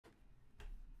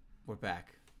We're back.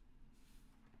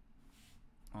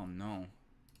 Oh no.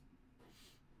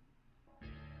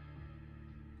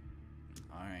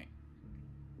 Alright.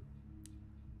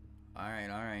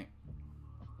 Alright.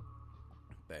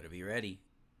 Better be ready.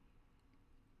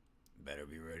 Better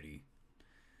be ready.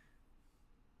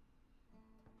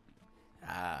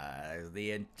 Ah, there's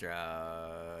the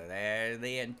intro. There's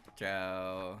the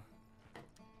intro.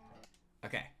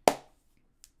 Okay.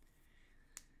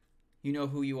 You know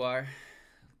who you are.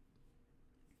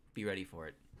 Be ready for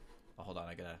it. Oh, hold on.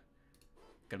 I gotta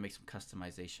make some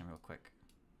customization real quick.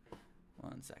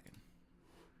 1 second.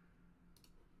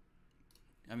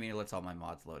 I mean, it lets all my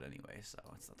mods load anyway, so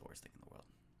it's not the worst thing in the world.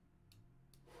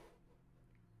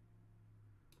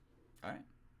 Alright.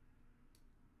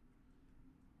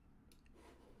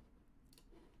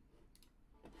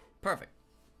 Perfect.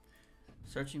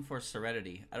 Searching for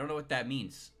Serenity. I don't know what that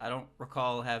means. I don't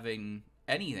recall having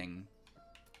anything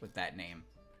with that name.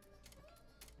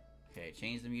 Okay,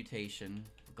 change the mutation.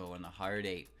 Go in the hard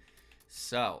 8.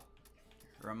 So,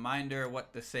 reminder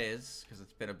what this is, because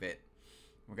it's been a bit.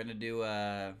 We're gonna do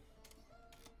oh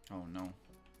no.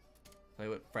 Play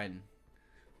with friend.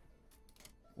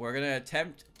 We're gonna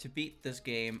attempt to beat this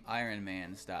game Iron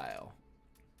Man style.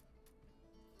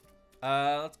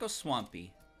 Let's go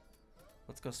Swampy.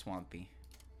 Let's go Swampy.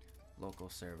 Local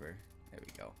server. There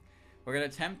we go. We're gonna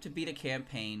attempt to beat a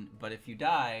campaign, but if you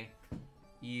die,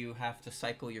 you have to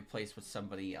cycle your place with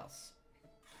somebody else.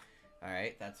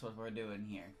 Alright, that's what we're doing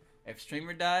here. If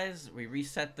streamer dies, we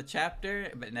reset the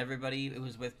chapter, but everybody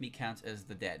who's with me counts as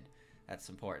the dead. That's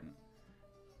important.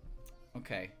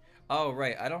 Okay. Oh,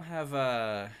 right. I don't have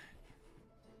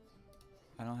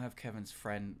Kevin's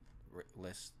friend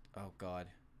list. Oh, God.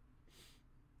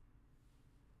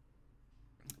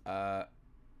 Uh-oh.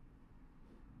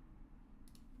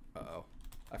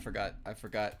 I forgot.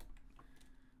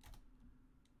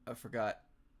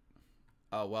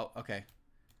 Oh, well, okay.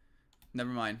 Never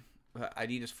mind. I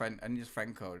need his friend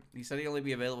code. He said he'd only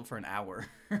be available for an hour.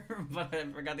 But I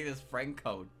forgot to get his friend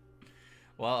code.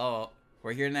 Well, oh,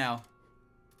 we're here now.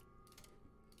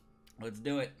 Let's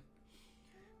do it.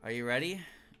 Are you ready?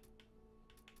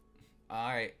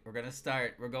 Alright, we're gonna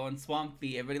start. We're going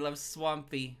Swampy. Everybody loves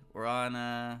Swampy. We're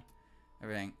on,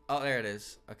 everything. Oh, there it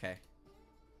is. Okay.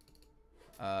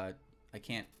 I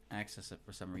can't access it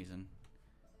for some reason.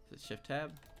 Is it Shift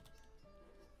Tab?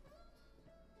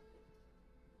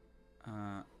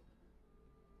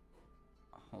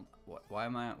 Hold. What? Why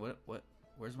am I? What?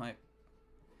 Where's my?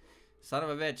 Son of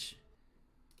a bitch.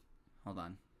 Hold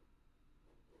on.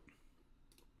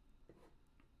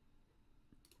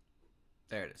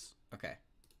 There it is. Okay.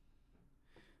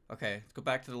 Okay. Let's go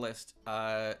back to the list.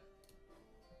 I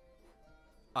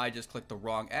just clicked the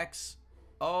wrong X.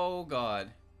 Oh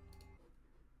God.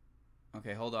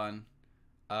 Okay. Hold on.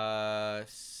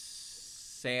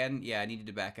 Sand. Yeah, I needed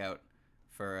to back out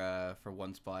for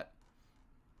one spot.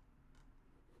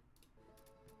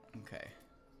 Okay.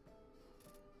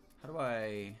 How do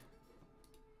I...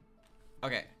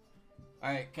 Okay.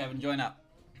 Alright, Kevin, join up.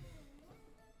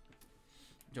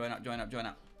 Join up.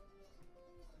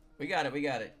 We got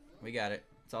it.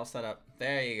 It's all set up.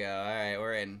 There you go. Alright,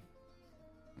 we're in.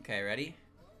 Okay, ready?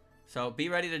 So, be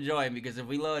ready to join, because if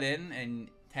we load in and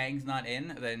Tang's not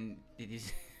in, then you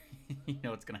know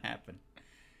what's gonna happen.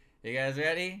 You guys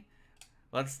ready?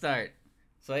 Let's start.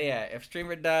 So yeah, if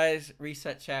streamer dies,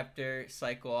 reset chapter,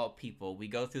 cycle all people. We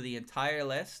go through the entire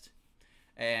list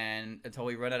and until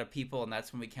we run out of people, and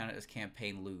that's when we count it as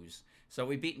campaign lose. So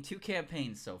we've beaten 2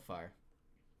 campaigns so far.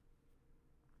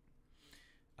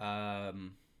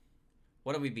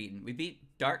 What have we beaten? We beat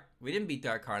Dark... We didn't beat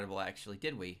Dark Carnival, actually,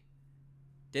 did we?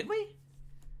 Did we?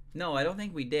 No, I don't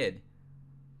think we did.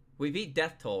 We beat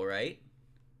Death Toll, right?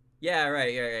 Yeah,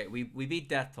 right. We beat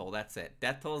Death Toll, that's it.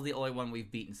 Death Toll is the only one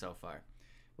we've beaten so far.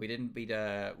 We didn't beat,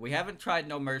 we haven't tried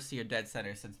No Mercy or Dead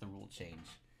Center since the rule change.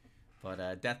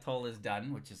 But, Death Toll is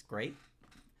done, which is great.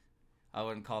 I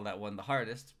wouldn't call that one the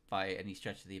hardest by any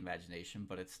stretch of the imagination,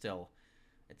 but it's still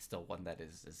one that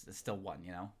is still one,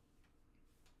 you know?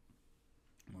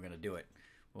 We're gonna do it.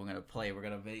 We're gonna play. We're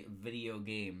gonna video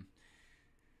game.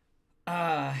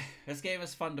 This game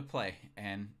is fun to play,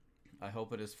 and I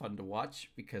hope it is fun to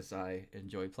watch because I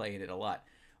enjoy playing it a lot.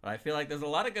 But I feel like there's a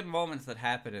lot of good moments that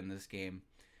happen in this game,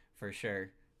 for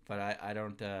sure. But I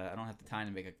don't have the time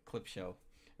to make a clip show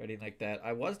or anything like that.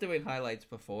 I was doing highlights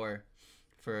before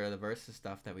for the versus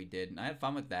stuff that we did, and I had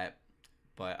fun with that.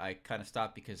 But I kind of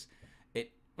stopped because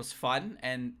it was fun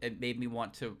and it made me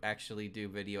want to actually do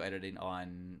video editing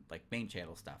on like main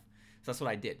channel stuff. So that's what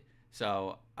I did.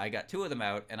 So I got 2 of them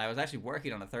out, and I was actually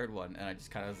working on a 3rd one, and I just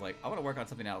kind of was like, I want to work on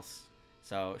something else.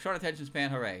 So, short attention span,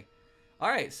 hooray.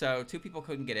 Alright, so 2 people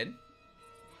couldn't get in.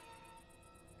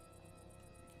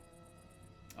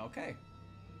 Okay.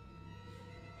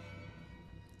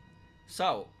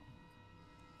 So,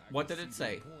 what did it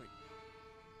say?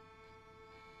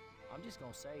 I'm just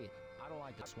gonna say it. I don't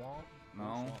like the swamp. No.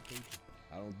 Swamp people.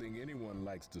 I don't think anyone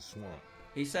likes the swamp.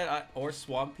 He said, or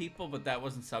swamp people, but that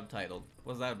wasn't subtitled.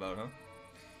 What's that about, huh?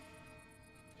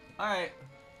 Alright.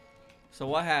 So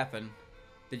what happened?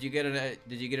 Did you get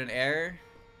an error?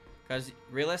 Because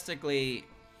realistically,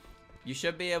 you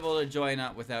should be able to join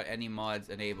up without any mods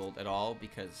enabled at all,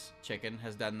 because Chicken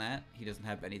has done that. He doesn't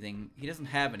have anything. He doesn't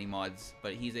have any mods,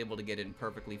 but he's able to get in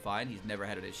perfectly fine. He's never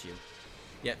had an issue.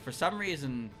 Yet for some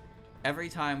reason, every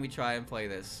time we try and play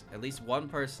this, at least one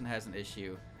person has an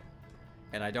issue,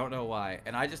 and I don't know why.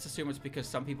 And I just assume it's because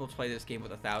some people play this game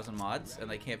with 1,000 mods,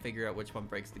 and they can't figure out which one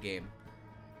breaks the game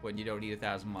when you don't need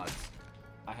 1,000 mods.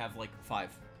 I have like 5.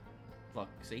 Look,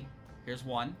 see? Here's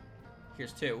 1.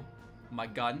 Here's 2. My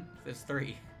gun, there's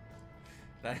 3.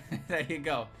 There you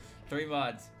go. 3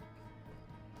 mods.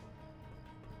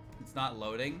 It's not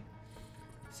loading.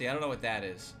 See, I don't know what that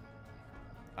is.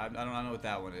 I don't know what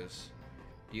that one is.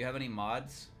 Do you have any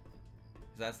mods?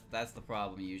 'Cause that's the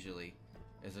problem usually.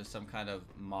 Is there some kind of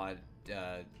mod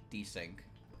desync?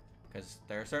 Because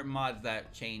there are certain mods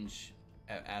that change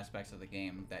aspects of the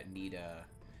game that need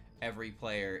every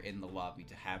player in the lobby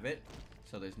to have it,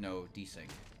 so there's no desync.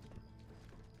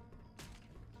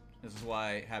 This is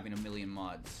why having a million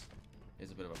mods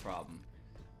is a bit of a problem.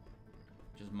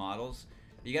 Just models.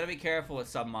 You gotta be careful with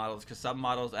some models, because some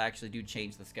models actually do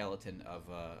change the skeleton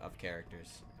of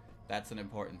characters. That's an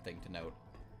important thing to note.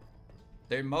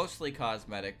 They're mostly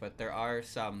cosmetic, but there are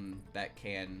some that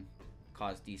can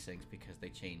cause desyncs because they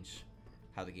change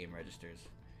how the game registers.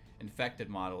 Infected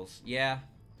models. Yeah,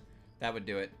 that would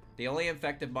do it. The only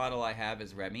infected model I have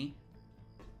is Remy.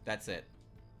 That's it.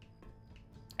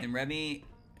 And Remy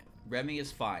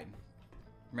is fine.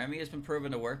 Remy has been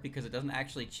proven to work because it doesn't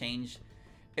actually change.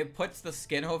 It puts the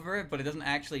skin over it, but it doesn't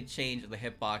actually change the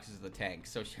hitboxes of the tank.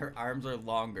 So her arms are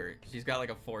longer. She's got like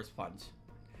a force punch.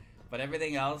 But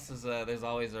everything else is there's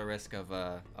always a risk of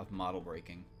model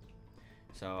breaking.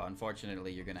 So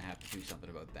unfortunately, you're gonna have to do something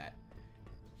about that.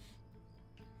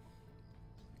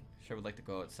 Sure would like to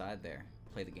go outside there,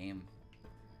 play the game.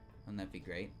 Wouldn't that be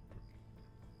great?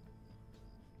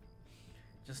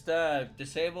 Just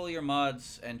disable your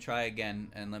mods and try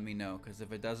again and let me know, because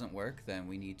if it doesn't work, then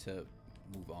we need to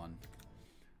move on.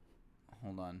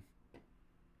 Hold on.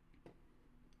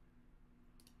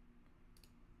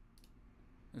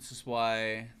 This is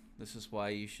why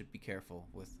you should be careful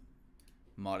with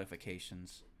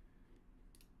modifications.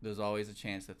 There's always a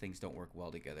chance that things don't work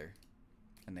well together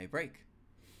and they break.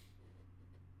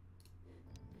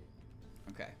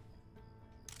 Okay.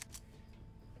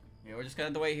 Yeah, we're just gonna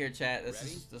have to wait here, chat. This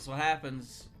is what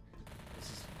happens.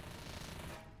 This is.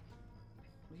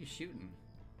 What are you shooting?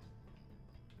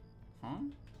 Huh?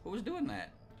 Who was doing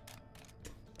that?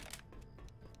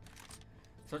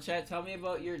 So, chat, tell me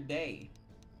about your day.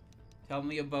 Tell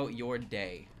me about your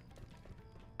day.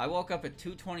 I woke up at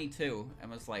 2:22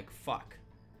 and was like, fuck.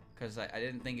 Because I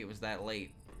didn't think it was that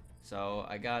late. So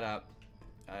I got up,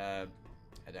 had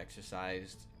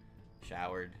exercised,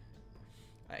 showered,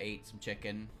 I ate some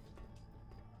chicken.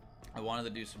 I wanted to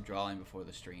do some drawing before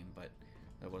the stream, but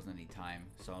there wasn't any time,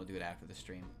 so I'll do it after the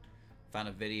stream. Found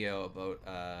a video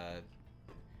about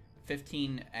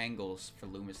 15 angles for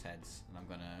Loomis heads that I'm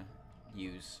gonna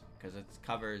use, because it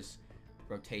covers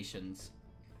rotations.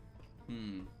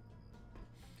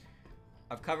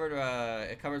 I've covered,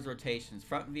 it covers rotations,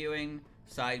 front viewing,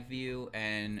 side view,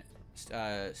 and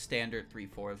standard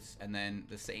 3/4, and then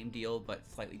the same deal but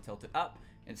slightly tilted up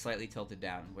and slightly tilted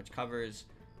down, which covers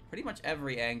pretty much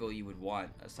every angle you would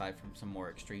want aside from some more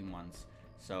extreme ones.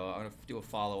 So I'm gonna do a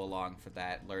follow along for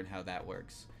that, learn how that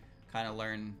works, kind of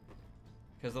learn,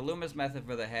 because the Loomis method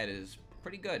for the head is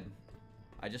pretty good.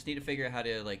 I just need to figure out how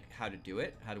to do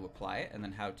it, how to apply it, and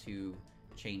then how to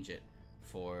change it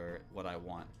for what I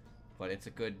want. But it's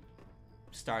a good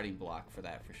starting block for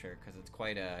that for sure, because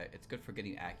it's good for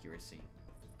getting accuracy.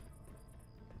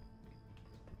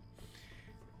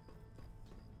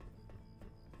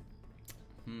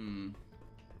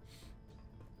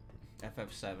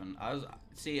 FF7.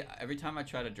 Every time I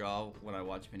try to draw when I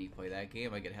watch Minnie play that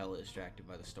game, I get hella distracted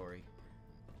by the story.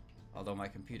 Although my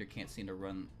computer can't seem to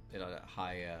run it at a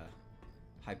high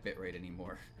bitrate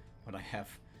anymore when I have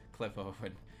Clip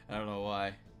open. I don't know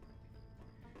why.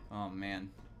 Oh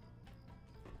man.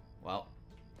 Well.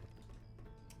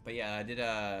 But yeah,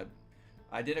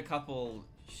 I did a couple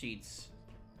sheets,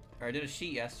 or I did a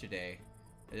sheet yesterday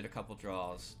I did a couple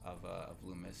draws of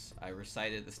Loomis. I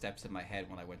recited the steps in my head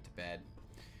when I went to bed.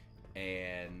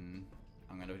 And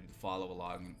I'm going to follow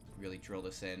along and really drill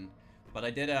this in. But I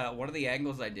did, one of the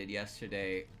angles I did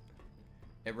yesterday,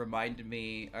 it reminded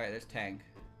me... Alright, there's Tank.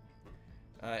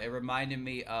 It reminded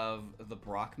me of the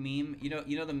Brock meme. You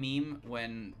know the meme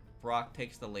when Brock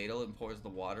takes the ladle and pours the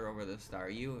water over the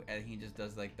Staryu, and he just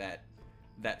does like that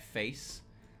face?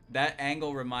 That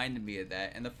angle reminded me of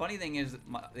that. And the funny thing is,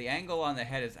 the angle on the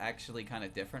head is actually kind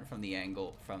of different from the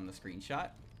angle from the screenshot.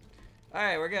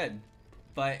 Alright, we're good.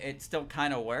 But it still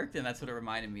kind of worked, and that's what it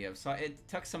reminded me of. So it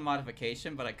took some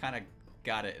modification, but I kind of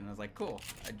got it, and I was like, cool,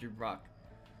 I drew Brock.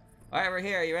 Alright, we're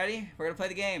here. You ready? We're gonna play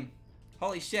the game.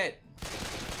 Holy shit.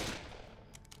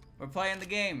 We're playing the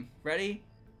game. Ready?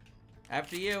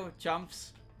 After you,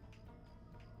 chumps.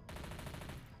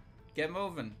 Get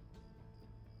moving.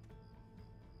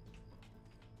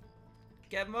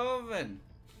 Get moving.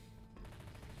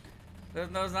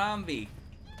 There's no zombie.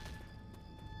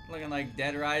 Looking like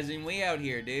Dead Rising We out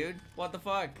here, dude. What the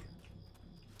fuck?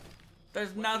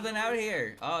 There's nothing out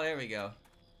here. Oh, there we go.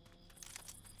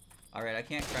 Alright, I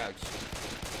can't crouch.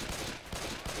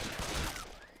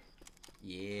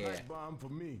 Yeah. Pipe bomb for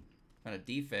me. Got a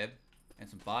defib and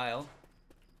some bile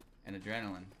and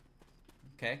adrenaline.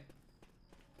 Okay.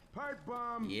 Pipe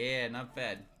bomb. Yeah, not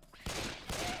bad.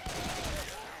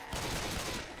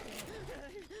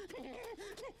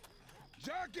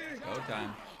 Jockey. Go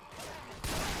time.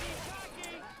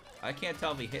 I can't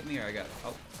tell if he hit me or I got.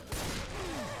 Oh.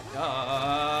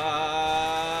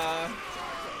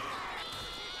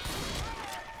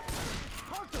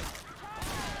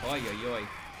 Oi, oi, oi.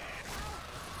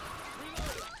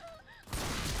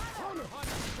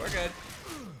 We're good.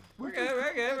 We're good.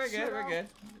 We're good. We're good. We're good.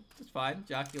 It's fine.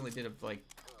 Jockey only did like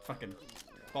fucking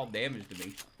 12 damage to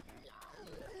me.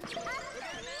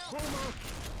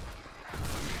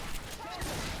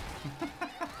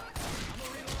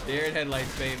 Deer in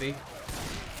headlights, baby.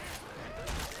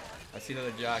 I see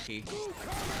another jockey.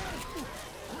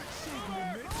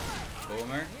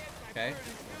 Boomer. Okay.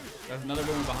 There's another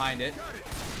boomer behind it.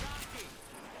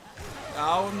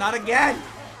 Oh, not again!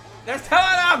 There's two of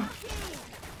them!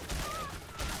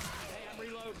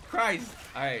 Christ.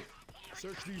 Alright.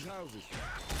 Search these houses.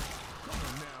 Come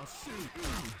on now, shoot.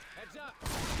 Heads up.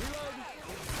 Reload.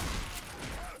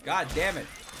 God damn it.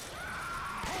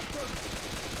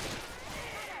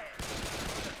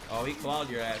 Oh, he clawed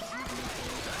your ass.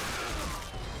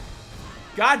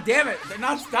 God damn it! They're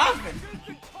not stopping!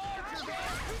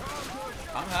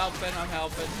 I'm helping, I'm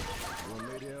helping.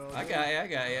 I got you, I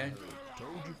got you.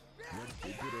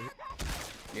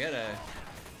 You gotta...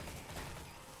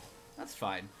 That's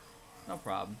fine. No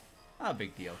problem. Not a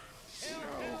big deal.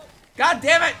 God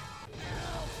damn it!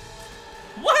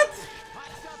 What?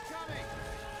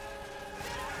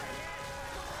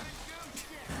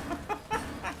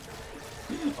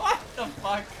 What the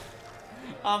fuck?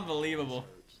 Unbelievable.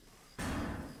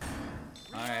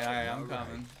 Alright, I'm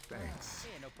coming. Thanks.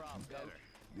 Yeah, no problem, Coach.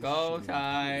 Go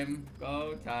time.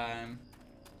 Go time.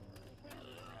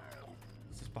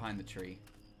 It's just behind the tree.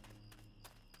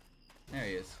 There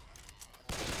he is.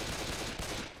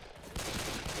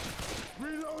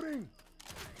 Reloading.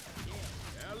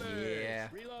 Yeah.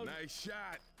 Reload. Nice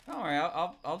shot. Don't worry,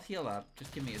 I'll heal up.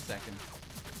 Just give me a second.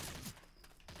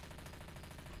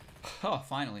 Oh,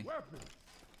 finally. Weapon.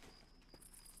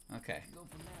 Okay.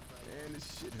 Man,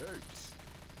 this shit hurts.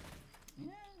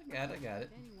 Yeah, I got it.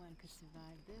 Anyone could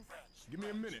survive this. Give me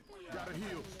a minute. Gotta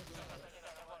heal.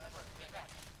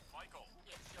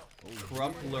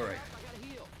 Crump Lurik. I gotta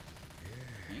heal.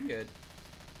 You good.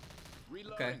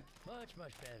 Reload. Okay. Much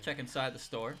better. Check inside the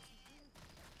store.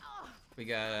 We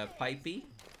got a pipey.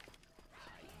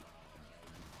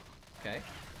 Okay.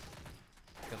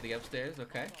 Got the upstairs,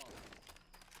 okay.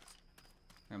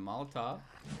 And Molotov.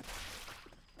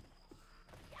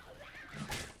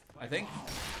 I think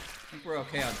we're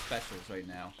okay on specials right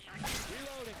now.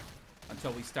 Reloading.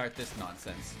 Until we start this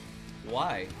nonsense.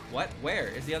 Why? What? Where?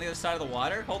 Is he on the other side of the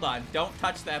water? Hold on. Don't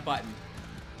touch that button.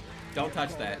 Don't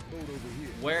touch that.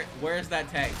 Where is that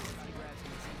tank?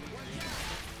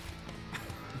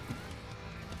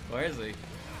 Where is he?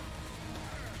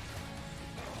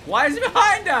 Why is he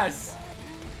behind us?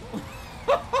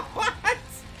 What?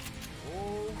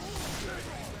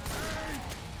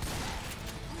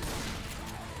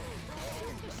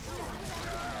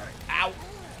 Ow.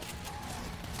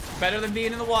 Better than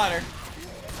being in the water.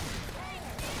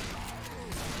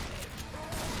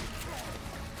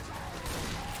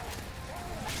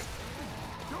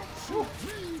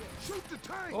 Shoot the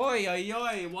tank. Oi, oi,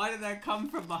 oi. Why did that come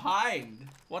from behind?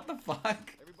 What the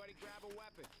fuck? Everybody grab a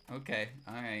weapon. Okay,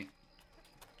 alright.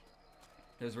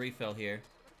 There's refill here.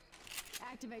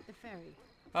 Activate the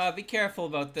ferry. Be careful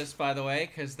about this, by the way,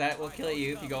 because that will kill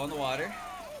you if you go in the water.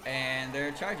 And there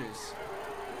are chargers.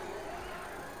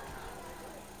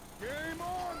 Game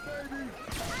on, baby.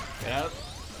 Get out.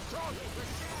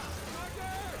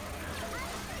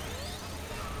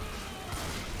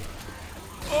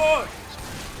 Oh!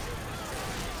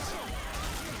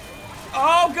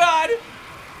 Oh, God!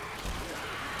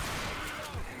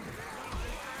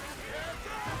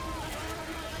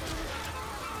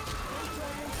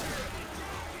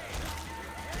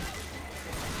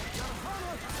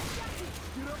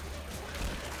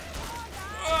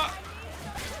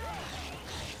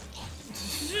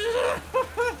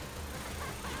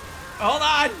 Hold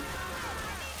on!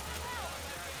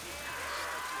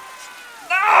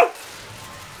 No!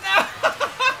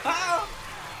 No!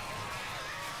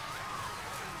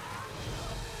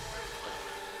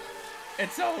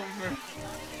 It's over.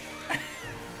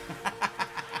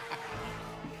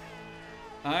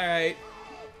 Alright.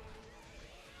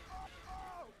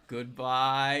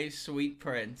 Goodbye, sweet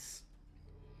prince.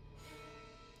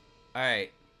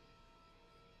 Alright.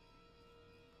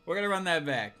 We're gonna run that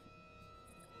back.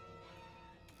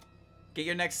 Get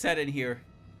your next set in here.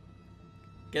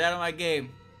 Get out of my game.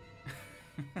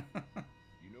 You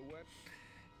know what?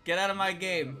 Get out of my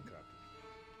game. Helicopter.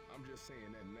 I'm just saying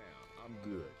that now. I'm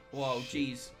good. Whoa, Shit.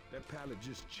 jeez. That pilot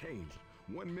just changed.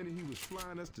 One minute he was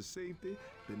flying us to safety,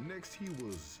 the next he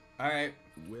was, Alright.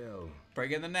 well,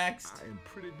 Bring in the next. I am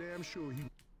pretty damn sure he...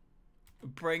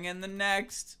 Bring in the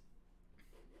next.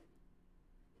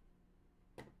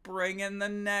 Bring in the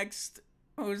next.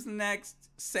 Who's next?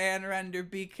 Sand Render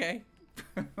BK.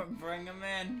 Bring him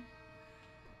in.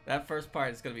 That first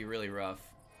part is going to be really rough.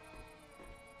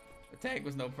 The tank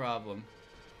was no problem.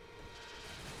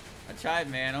 I tried,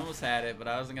 man. Almost had it, but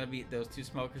I wasn't going to beat those two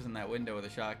smokers in that window with a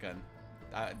shotgun.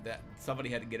 Somebody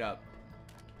had to get up.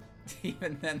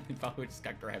 Even then, they probably just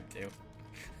got grabbed too.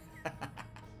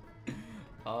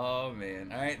 Oh,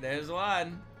 man. Alright, there's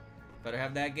one. Better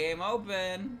have that game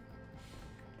open.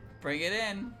 Bring it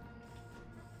in.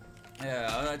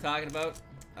 Yeah, what was I talking about?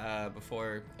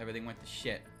 Before everything went to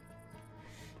shit.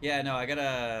 Yeah, no, I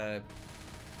gotta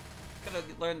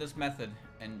learn this method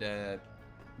and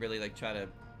really like try to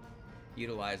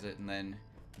utilize it and then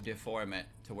deform it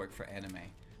to work for anime.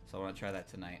 So I want to try that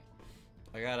tonight.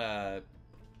 I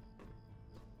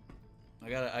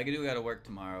do gotta work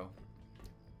tomorrow,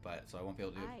 but so I won't be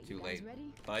able to do it too late.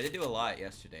 Ready? But I did do a lot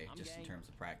yesterday, just in game. terms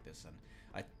of practice, and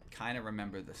I kind of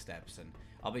remember the steps, and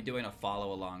I'll be doing a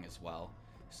follow along as well.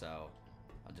 So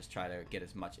I'll just try to get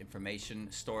as much information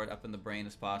stored up in the brain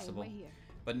as possible. Hey, wait here.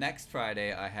 But next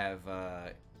Friday I have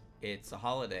it's a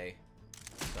holiday,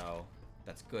 so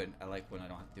that's good. I like when I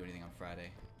don't have to do anything on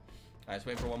Friday. Alright, just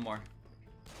waiting for one more.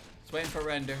 Just waiting for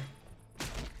render.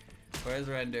 Where's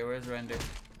render? Where's render?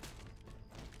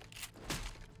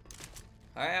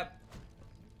 Hurry up!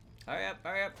 Hurry up!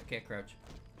 Hurry up! I can't crouch.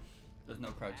 There's no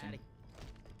crouching.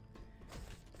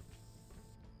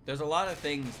 There's a lot of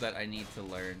things that I need to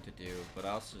learn to do, but I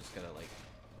also just gotta like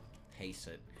pace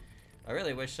it. I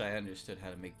really wish I understood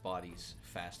how to make bodies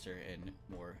faster and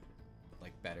more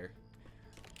like better.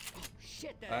 Oh,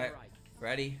 shit, that Alright, ain't right.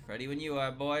 ready? Ready when you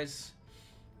are, boys.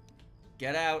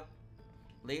 Get out.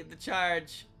 Lead the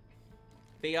charge.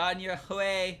 Be on your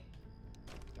way.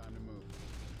 Time to move.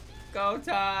 Go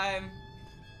time.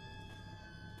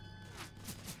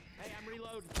 Hey, I'm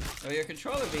reloading. So your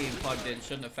controller being plugged in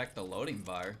shouldn't affect the loading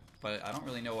bar, but I don't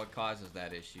really know what causes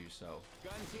that issue, so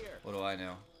Guns here. what do I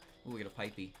know? Ooh, we get a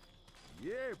pipey.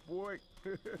 Yeah, boy.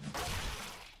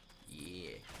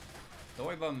 Yeah. Don't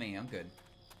worry about me, I'm good.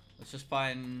 Let's just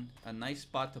find a nice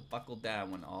spot to buckle down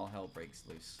when all hell breaks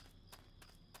loose.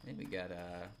 Maybe we got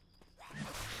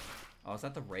oh, is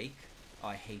that the rake? Oh,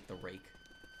 I hate the rake.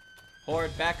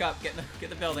 Horde, back up, get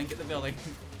the building, get the building.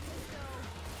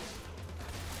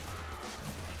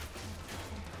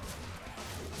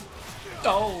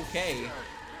 Okay.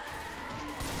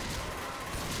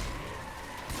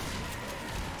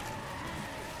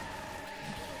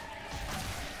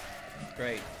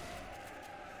 Great.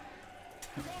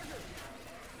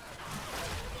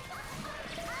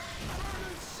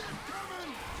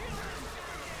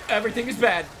 Everything is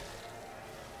bad.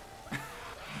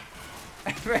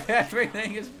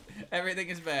 everything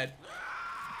is bad.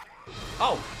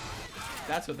 Oh,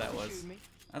 that's what that was. Shoot me.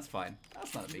 That's fine.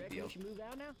 That's not a big Reckon deal. we should move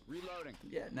out now? Reloading.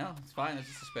 Yeah, no, it's fine. There's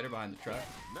just a spitter behind the truck.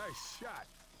 Nice shot.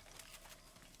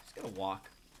 Just gotta walk.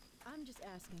 I'm just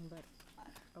asking, but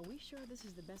are we sure this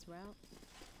is the best route?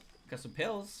 Got some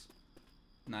pills.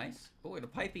 Nice. Oh, got a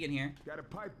pipey in here. Got a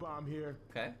pipe bomb here.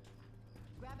 Okay.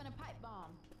 Grabbing a pipe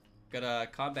bomb. Got a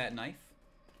combat knife.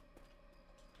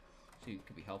 actually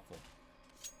could be helpful.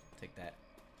 Take that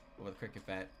over the cricket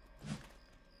bat.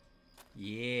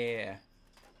 Yeah.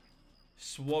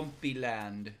 Swampy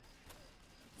land.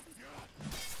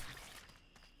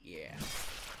 Yeah.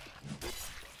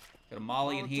 Got a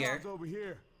molly in here. Over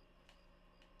here.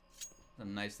 A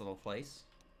nice little place.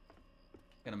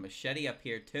 Got a machete up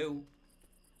here too.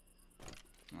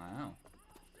 Wow.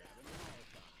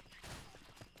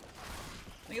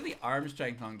 Think of the arm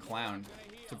strength on Clown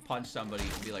to punch somebody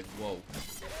and be like, whoa.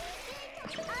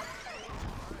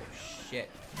 Shit.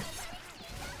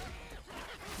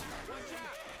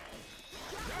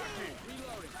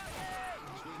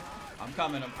 I'm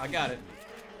coming. I got it.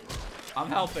 I'm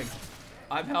helping.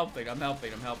 I'm helping. I'm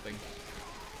helping. I'm helping.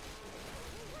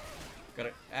 Got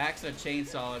an axe and a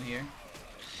chainsaw in here.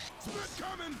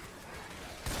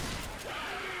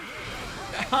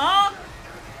 Huh?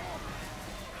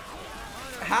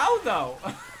 How though?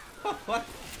 What?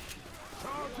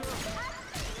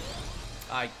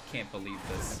 I can't believe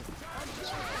this.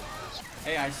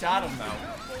 Hey, I shot him though.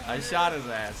 I shot his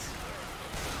ass.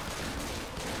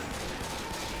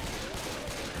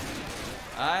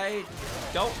 I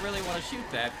don't really want to shoot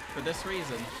that for this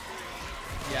reason.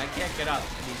 Yeah, I can't get up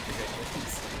in these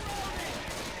conditions.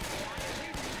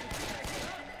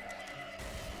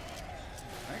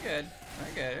 We're good.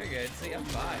 We're good. We're good. See, I'm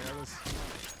fine.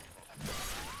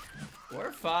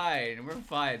 We're fine. We're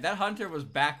fine. That hunter was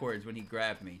backwards when he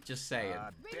grabbed me. Just saying.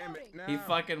 Damn it now. He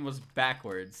fucking was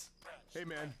backwards. Hey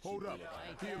man, hold up.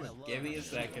 Give me a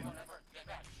second.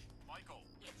 All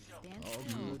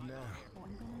good now. Oh,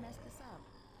 I'm gonna mess this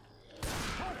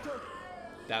up.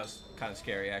 That was kind of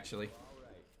scary, actually.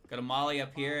 Got a molly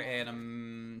up here and a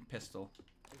pistol.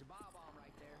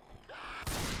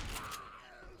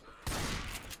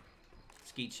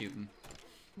 Skeet shooting.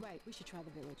 Right, we should try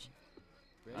the village.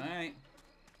 Alright.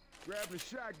 Grab the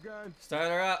shotgun. Start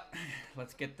her up.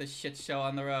 Let's get this shit show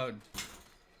on the road.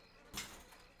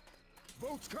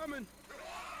 Boat's coming.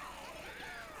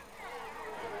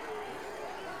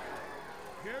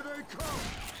 Here they come.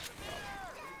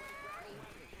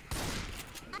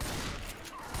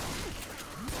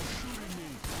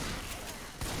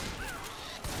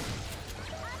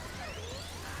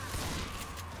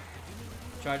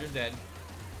 Charger's dead.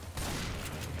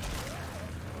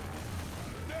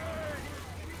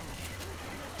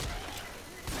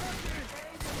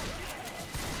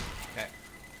 Okay.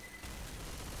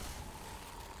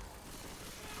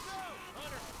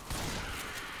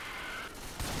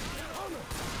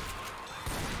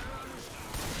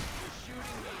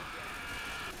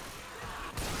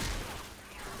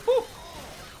 Whew.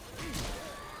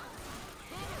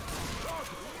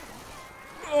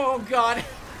 Oh God.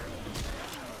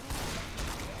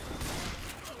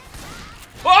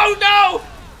 Oh no!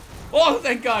 Oh,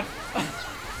 thank God.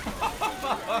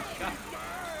 Oh, God.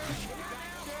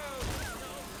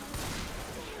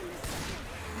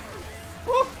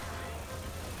 Woo.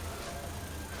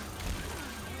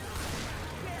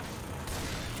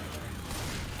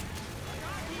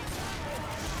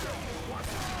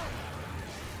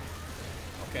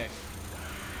 Okay.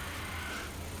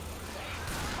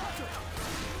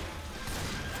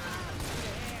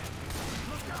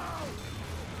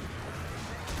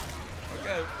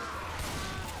 Go.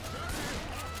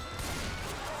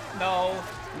 No,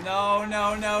 no,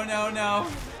 no, no, no, no.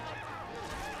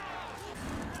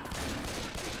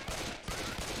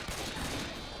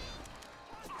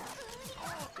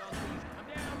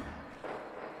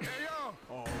 Hey yo!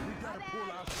 Oh, we gotta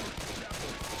pull our shit together.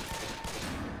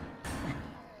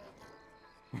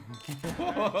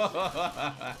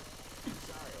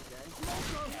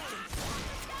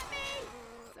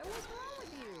 So what's wrong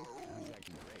with you?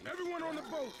 Everyone on the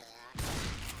boat.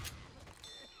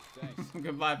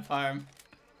 Goodbye, Parm.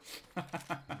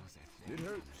 It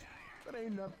hurts, but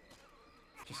ain't nothing.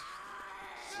 Just...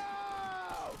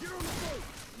 Get on the boat.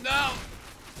 No!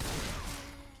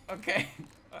 Okay.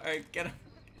 Alright, get him.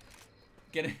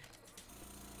 Get him.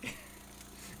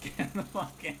 Get in the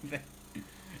fucking thing.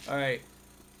 Alright.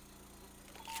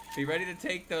 Be ready to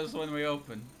take those when we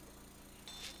open.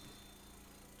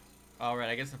 Alright,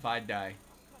 I guess if I die.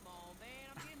 Come on, man,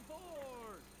 I'm getting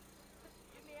bored.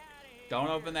 Get me out of here. Don't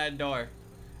open that door.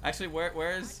 Actually,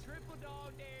 where's... Triple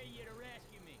dog dare you to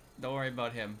rescue me. Don't worry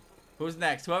about him. Who's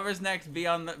next? Whoever's next, be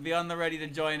on the ready to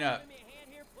join up. Give me a hand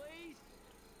here, please.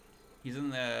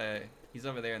 He's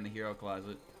over there in the hero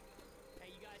closet. Hey,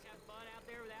 you guys have fun out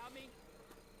there without me?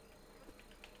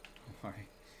 Alright.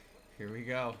 Here we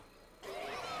go.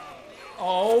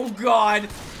 Oh God!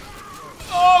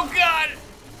 Oh God!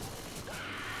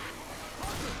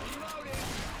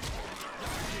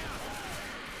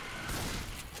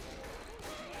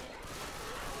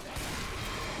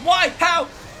 Why? How?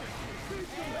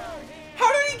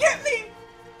 How did he get me?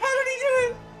 How did he do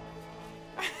it?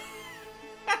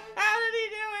 How did he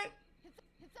do it?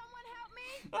 Can someone help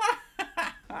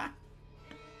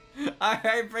me?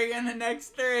 Alright, bring in the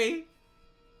next 3.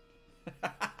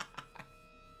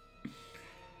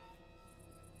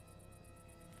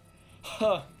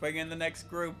 Bring in the next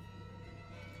group.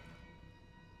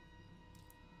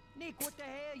 Nick, what the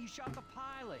hell? You shot the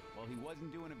pilot. Well, he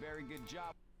wasn't doing a very good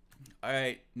job.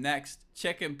 Alright, next.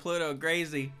 Chicken Pluto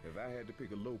Grazy. If I had to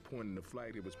pick a low point in the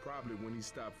flight, it was probably when he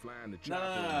stopped flying the No, chopper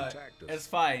no, and no. attacked us. It's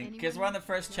fine. Because we're on the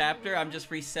first chapter, I'm just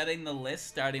resetting the list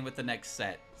starting with the next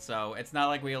set. So it's not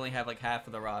like we only have like half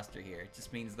of the roster here. It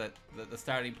just means that the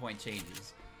starting point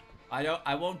changes.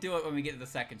 I won't do it when we get to the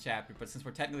second chapter, but since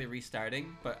we're technically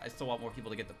restarting, but I still want more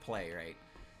people to get to play, right?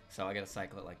 So I gotta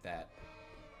cycle it like that.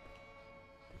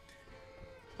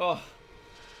 Oh.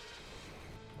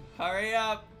 Hurry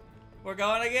up. We're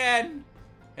going again.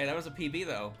 Hey, that was a PB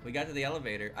though. We got to the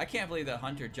elevator. I can't believe that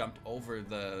Hunter jumped over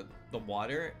the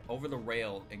water, over the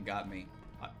rail, and got me.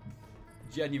 I'm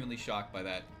genuinely shocked by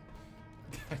that.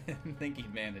 I didn't think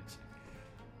he'd manage.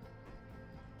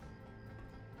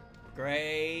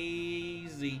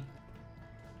 Crazy.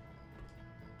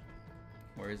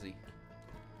 Where is he?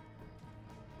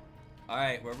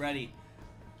 Alright, we're ready.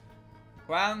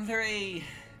 Round 3.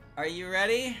 Are you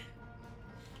ready?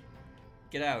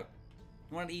 Get out.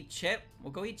 You want to eat chip?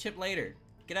 We'll go eat chip later.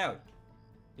 Get out.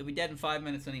 You'll be dead in 5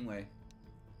 minutes anyway.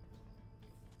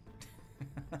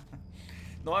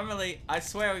 Normally, I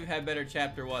swear we've had better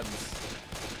chapter 1s.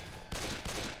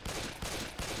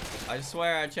 I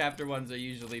swear our chapter 1s are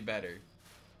usually better.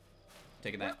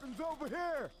 Taking that. Weapons over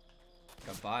here.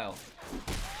 Got Vile.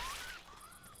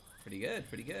 Pretty good,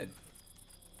 pretty good.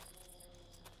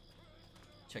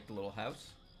 Check the little house.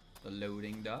 The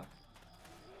loading dock.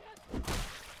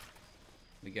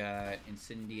 We got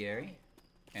Incendiary.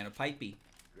 And a Pipey.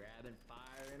 Grabbing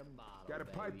fire in a bottle. Got a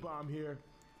pipe bomb here.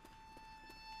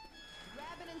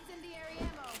 Grabbing incendiary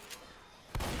ammo.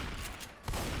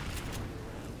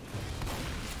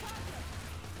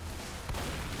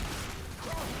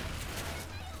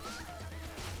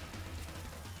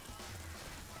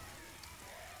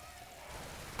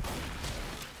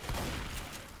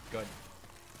 Good.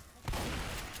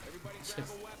 Everybody Just- grab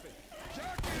a weapon.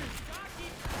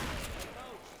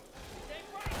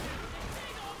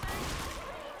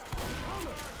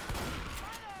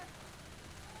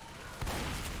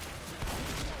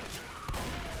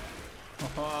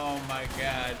 Oh my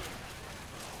god.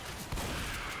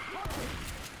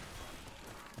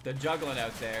 They're juggling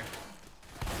out there.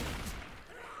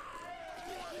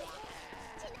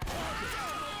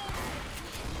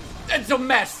 It's a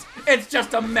mess! It's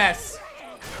just a mess!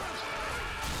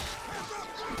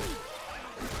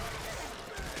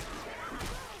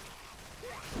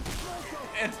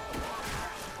 It's...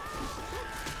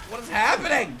 What is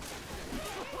happening?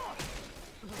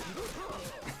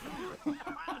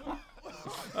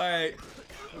 Alright.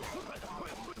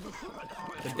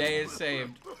 The day is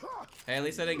saved. Hey, at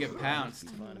least I didn't get pounced.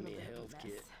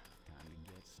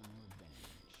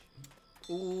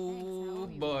 Ooh,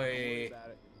 boy.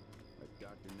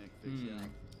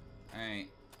 Alright.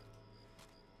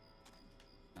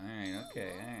 Alright,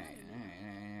 okay,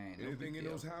 alright. No Anything big in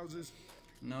deal. those houses?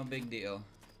 No big deal.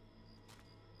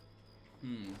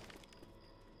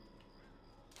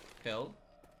 Pill.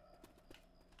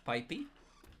 Pipey.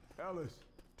 Ellis,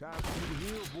 time for you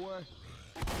to heal, boy.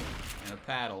 And a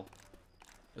paddle.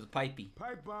 There's a pipey.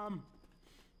 Pipe bomb. On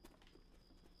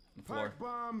the floor. Pipe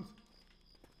bombs.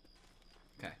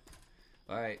 Okay.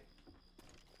 Alright.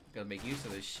 Gotta make use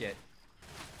of this shit.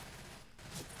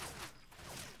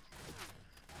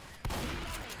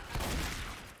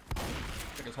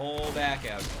 Took his whole back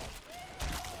out.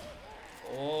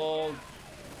 Oh.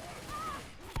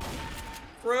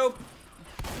 Group.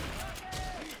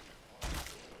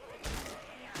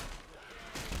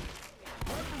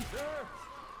 Weapons there.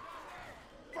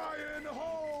 Fire in the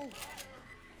hole.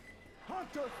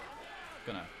 Hunter,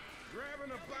 Gonna.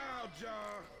 grabbing a bile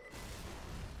jar.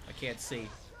 I can't see.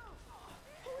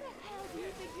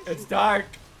 It's dark.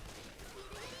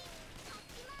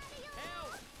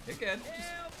 You're good. Just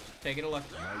taking a look.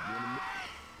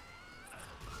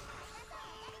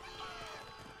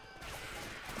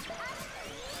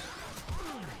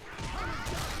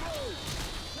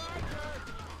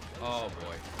 Oh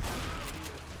boy.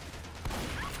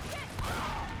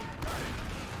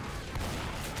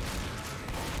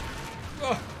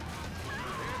 Oh.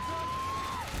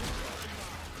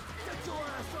 Get your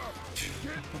ass up.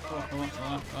 Get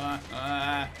up.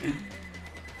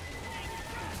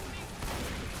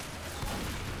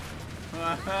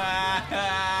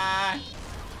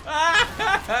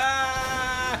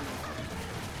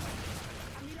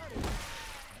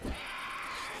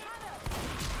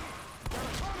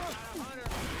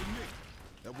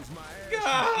 That was my ass.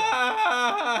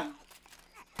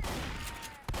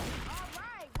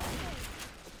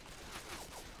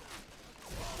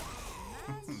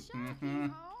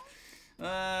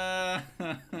 Ah!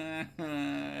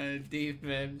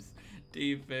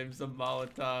 Defibs, a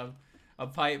Molotov, a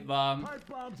pipe bomb. Pipe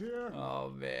bombs here. Oh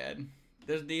man,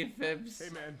 there's defibs. Hey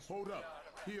man, hold up.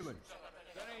 Healing.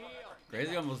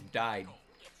 Crazy almost died.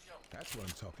 That's what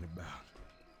I'm talking about.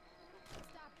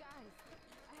 Stop, guys.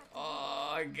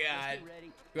 Oh god.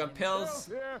 Ready. We got pills.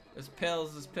 Here. There's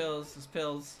pills. There's pills. There's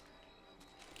pills.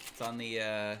 It's on the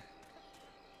Everyone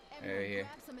right here.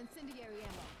 grab some incendiary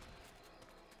ammo.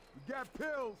 We got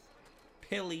pills.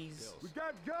 Pillies. We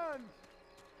got guns.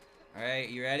 All right,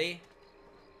 you ready?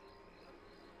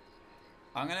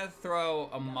 I'm gonna throw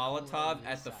a Molotov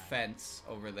at the fence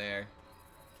over there.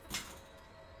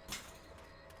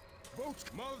 Boats,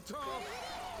 Molotov.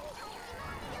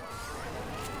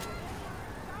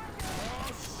 Oh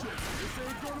shit, this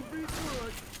ain't gonna be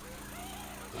good.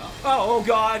 Oh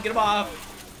god, get him off.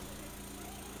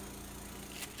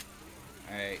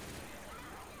 All right.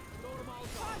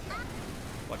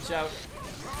 Watch out.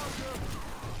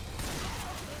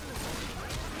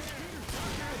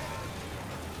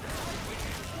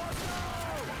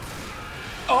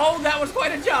 Oh, that was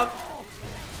quite a jump.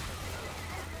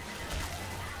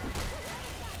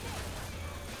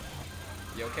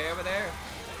 You okay over there?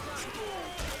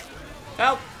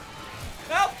 Help!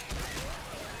 Help!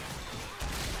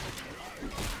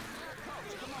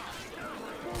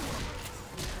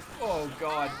 Oh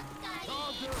god.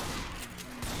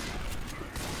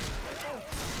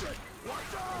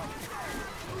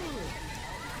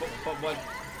 What?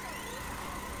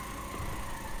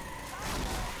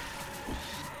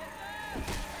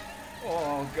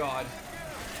 Oh god.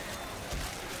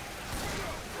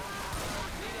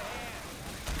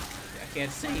 I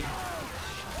can't see.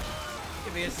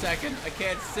 Give me a second. I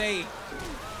can't see.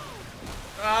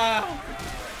 Ah!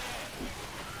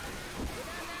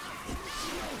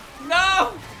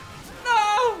 No!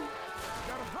 No!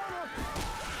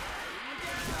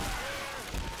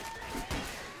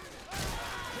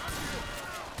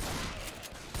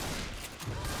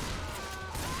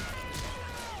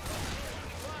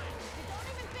 Don't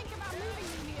even think about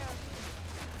leaving me here.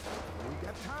 We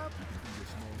got time to do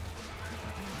this, man. We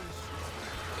can do this.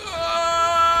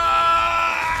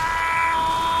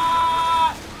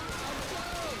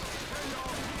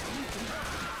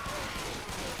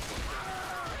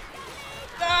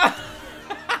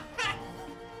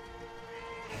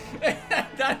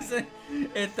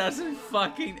 It doesn't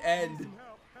fucking end.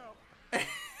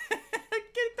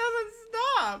 It doesn't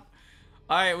stop.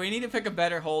 All right, we need to pick a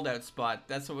better holdout spot.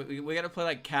 That's what we gotta play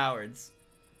like cowards.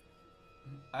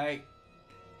 All right,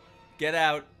 get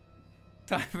out.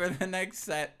 Time for the next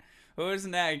set. Who's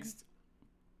next?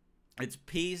 It's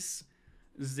Peace,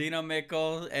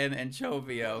 Xenomickle, and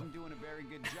Anchovio. Wasn't doing a very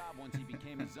good job once he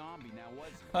became a zombie, now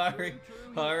was he?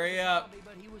 Hurry up.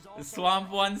 Swamp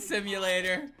One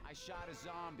Simulator. I shot a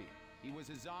zombie. He was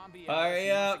a zombie. Hurry He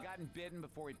must up. have gotten bitten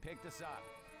before he picked us up.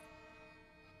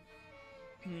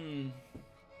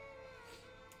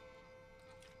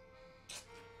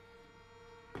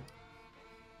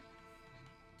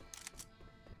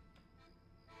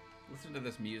 Listen to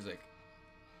this music.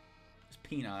 It's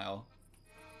penile.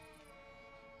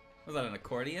 Was that an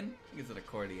accordion? I think it's an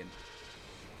accordion.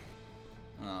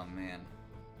 Oh man.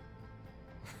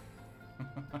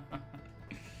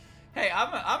 Hey,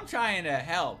 I'm trying to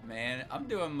help, man. I'm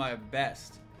doing my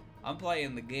best. I'm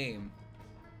playing the game.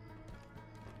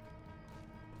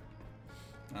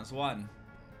 That's one.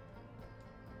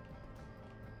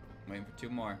 I'm waiting for two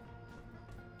more.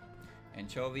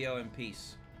 Anchovio and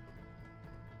Peace.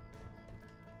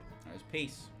 There's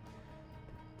Peace.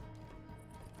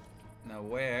 Now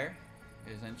where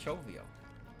is Anchovio?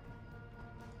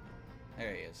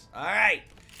 There he is. Alright!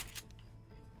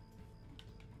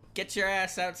 Get your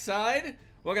ass outside.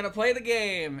 We're gonna play the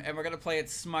game, and we're gonna play it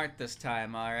smart this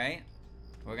time, alright?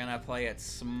 We're gonna play it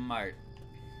smart.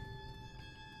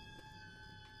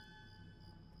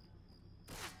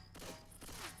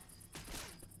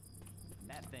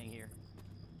 That thing here.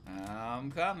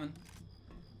 I'm coming.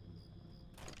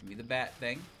 Give me the bat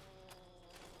thing.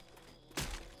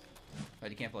 But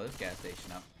you can't blow this gas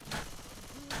station up.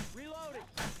 Reload it.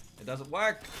 It doesn't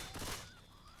work.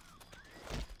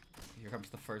 Here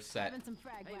comes the first set. Having some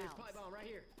frag Hey, there's rounds. pipe bomb right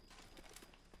here.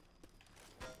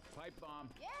 Pipe bomb.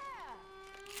 Yeah.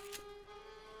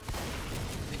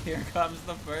 Here comes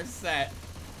the first set.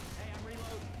 Hey, I'm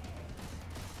reloading.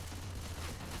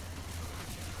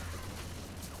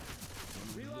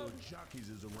 Reload. Jockeys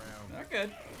is around. They're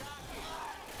good.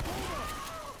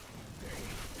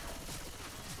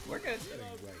 We're good.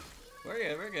 We're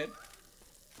good. We're good.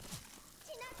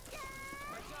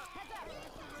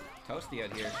 Toasty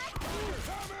out here.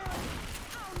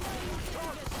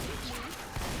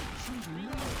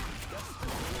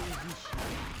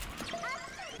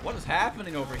 What is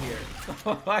happening over here?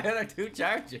 Why are there 2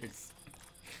 chargers?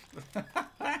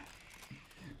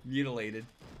 Mutilated.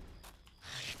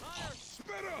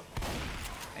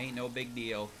 Ain't no big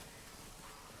deal.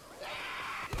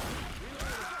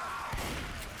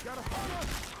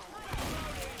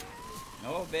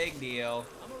 No big deal.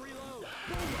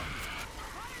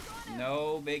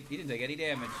 No big. He didn't take any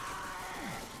damage.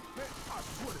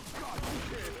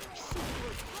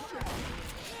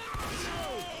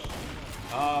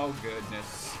 Oh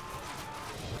goodness.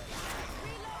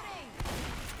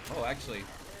 Oh, actually.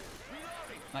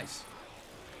 Nice.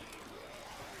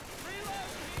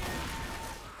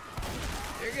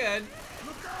 You're good.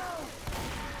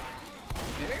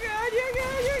 You're good. You're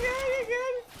good. You're good. You're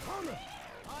good.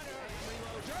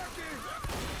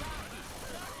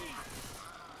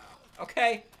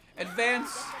 Okay.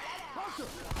 Advance.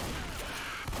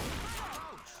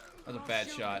 That was a bad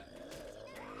shot.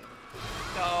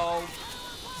 No.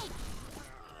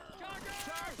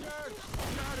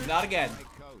 Not again. Hey,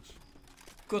 Coach.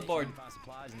 Good lord. Find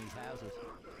supplies in these houses.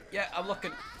 Yeah, I'm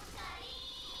looking.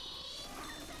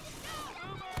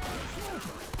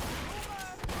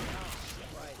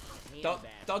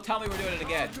 Don't tell me we're doing it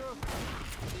again.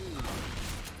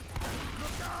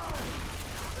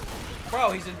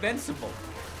 Bro, he's invincible.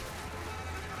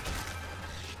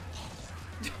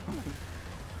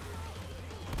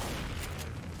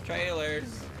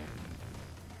 Trailers.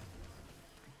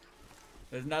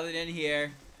 There's nothing in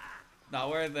here. Not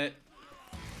worth it.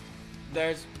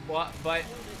 There's what, but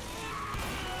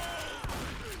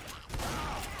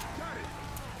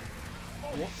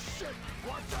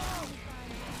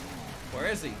where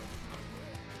is he?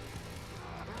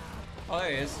 Oh,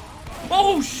 there he is.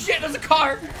 Oh shit, there's a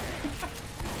car!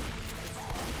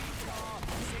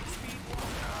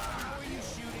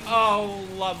 Oh,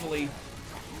 lovely.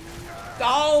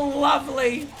 Oh,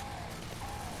 lovely!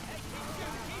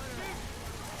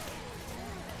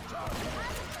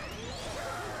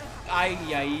 Ay,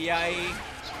 ay, ay.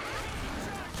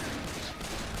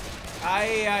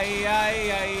 Ay, ay,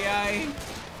 ay, ay, ay.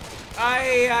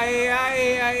 Ay, ay,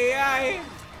 ay, ay, ay.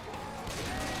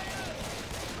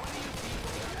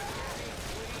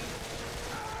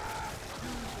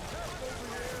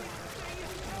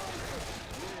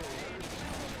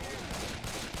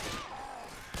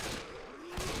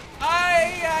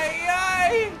 Ay, ay,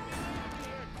 ay.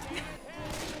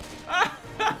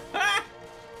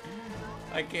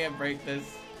 I can't break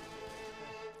this.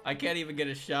 I can't even get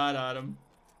a shot on him.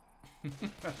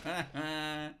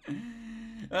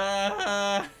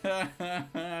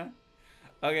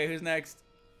 Okay, who's next?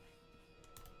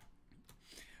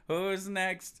 Who's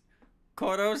next?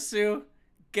 Korosu,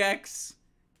 Gex,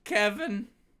 Kevin.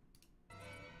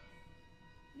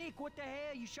 Nick, what the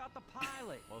hell? You shot the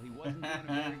pilot. Well, he wasn't doing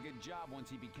a very good job once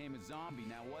he became a zombie,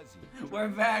 now was he? We're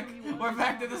back. We're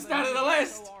back to the start of the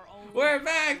list. We're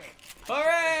back.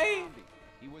 Hooray!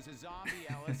 He was a zombie,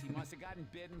 Ellis. He must have gotten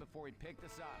bitten before he picked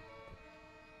us up.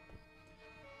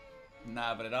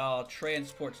 Nah, but it all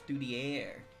transports through the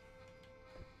air.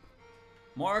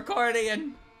 More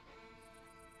accordion.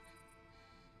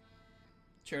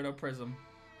 Cherno Prism.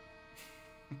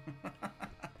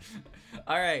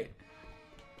 Alright.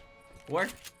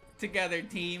 Work together,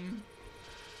 team.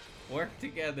 Work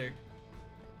together.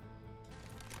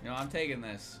 You know, I'm taking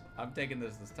this. I'm taking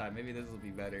this time. Maybe this will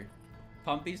be better.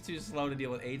 Pumpy's too slow to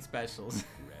deal with 8 specials.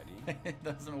 Ready? It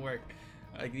doesn't work.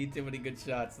 I need too many good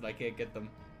shots and I can't get them.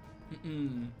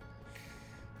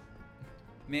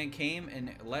 Man came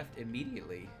and left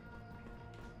immediately.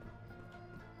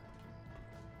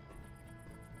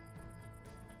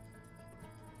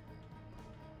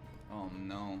 Oh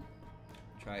no.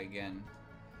 Try again.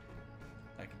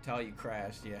 I can tell you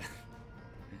crashed, yeah.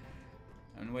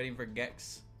 I'm waiting for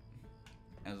Gex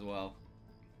as well.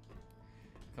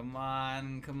 Come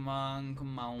on, come on,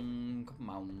 come on, come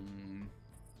on.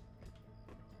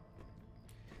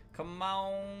 Come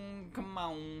on, come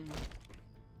on.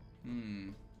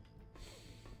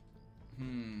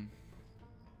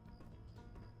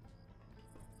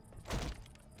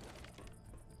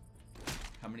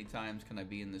 How many times can I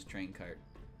be in this train cart?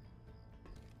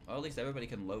 Well, at least everybody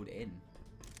can load in.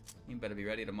 You better be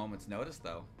ready at a moment's notice,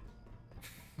 though.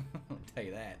 tell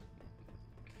you that.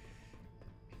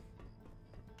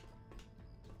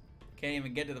 Can't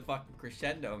even get to the fucking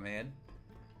crescendo, man.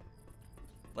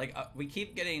 Like, we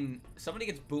keep getting... Somebody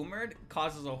gets boomered,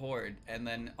 causes a horde, and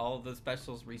then all the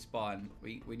specials respawn.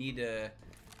 We need to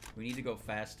go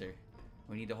faster.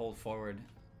 We need to hold forward.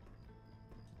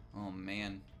 Oh,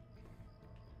 man.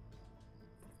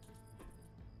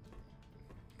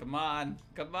 Come on.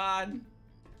 Come on.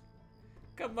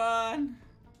 Come on.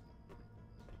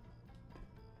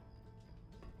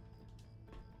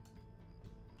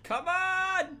 Come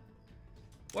on!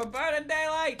 We're burning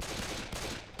daylight!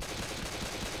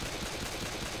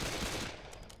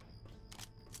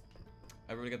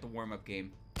 Everybody got the warm-up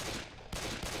game.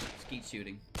 Skeet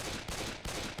shooting.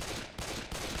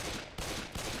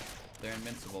 They're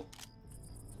invincible.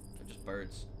 They're just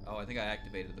birds. Oh, I think I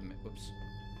activated them. Whoops.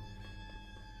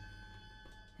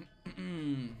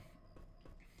 And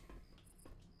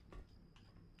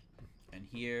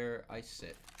here I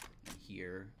sit. And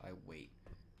here I wait.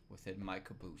 Within my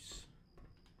caboose.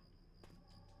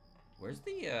 Where's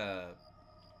the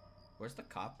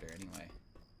copter anyway?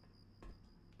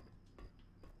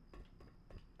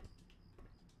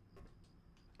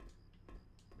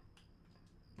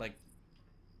 Like,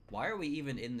 why are we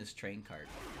even in this train cart?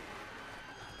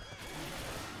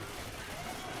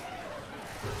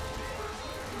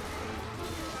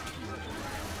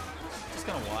 Just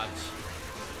gonna watch.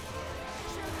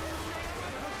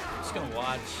 Just gonna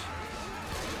watch.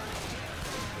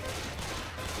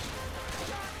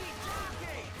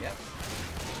 Yep.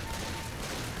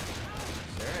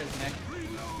 Sure is, Nick.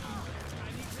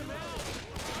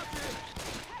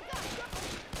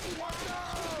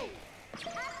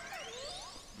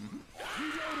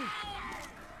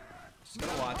 Just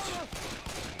gonna watch.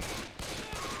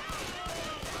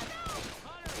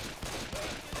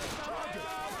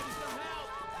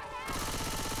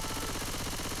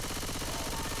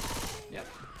 Yep.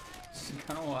 Just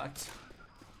gonna watch.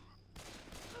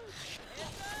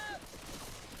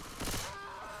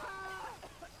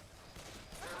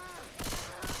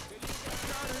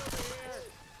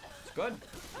 It's good.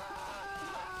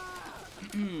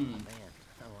 Man,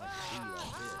 I want to see you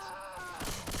like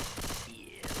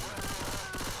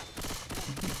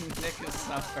this. Nick is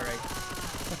suffering.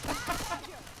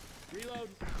 Reload.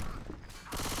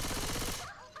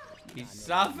 He's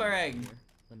suffering.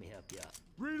 Let me help you out.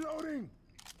 Reloading!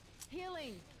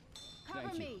 Healing. Cover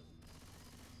Thank you. me.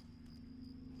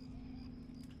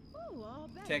 Ooh, all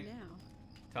better Tick. now.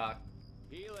 Talk.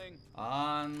 Healing.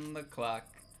 On the clock.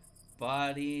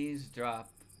 Bodies drop.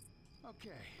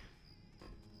 Okay.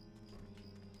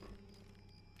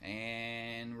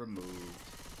 And removed.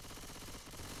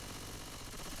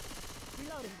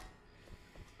 Reloading.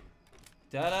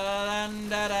 Da da da dun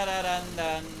da da da dun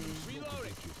dun.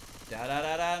 Reloading. Da da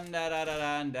da dun da da da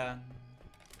dun dun.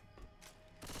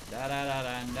 Da da da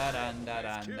dun da dun da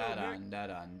dun da dun da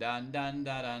dun dun dun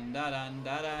da dun da dun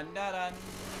da dun da dun.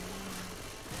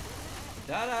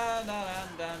 Da da da dun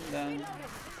dun dun.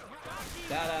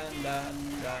 Da dun dun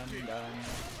dun dun.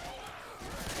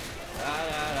 Da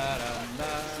da da dun dun da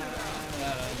dun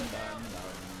dun dun.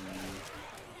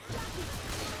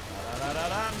 Da da da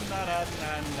dun da dun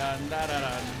dun dun da da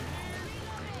dun.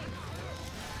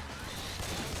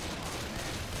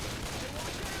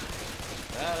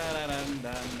 Da da da dun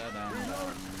dun da dun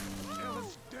dun.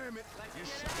 Ellis, damn it! You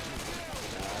shot me!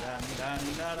 Da dun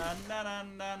da dun da dun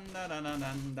dun da dun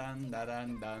dun dun da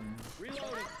dun dun.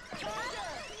 Reloading.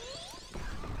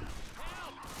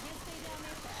 Can't stay down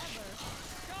there forever.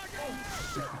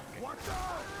 Watch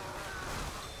out!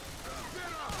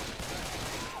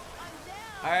 I'm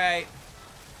down. All right,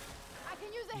 I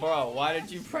can use a bro. hand. Why did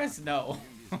you press no?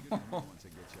 Once I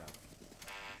get you out.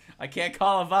 I can't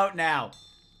call a vote now.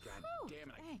 God damn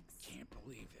it! Thanks. I can't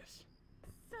believe this.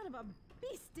 Son of a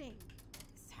bee sting.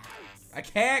 This hurts. I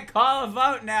can't call a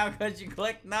vote now because you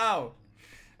clicked no.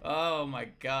 Oh my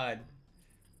god.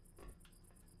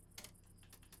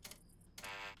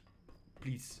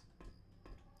 Please.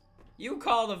 You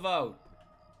call the vote.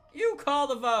 You call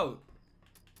the vote.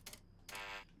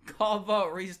 Call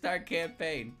vote. Restart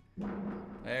campaign.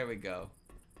 There we go.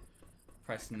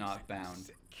 Press not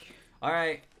bound. All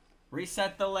right.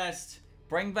 Reset the list.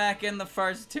 Bring back in the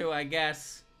first two, I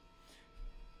guess.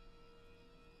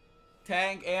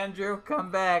 Tank, Andrew, come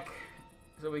back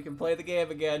so we can play the game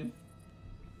again.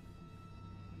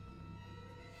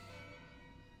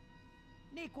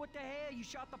 Nick, what the hell? You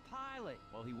shot the pilot.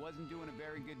 Well, he wasn't doing a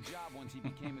very good job once he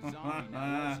became a zombie.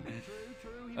 Now,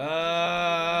 true. He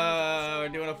was We're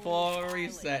doing a full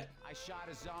reset. I shot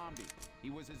a zombie. He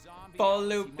was a Full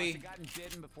zombie. He must loopy. have gotten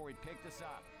bitten before he picked us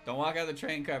up. Don't walk out of the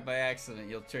train cart by accident.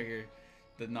 You'll trigger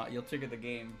you'll trigger the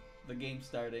game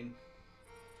starting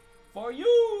for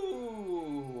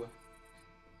you.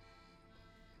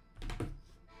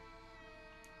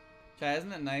 Chad,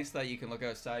 isn't it nice that you can look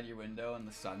outside your window and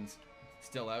the sun's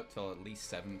still out till at least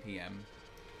 7 p.m.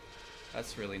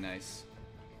 That's really nice.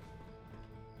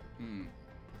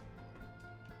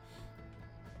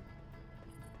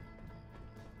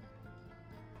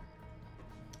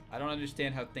 I don't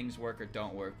understand how things work or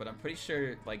don't work, but I'm pretty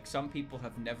sure, like, some people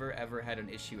have never ever had an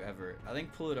issue ever. I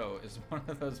think Pluto is one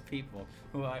of those people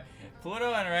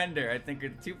Pluto and Render, I think, are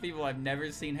the two people I've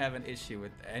never seen have an issue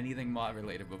with anything mod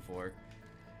related before.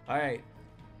 Alright.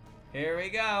 Here we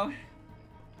go.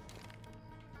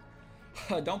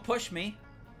 Don't push me.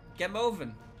 Get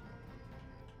moving.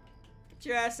 Get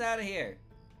your ass out of here.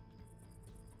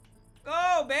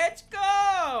 Go, bitch,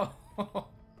 go!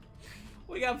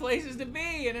 We got places to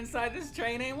be, and inside this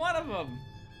train ain't one of them.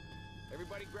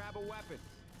 Everybody grab a weapon.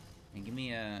 And give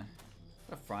me a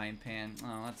frying pan.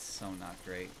 Oh, that's so not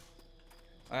great.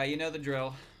 Alright, you know the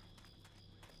drill.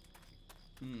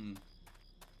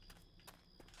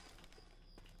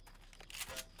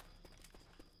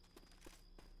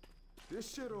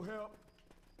 This shit'll help.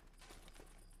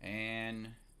 And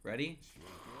ready?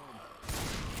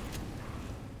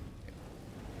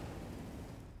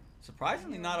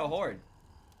 Surprisingly not a horde.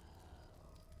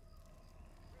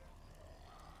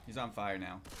 He's on fire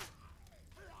now.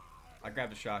 I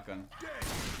grabbed a shotgun.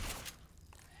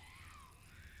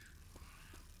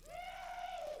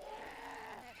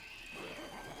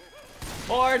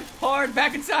 Horde! Horde!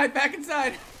 Back inside! Back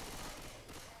inside!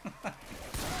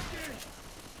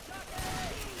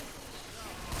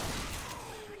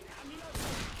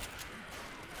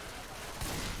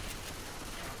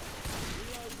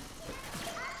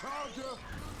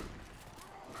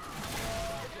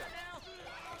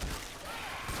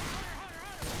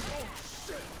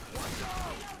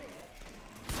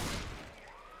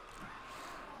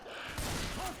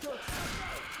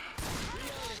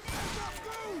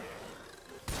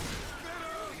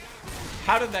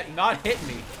 How did that not hit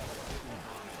me?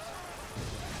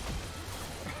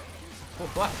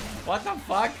 What the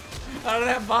fuck? How did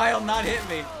that vial not hit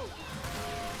me?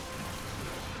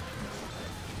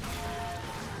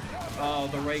 Oh,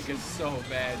 the rake is so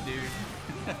bad, dude.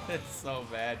 It's so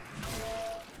bad.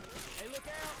 Hey, look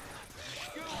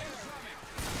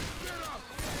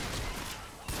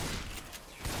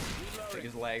out! Take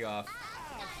his leg off.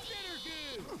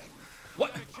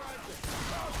 What?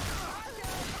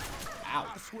 Ow.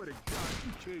 I swear to God,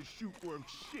 you can't shoot worth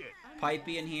shit.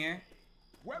 Pipey in here.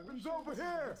 Weapons over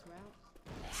here.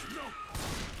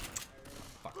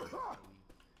 Fuck.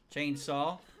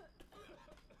 Chainsaw.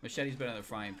 Machete's better than the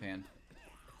frying pan.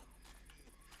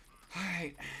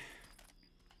 Alright.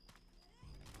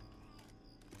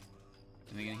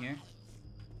 Anything in here?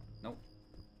 Nope.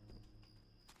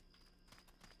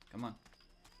 Come on.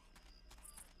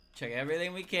 Check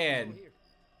everything we can.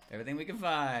 Everything we can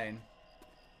find.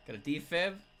 Got a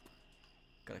defib.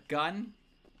 Got a gun.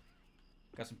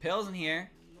 Got some pills in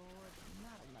here.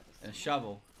 And a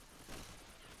shovel.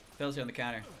 Pills here on the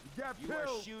counter. Got You are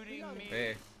pills. shooting me. Right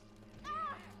here.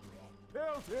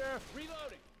 Pills here.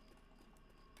 Reloading.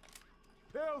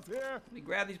 Pills here. Let me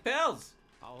grab these pills.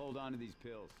 I'll hold on to these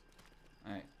pills.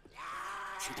 Alright.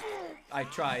 I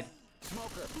tried.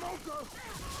 Smoker. Smoker.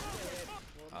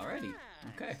 Alrighty.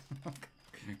 Okay.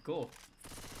 Cool.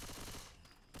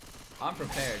 I'm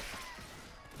prepared.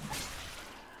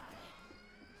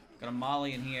 Got a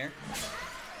molly in here.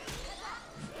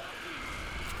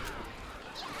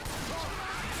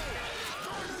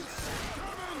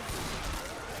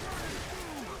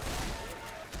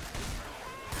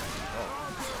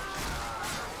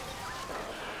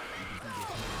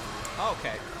 Oh.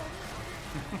 Okay.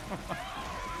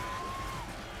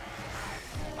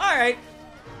 Alright.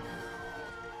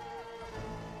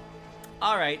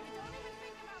 Alright.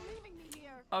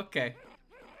 Okay.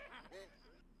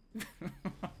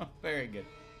 Very good.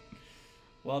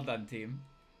 Well done, team.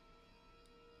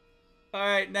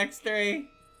 Alright, next three.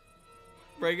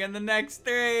 Bring in the next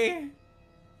three.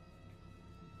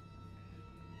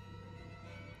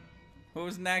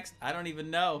 Who's next? I don't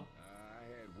even know. I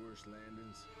had worse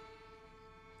landings.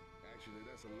 Actually,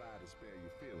 that's a lie to spare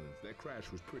your feelings. That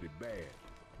crash was pretty bad.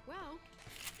 Well,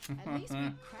 at least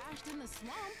we crashed in the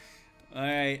swamp.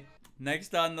 Alright,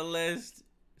 next on the list,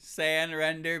 Sand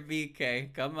Render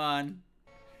BK. Come on.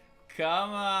 Come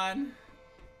on.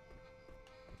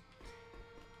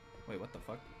 Wait, what the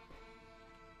fuck?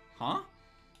 Huh?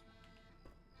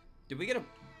 Did we get a...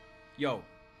 Yo.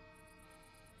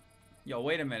 Yo,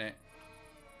 wait a minute.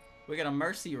 We got a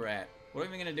mercy rat. What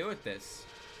are we gonna do with this?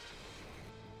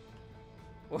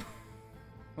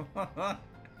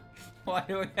 Why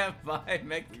do we have 5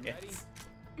 mech You ready? kits?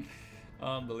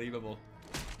 Unbelievable.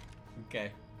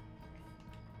 Okay.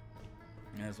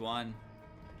 There's one.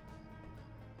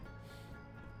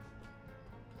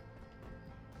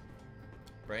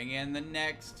 Bring in the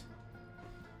next.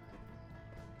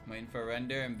 Waiting for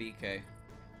Render and BK.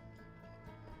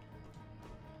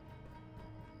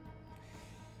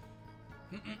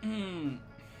 Two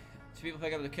people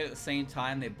pick up the kit at the same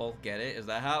time, they both get it. Is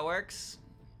that how it works?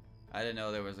 I didn't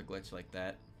know there was a glitch like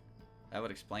that. That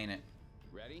would explain it.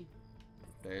 Ready?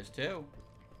 There's 2.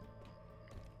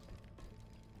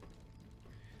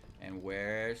 And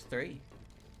where's 3?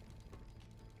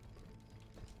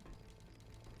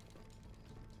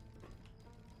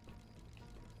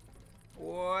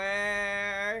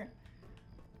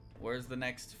 Where's the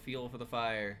next fuel for the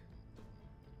fire?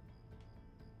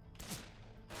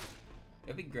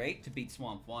 It'd be great to beat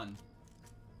Swamp 1.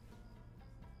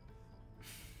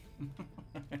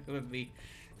 It would be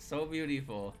so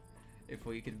beautiful if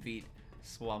we could beat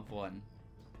Swamp 1.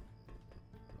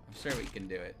 I'm sure we can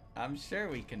do it. I'm sure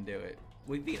we can do it.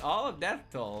 We beat all of Death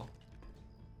Toll.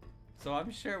 So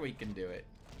I'm sure we can do it.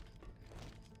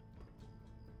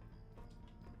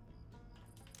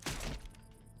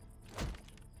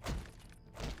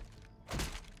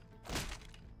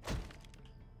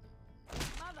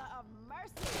 Mother of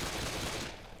mercy.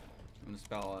 I'm gonna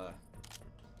spell,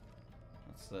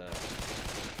 what's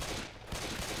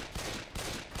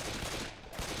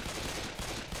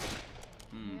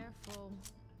Careful.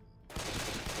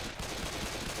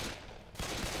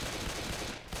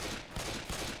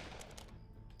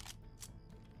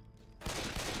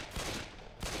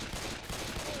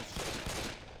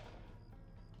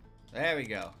 There we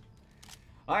go.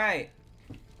 Alright.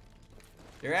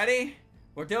 You ready?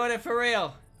 We're doing it for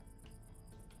real.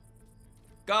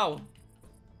 Go.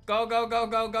 Go, go, go,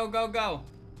 go, go, go, go.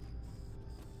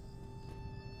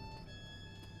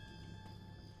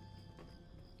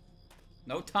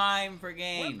 No time for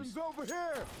games. Weapons over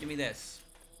here! Give me this.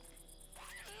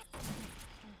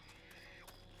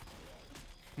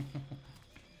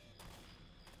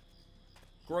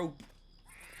 Grope.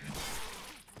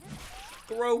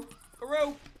 Grope.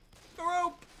 Grope.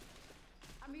 Grope.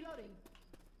 I'm reloading.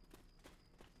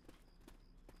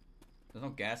 There's no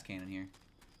gas can in here.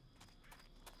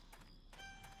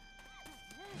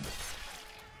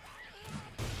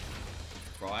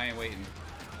 Bro, I ain't waiting.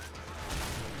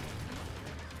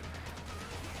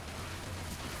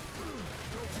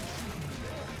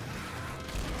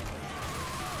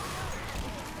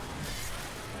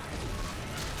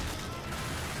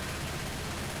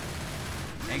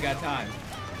 Ain't got time.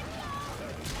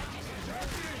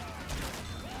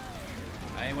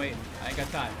 I ain't waiting. I ain't got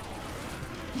time.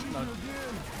 No. Again,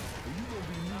 and you gonna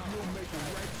be Negro making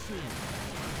right soon.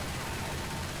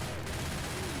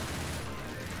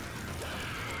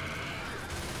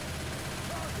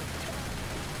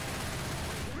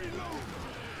 Reload!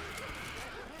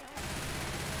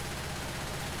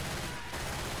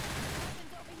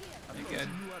 You good? You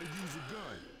how to use a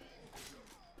gun.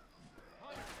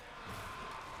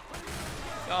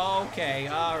 Okay,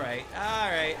 alright,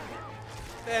 alright.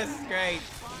 This is great.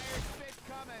 Fire stick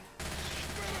coming.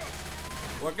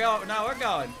 We're going, no, we're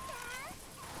going.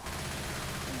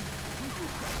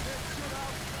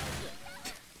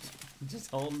 Just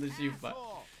holding the shoot button.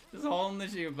 Just holding the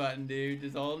shoot button, dude.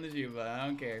 Just holding the shoot button. I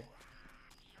don't care.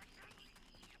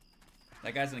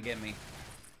 That guy's gonna get me.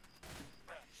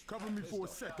 Cover me for a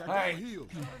sec. I All got right. healed.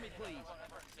 Cover me, please.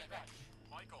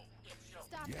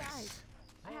 Stop, guys.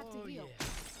 I have to heal.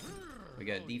 We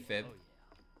got a defib.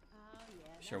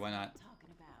 Sure, why not?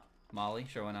 Molly,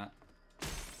 sure, why not?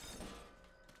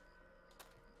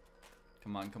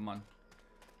 Come on, come on.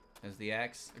 There's the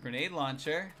axe. A grenade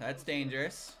launcher. That's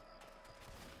dangerous.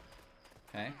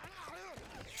 Okay.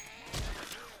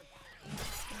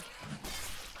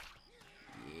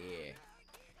 Yeah.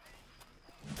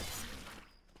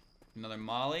 Another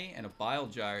Molly and a bile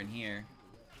jar in here.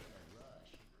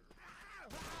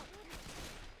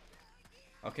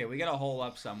 Okay, we gotta hole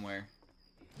up somewhere.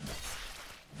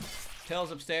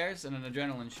 Pills upstairs and an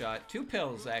adrenaline shot. 2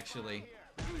 pills, actually.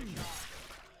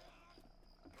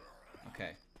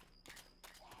 Okay.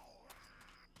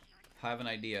 I have an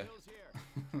idea.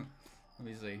 Let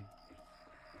me see.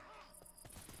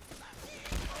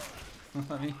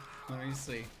 let me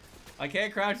see. I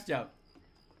can't crouch jump.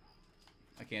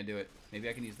 I can't do it. Maybe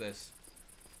I can use this.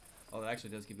 Oh, that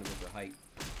actually does give you a little bit of height.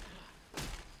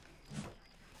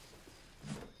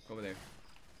 Go over there.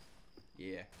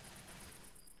 Yeah.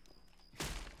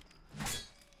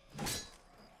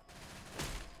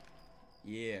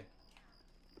 Yeah.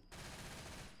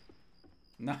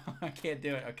 No, I can't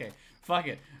do it. Okay, fuck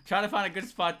it. Trying to find a good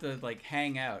spot to like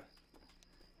hang out.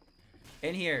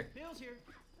 In here. Bill's here.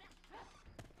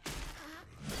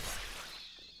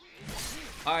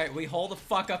 All right, we hold the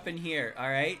fuck up in here. All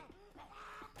right.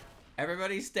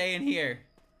 Everybody stay in here.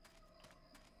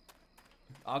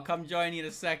 I'll come join you in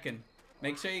a second.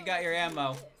 Make sure you got your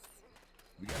ammo.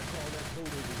 We gotta call that boat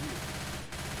over here.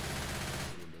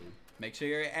 Make sure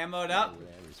you're ammoed up.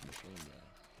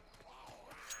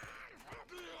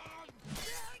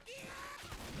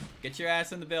 Get your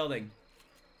ass in the building.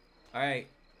 All right,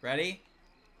 ready?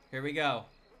 Here we go.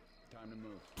 Time to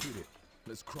move. Get it.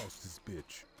 Let's cross this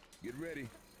bitch. Get ready.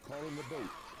 Calling the boat.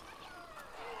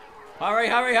 Hurry,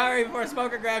 hurry, hurry before a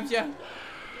smoker grabs you. Damn it,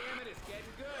 it's getting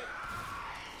good.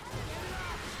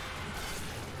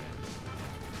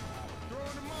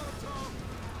 Throwing the Molotov.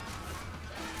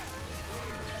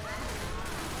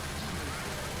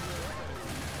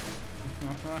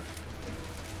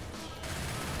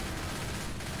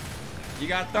 You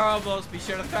got throwables, be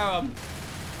sure to throw them.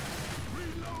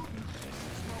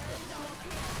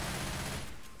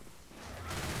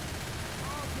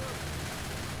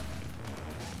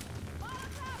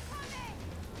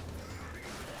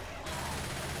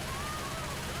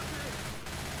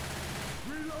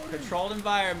 Controlled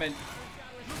environment.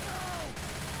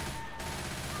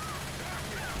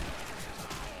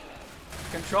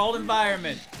 Controlled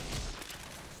environment.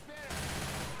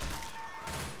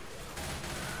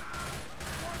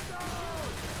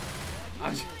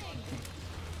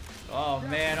 Oh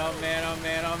man, oh man, oh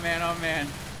man, oh man, oh man.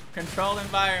 Controlled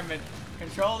environment.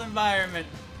 Controlled environment.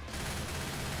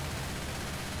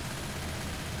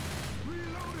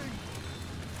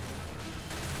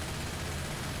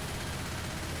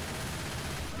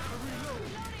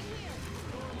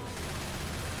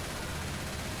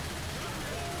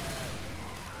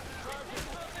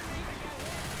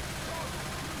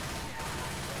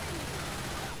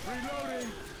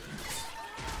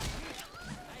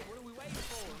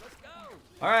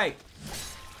 All right.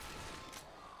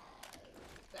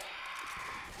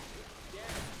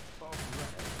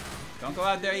 Don't go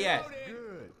out there yet.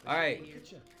 All right.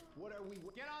 What are we?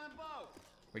 Get on the boat.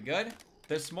 We good?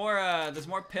 There's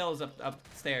more pills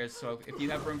upstairs, so if you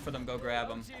have room for them, go grab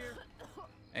them.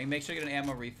 And make sure you get an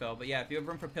ammo refill. But yeah, if you have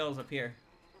room for pills up here.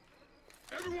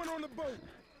 Everyone on the boat.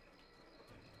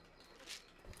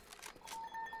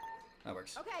 That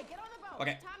works. Okay, get on the boat.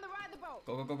 Okay. Time to ride the boat.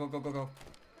 Go, go, go, go, go, go, go.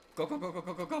 Go, go, go, go,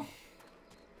 go, go, go.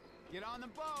 Get on the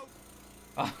boat.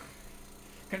 Oh.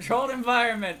 Controlled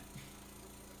environment.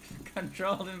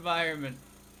 Controlled environment.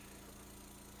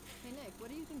 Hey Nick, what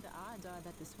do you think the odds are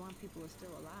that the swamp people are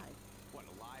still alive? What,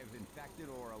 alive infected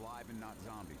or alive and not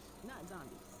zombies? Not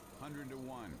zombies. 100 to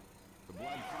 1. The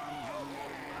blood farmers on the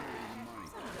other one are even money.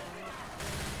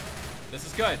 This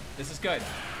is good. This is good.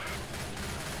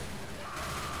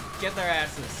 Get their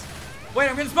asses. Wait,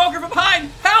 I'm getting smoker from behind!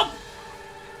 Help!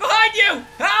 Behind you!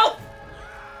 Help!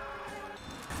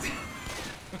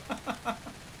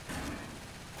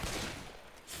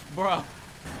 Bro.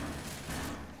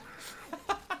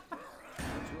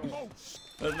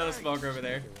 There's another smoker over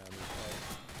there.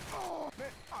 Oh man,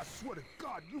 I swear to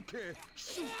God, you can't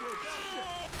shoot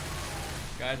that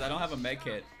Guys, I don't have a med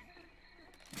kit.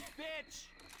 Bitch!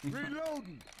 shit.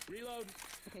 Reloading. Reload.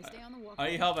 Okay, stay on the walk.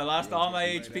 I need help. I lost all my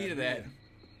HP to that.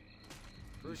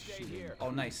 First aid here. Oh,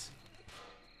 nice.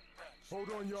 Hold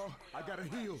on, y'all. I gotta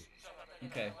heal.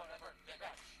 Okay.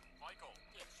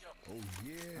 Oh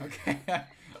yeah. Okay.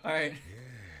 Alright.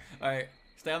 Alright.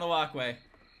 Stay on the walkway.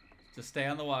 Just stay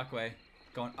on the walkway.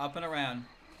 Going up and around.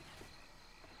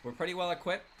 We're pretty well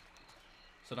equipped.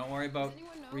 So don't worry about Does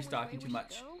anyone know restocking which too way we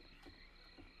much. should go?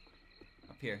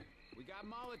 Up here. We got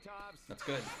Molotovs. That's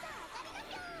good.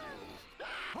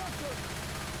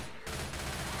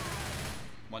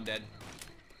 One dead.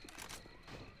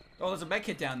 Oh, there's a med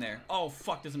kit down there. Oh,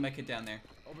 fuck, there's a med kit down there.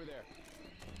 Over there.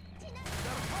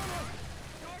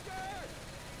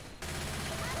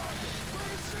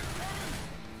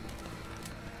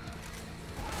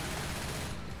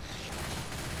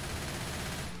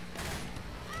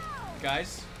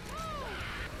 Guys.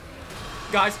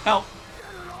 Guys, help.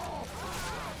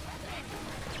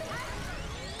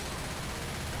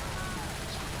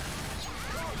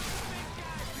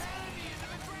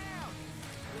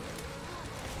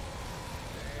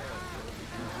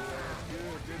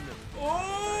 Oh!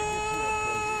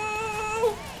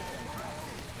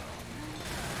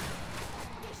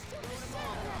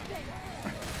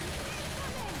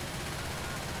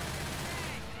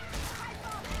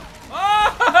 Oh!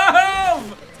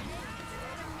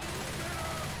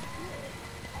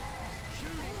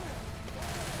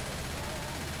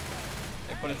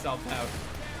 put itself out.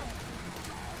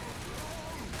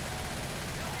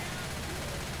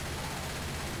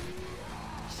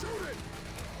 Shoot it!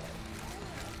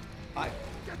 Hi.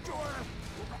 Get your ass!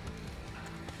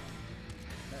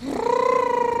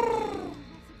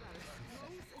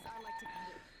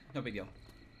 No big deal.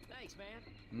 Thanks, man.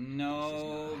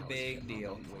 No big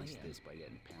deal. Waste this by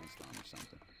getting pounced on or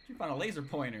something. You found a laser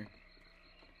pointer.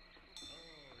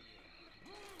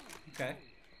 Okay.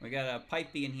 We got a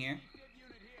pipey in here.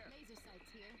 Laser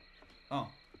sights here. Oh,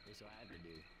 This will have to do.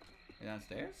 you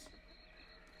downstairs?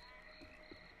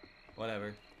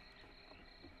 Whatever.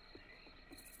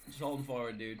 Just holding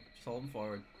forward, dude. Just holding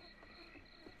forward.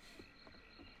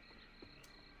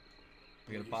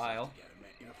 We got a pile.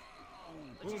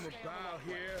 Boomer bow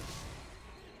here.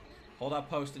 Hold up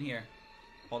post in here.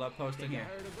 Hold up post in here.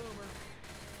 Heard of Boomer.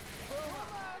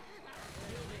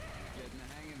 Getting the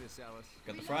hang of this, Ellis.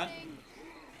 Got the front.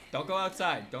 Don't go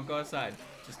outside. Don't go outside.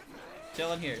 Just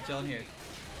chill in here. Chill in here.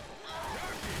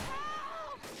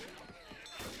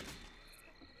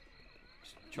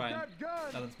 Just try and That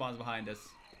gun. nothing spawns behind us.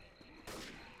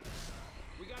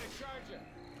 We got a charger.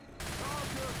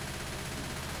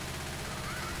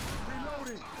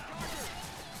 Reloading.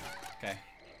 Okay.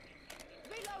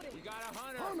 We got a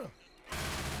hunter. Hunter.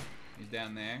 He's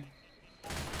down there.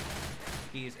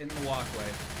 He's in the walkway.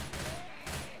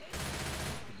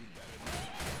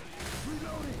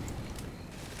 Reloading.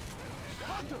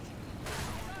 Hunter.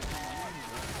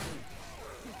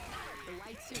 The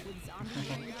white suit with zombie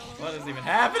earrings all over. What is even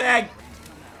happening?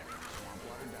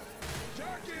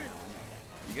 Jackie.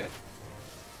 You good?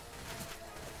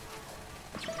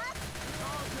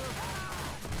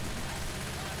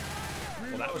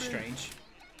 Well, that was strange.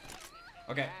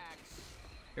 Okay.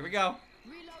 Here we go.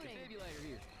 Reloading. Defibrillator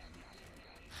here.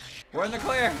 We're in the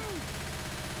clear.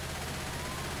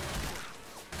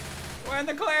 We're in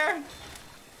the clear.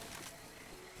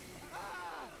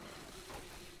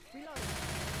 Reloading.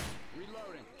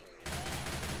 Reloading.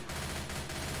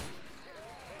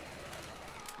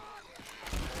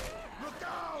 Look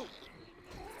out.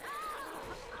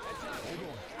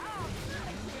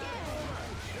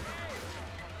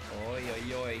 Oi,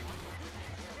 oi, oi.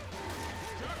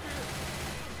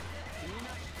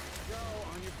 Go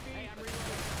on your feet. Hey, I'm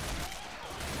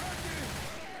reloading.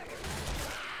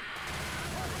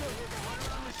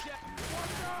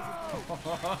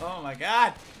 Oh my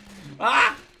god.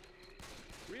 Ah!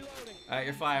 Reloading. Alright,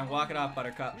 you're fine. Walk it off,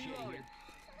 Buttercup. Reloading.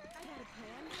 I got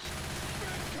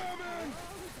a plan. Coming.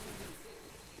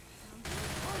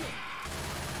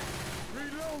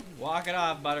 Reloading. Walk it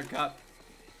off, Buttercup.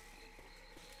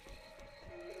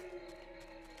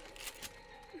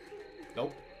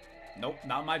 Nope. Nope,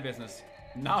 not my business.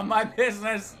 Not my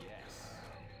business.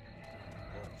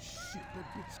 Shit, that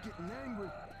bitch's getting angry.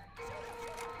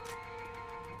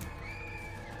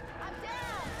 I'm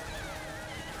down.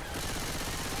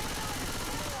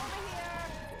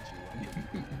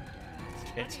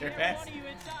 Get your Here, ass. one of you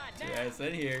inside now. Yes,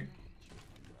 in here.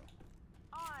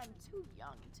 I'm too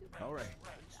young to. All right.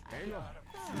 Hang on.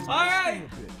 Alright.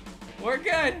 A bit. We're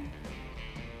good.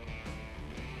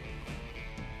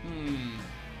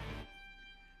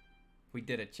 We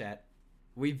did it, chat.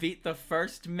 We beat the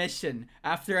first mission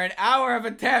after an hour of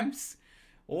attempts.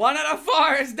 1 out of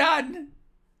 4 is done.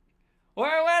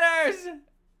 We're winners.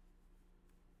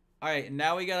 Alright,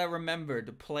 now we gotta remember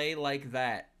to play like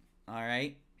that.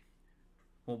 Alright?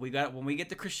 Well, when we get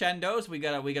to crescendos, we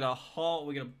gotta halt,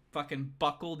 we gotta fucking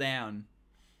buckle down.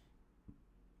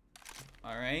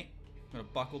 Alright? I'm gonna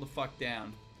buckle the fuck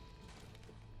down.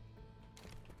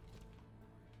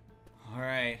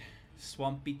 Alright.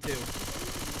 Swampy 2. You know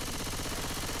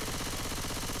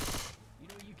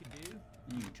what you could do?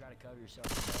 You could try to cover yourself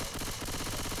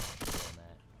with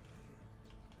that.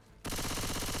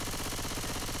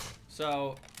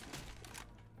 So,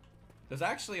 there's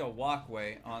actually a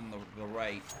walkway on the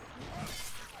right.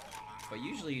 But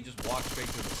usually you just walk straight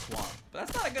through the swamp. But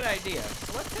that's not a good idea.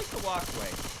 So let's take the walkway.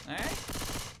 Alright?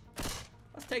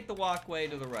 Let's take the walkway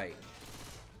to the right.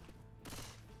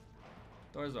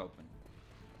 Door's open.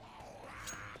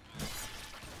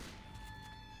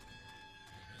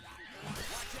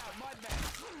 Watch out, Mudman.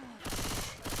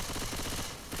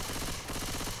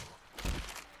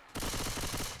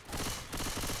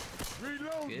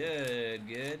 Reloading. Good,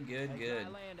 good, good, Hey, good.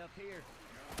 try land up here.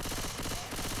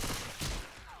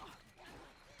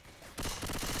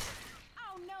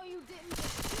 Oh no, you didn't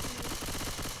just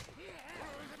shoot me.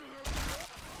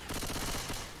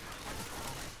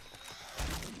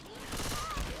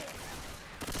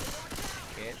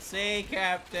 Can't see,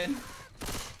 Captain.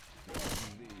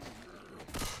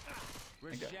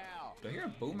 Rochelle. Do I hear a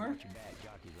boomer? Bad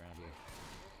jockeys around here.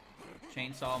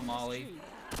 Chainsaw Molly.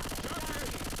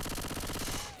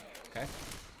 Okay.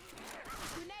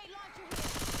 Grenade launcher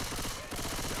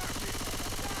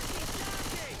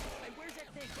Hey, where's that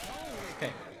thing? Oh,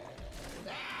 Okay.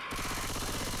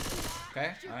 Okay.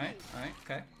 Alright. Alright.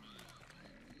 Okay.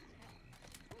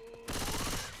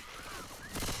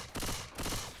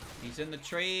 He's in the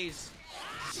trees.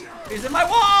 He's in my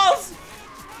walls!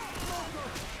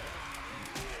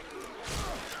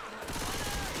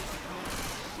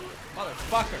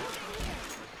 Motherfucker.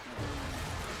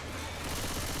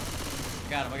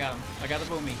 Got him, I got him. I got the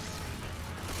boomy.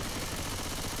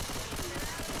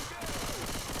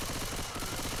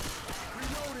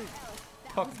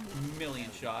 Took a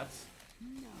million shots.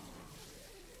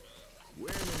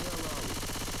 Where in the hell are we?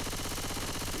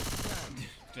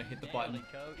 Gonna hit the button.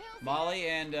 Molly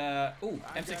and ooh,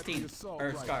 M16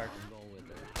 or Scar.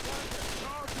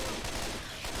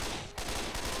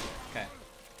 Okay.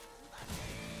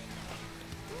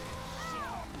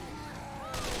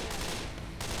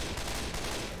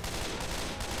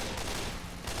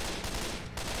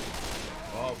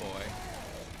 Oh boy.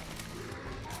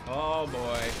 Oh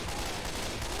boy.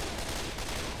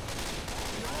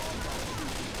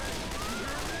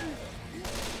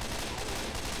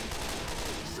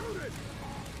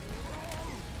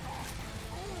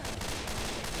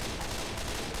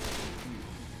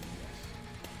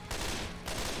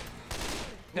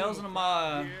 Pills in a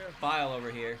vial over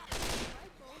here.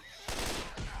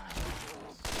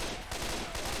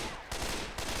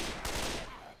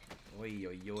 Oi,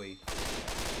 oi, oi.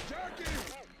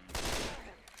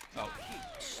 Oh,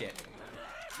 shit.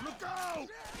 Look out!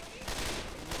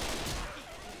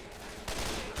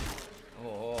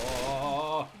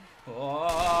 Oh,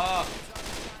 oh,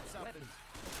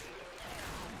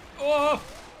 oh.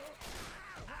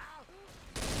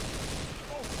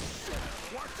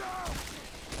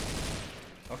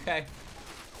 Okay.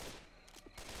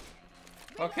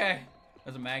 Okay.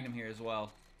 There's a magnum here as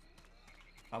well.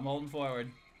 I'm holding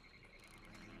forward.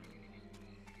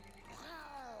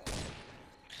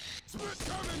 Split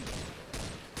coming!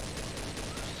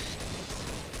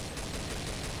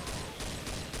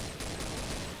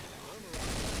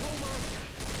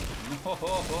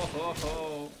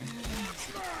 No.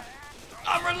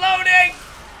 I'm reloading!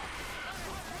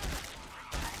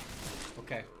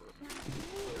 Okay.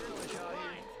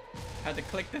 Had to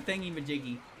click the thingy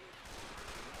majiggy.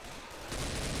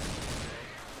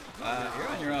 You're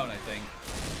on your own, I think.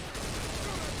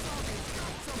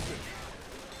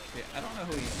 Yeah, I don't know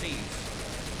who he sees.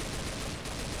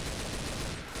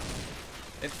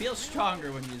 It feels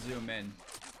stronger when you zoom in.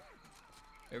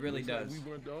 It really does. We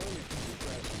weren't the only people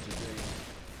crashing today.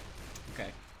 Okay.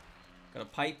 Got a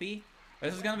pipey.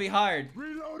 This is gonna be hard.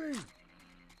 Reloading!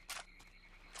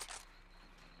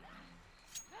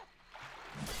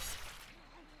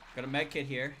 Got a med kit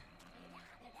here.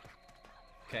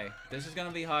 Okay, this is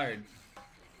gonna be hard.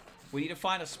 We need to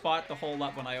find a spot to hold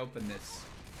up when I open this.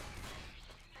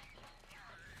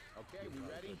 Okay, we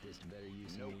ready?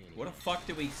 Nope. Where the fuck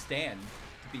do we stand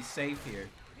to be safe here?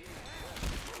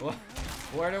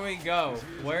 Where do we go?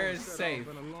 Where is safe?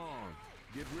 Set off and along.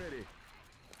 Get ready.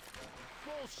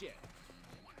 Bullshit.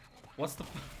 What's the...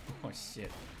 Oh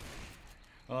shit.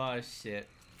 Oh shit.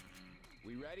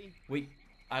 We ready?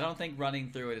 I don't think running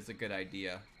through it is a good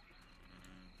idea.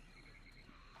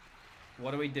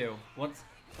 What do we do? What's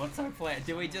our plan?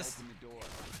 Do we just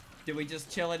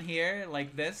chill in here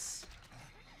like this?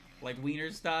 Like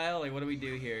Wiener style? Like what do we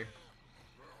do here?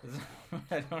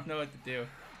 I don't know what to do.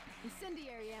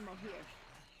 incendiary ammo here.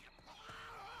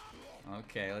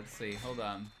 Okay, let's see. Hold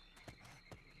on.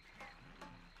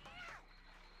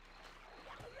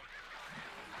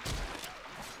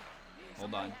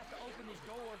 Hold on.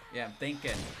 Yeah, I'm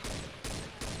thinking.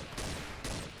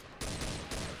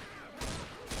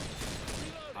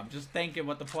 I'm just thinking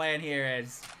what the plan here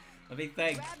is. Let me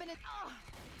think. Grabbing it. Oh,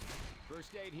 First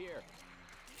aid here.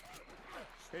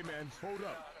 Hey man, hold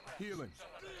up. Healing.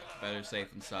 Better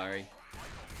safe than sorry.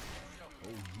 Oh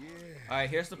yeah. Alright,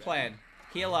 here's the plan.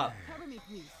 Heal up. cover me,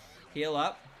 please. Heal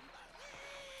up.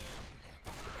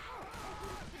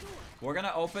 We're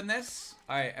gonna open this.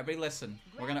 Alright, everybody listen.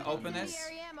 We're gonna open this.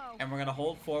 Incendiary ammo. And we're gonna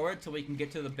hold forward till we can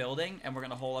get to the building. And we're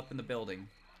gonna hole up in the building.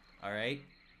 Alright?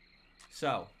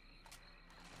 So.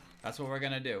 That's what we're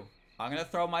gonna do. I'm gonna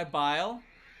throw my bile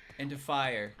into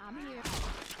fire. I'm here.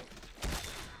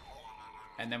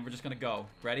 And then we're just gonna go.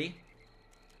 Ready?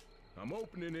 I'm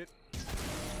opening it.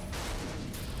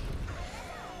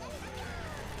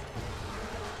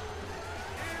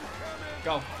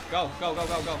 Go, go, go, go,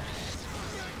 go, go.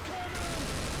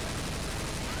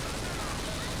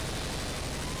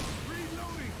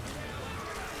 Reloading.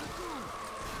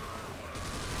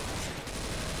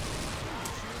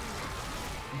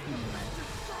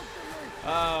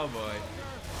 Oh boy.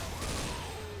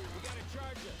 We got a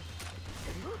charger.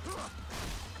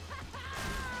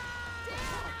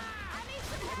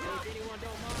 If anyone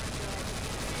don't mind,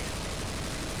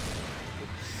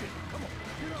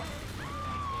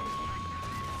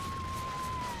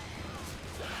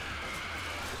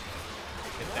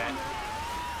 Get that.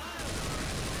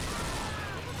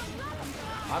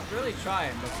 I'm really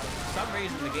trying, but for some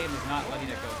reason the game is not letting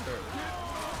it go through.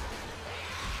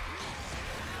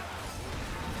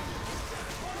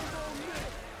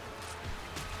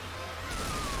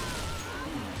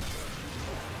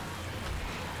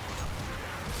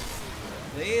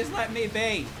 Please let me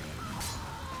be.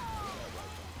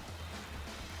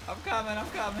 I'm coming, I'm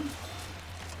coming.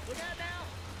 look out now.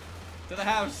 To the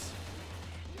house.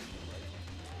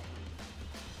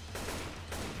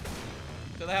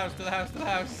 To the house, to the house, to the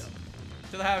house.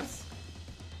 To the house.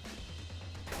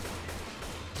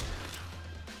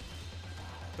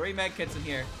 3 med kits in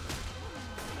here.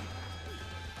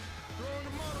 Throwing the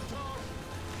Molotov.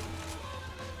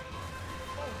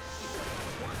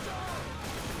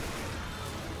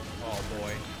 Oh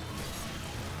boy.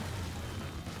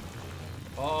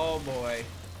 Oh boy.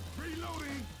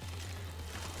 Reloading.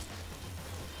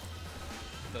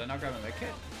 Did I not grab a med kit?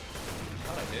 I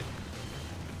thought I did.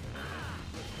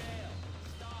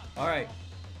 Alright.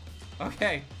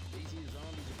 Okay. These here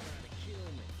zombies are trying to kill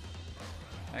me.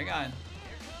 Hang on.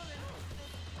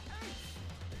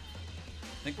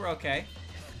 I think we're okay.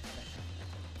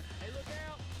 Hey, look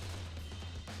out.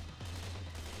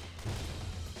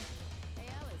 Hey,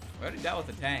 Alice. We already dealt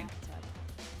with the tank. Bathtub.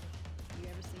 You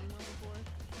ever seen one before?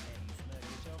 Have you smelled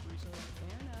yourself recently?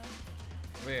 Fair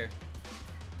enough. Over here.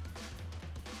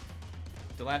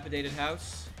 Dilapidated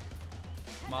house.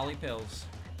 Molly pills.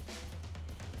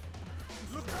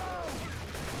 Look out.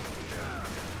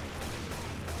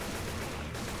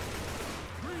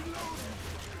 Reloading.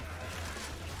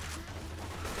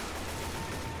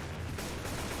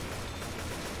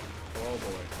 Oh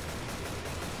boy.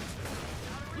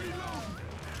 Reloading.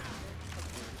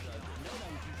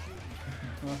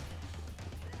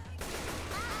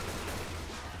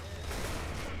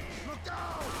 Look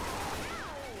out.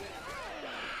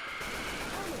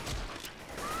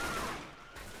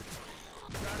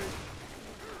 Got it.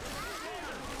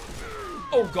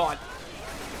 Oh god.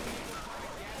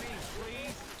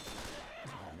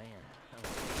 Oh, man.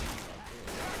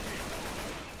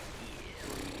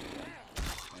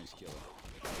 Nice kill.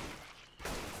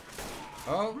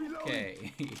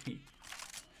 Okay.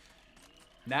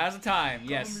 Now's the time.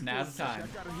 Yes, Cover me now's for the a time.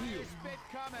 second. I gotta heal. Spit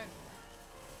coming.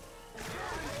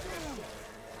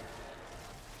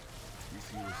 This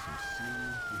here is some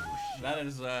serious bullshit.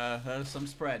 That is some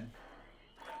spread.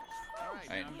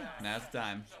 Alright, now's the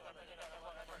time.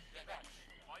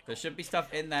 There should be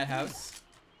stuff in that house.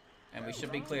 And we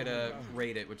should be clear to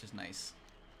raid it, which is nice.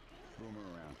 Boomer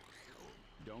around.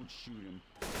 Don't shoot him.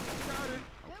 Got it.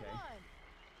 Okay.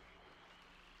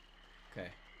 Okay.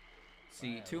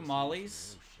 See, 2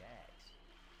 mollies.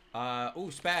 Ooh,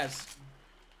 spaz.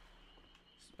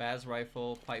 Spaz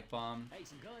rifle, pipe bomb, Hey,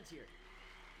 some guns here.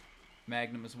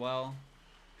 magnum as well.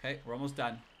 Okay, we're almost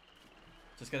done.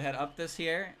 Just gonna head up this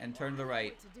here and turn to the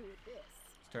right. What to do with this?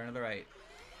 Just turn to the right.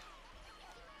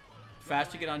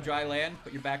 Fast you get on dry land,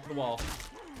 put your back to the wall.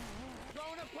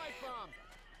 Throwing a pipe bomb.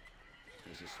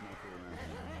 There's a smoker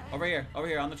around. Over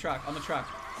here, on the truck, on the truck.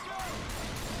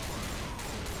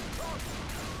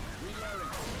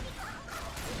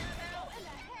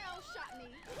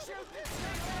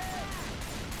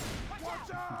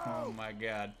 Watch out. Oh my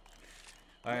god.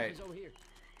 Alright, Over here.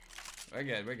 we're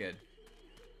good, we're good.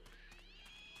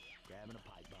 Grabbing a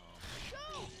pipe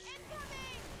bomb.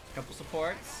 Couple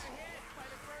supports. By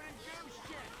the burning goo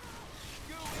shit.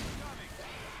 Goo incoming.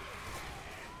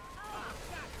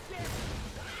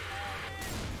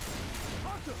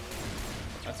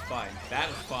 That's fine. That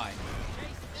is fine.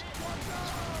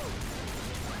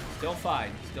 Still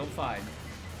fine. Still fine.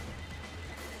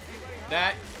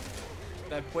 That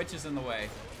witch is in the way.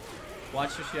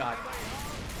 Watch your shot.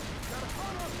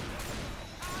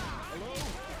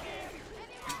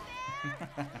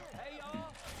 Hey, y'all.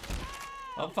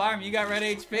 Oh, Farm, you got red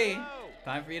HP.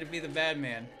 Time for you to be the bad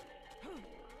man.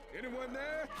 Anyone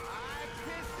there? I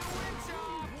pissed the witch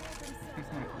off.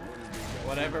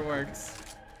 Whatever works.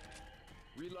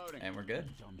 Reloading. And we're good.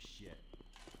 Dumb shit.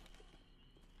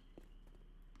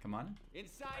 Come on.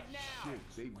 Inside now.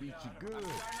 Shit, they beat you good.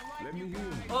 Let me hear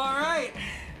you. All right.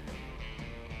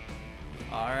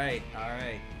 All right. All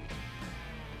right.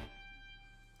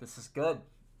 This is good.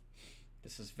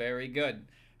 This is very good.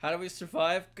 How do we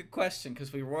survive? Good question,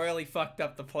 because we royally fucked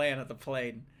up the plan of the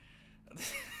plane.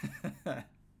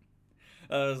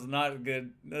 was not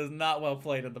good. That was not well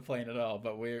played on the plane at all,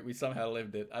 but we somehow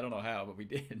lived it. I don't know how, but we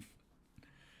did.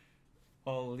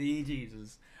 Holy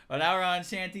Jesus. Well, now we're on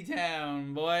Shanty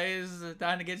Town, boys.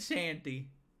 Time to get shanty.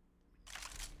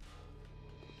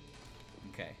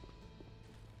 Okay.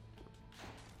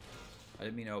 I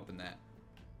didn't mean to open that.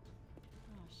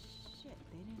 Oh shit,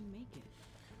 they didn't make it.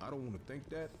 I don't want to think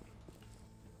that,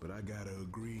 but I gotta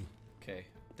agree. Okay,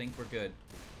 think we're good.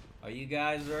 Are you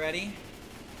guys ready?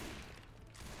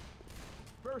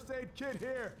 First aid kit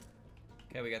here.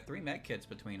 Okay, we got 3 med kits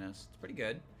between us. It's pretty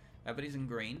good. Everybody's in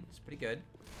green. It's pretty good.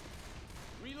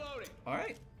 Reloading. All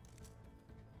right.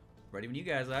 Ready when you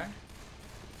guys are.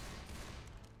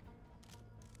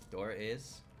 Door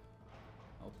is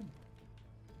open.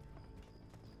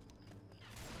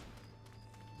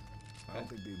 I don't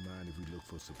think they mind if we look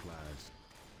for supplies.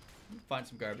 Find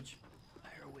some garbage.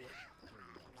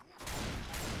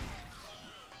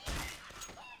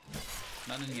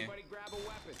 Nothing in here. Everybody grab a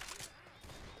weapon.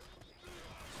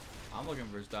 I'm looking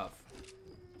for stuff.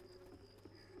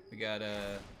 We got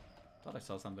thought I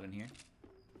saw something in here.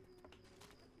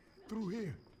 Through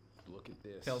here. Look at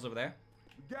this. Pills over there.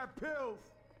 We got pills.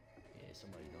 Yeah,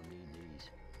 somebody's gonna need these.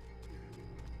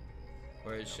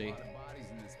 Where is A she? lot of bodies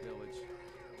in this village.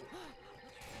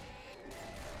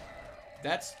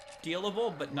 That's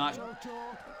dealable, but not.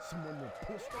 Someone will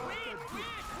push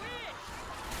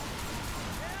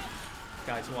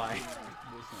Guys, why?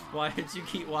 Why did you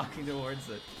keep walking towards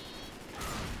it?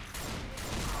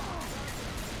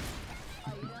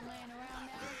 Are you done laying around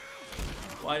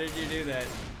now? Why did you do that?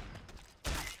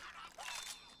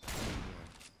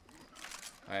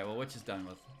 Alright, well, which is done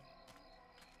with?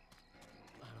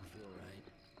 I don't feel right.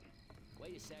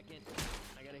 Wait a second.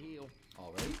 I gotta heal.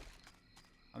 Already?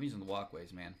 I'm using the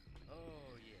walkways, man. Oh,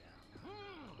 yeah.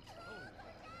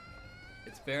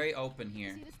 It's very open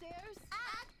here. See the stairs?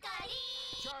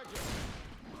 Charger.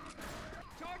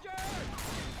 Charger.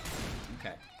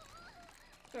 Okay.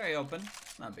 Very open.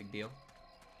 Not a big deal.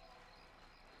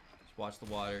 Just watch the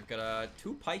water. Got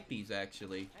 2 pipeys,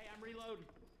 actually. Hey, I'm reloading.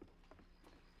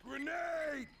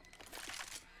 Grenade!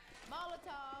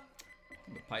 Molotov.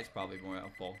 The pipe's probably more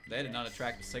helpful. They did not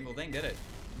attract a single thing, did it?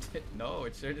 No,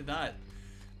 it sure did not.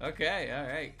 Okay,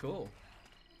 alright, cool.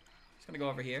 Just gonna go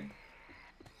over here.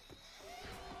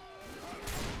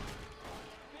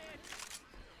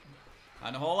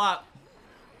 On a hole up.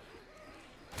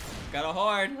 Got a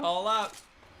horde, hole up.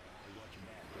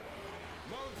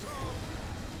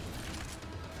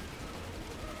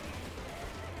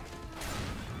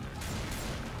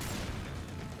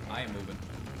 I am moving.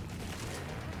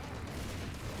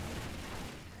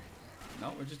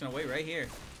 No, we're just gonna wait right here.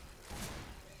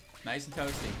 Nice and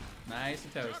toasty. Nice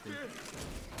and toasty.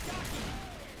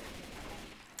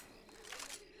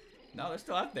 No, they're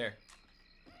still out there.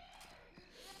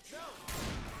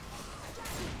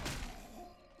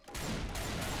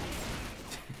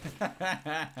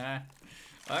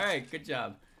 Alright, good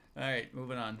job. Alright,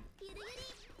 moving on.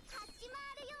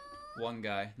 One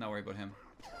guy, not worry about him.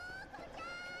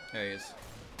 There he is.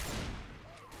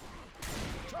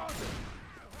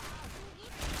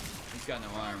 He's got no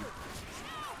arm.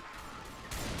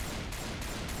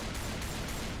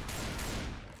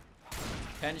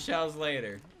 Ten shells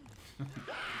later.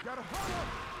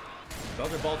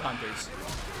 Those are bolt hunters.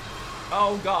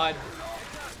 Oh god.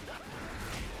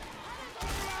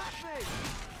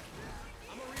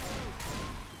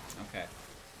 Okay.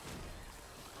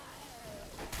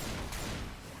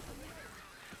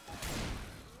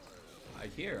 I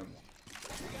hear him.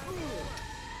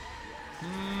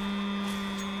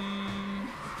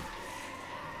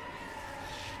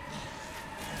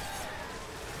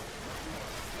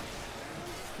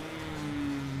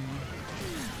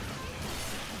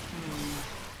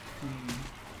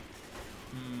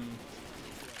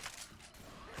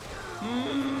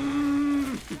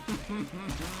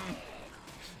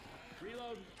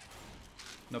 Reload.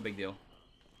 No big deal.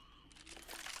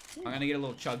 I'm gonna get a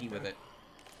little chuggy with it.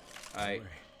 Alright.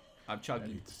 I'm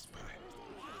chuggy.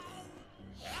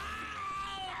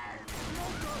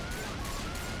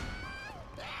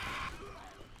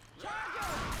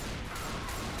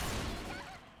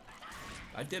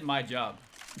 I did my job.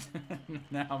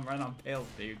 Now I'm running on pails,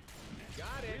 dude.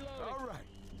 Got it. All right,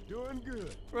 doing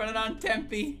good. Running on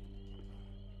Tempe.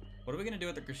 What are we gonna do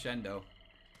with the crescendo?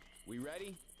 We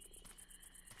ready?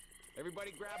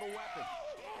 Everybody grab a weapon.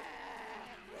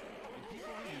 Do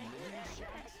people really live in these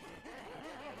shacks?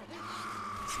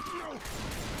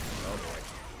 Oh boy.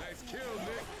 Nice kill,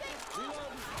 Nick.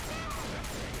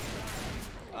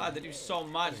 Ah, they do so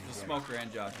much. The smoker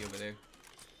and jockey over there.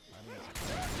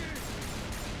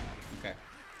 Okay.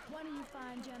 One of you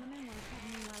fine gentlemen want to cover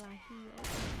me while I heal?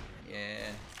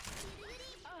 Yeah.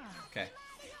 Okay.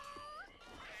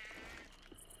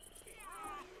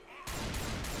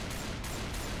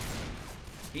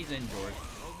 He's in, George.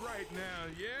 All right now,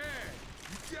 yeah.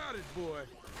 You got it, boy.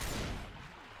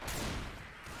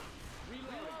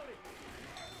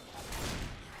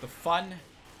 The fun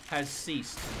has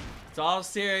ceased. It's all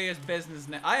serious business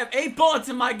now. I have 8 bullets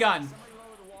in my gun.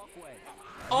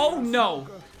 Oh no.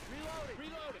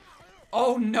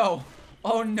 Oh no.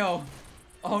 Oh no.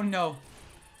 Oh no.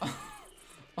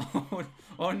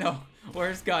 Oh no.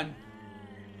 Where's gun?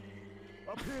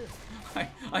 Up here.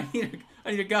 I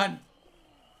need a gun.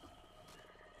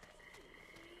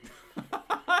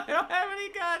 I don't have any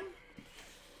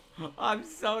gun. I'm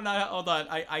so not. Hold on.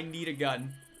 I need a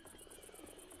gun.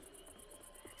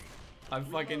 I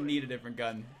fucking need a different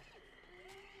gun.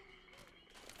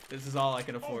 This is all I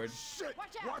can afford. Oh, shit.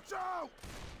 Watch out.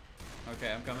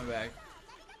 Okay, I'm coming back.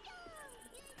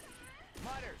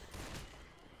 Mutters.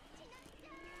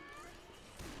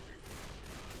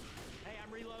 Hey,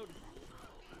 I'm reloading.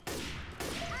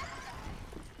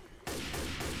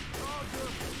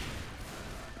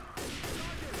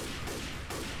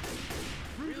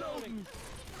 Reloading.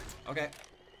 Okay.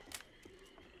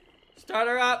 Start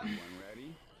her up. One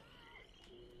ready?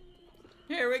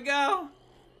 Here we go.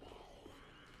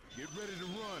 Get ready to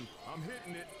run. I'm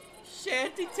hitting it.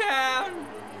 Shantytown.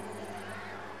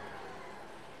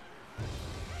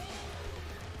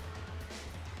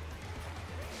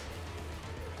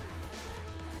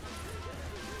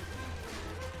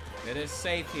 It is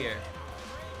safe here.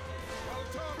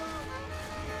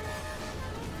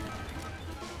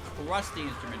 Rusty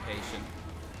instrumentation.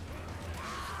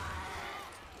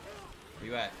 Where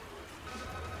you at?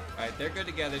 Alright, they're good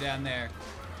together down there.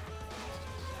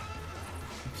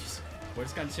 We're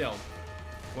just gonna chill.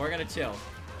 We're gonna chill.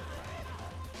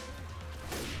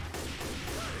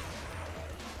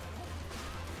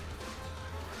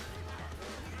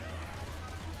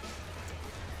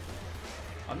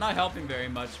 I'm not helping very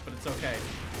much, but it's okay.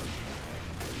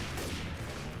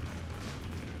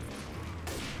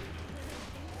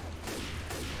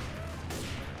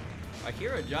 I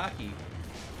hear a jockey.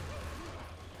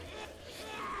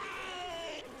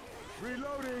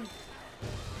 Reloading.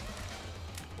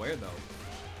 Where though?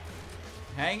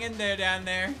 Hang in there down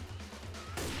there.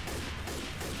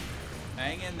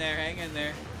 Hang in there, hang in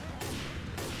there.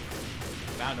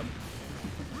 Found him.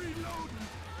 Reloading.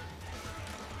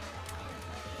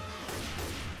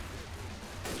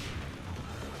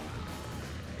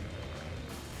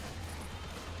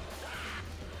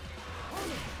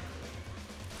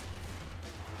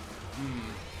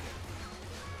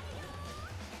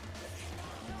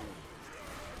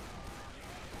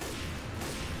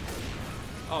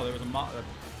 Oh, there was a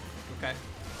okay.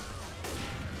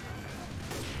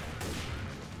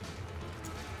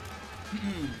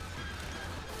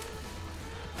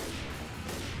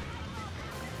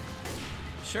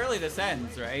 Surely this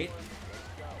ends, right?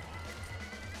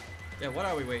 Yeah, what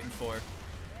are we waiting for?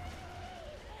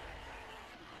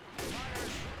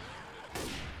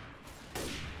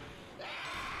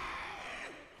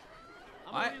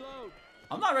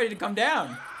 I'm not ready to come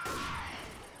down.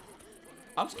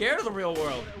 I'm scared of the real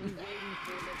world.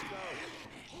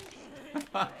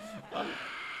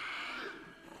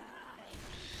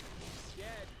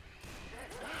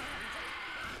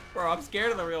 Bro, I'm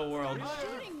scared of the real world.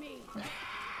 Shooting me.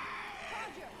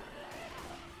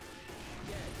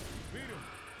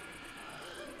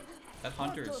 That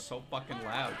hunter is so fucking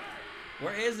loud.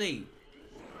 Where is he?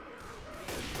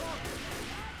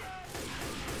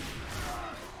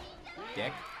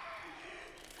 Dick.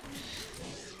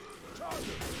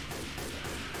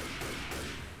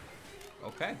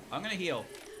 Okay, I'm gonna heal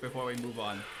before we move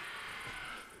on.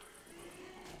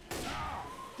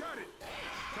 Got it.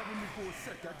 Cover me for a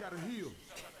sec. I gotta heal.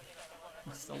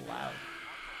 It's so loud.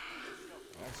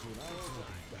 That's what I'm talking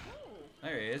about.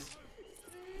 There he is.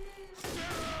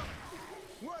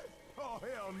 What? Oh,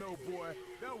 hell no, boy.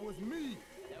 That was me.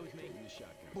 That was making the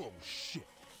shotgun. Bullshit.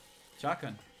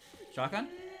 Shotgun. Shotgun?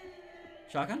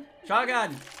 Shotgun?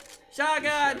 Shotgun!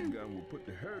 Shotgun! Shotgun will put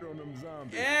the hurt on them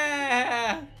zombies.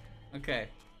 Yeah! Okay.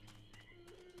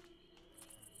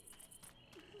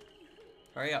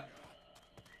 Hurry up.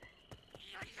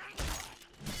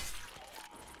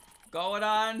 Going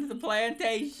on to the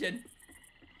plantation.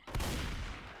 The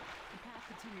path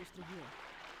continues through here.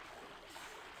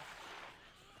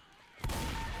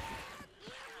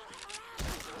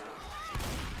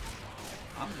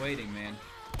 I'm waiting, man.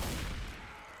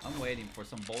 I'm waiting for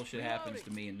some bullshit happens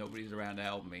to me and nobody's around to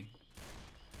help me.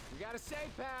 We got a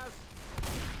safe pass.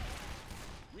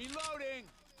 Reloading.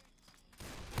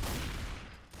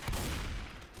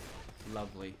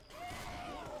 Lovely.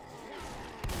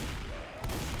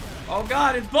 Oh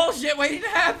god, it's bullshit waiting to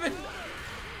happen!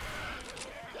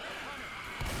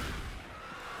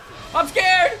 I'm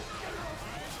scared!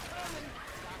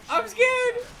 I'm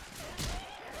scared!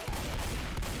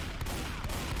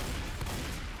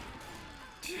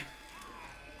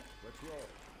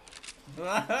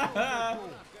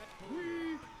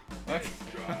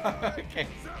 Okay.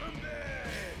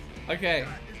 Okay.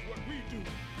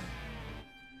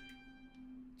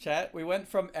 Chat, we went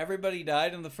from everybody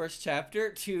died in the first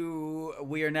chapter to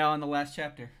we are now in the last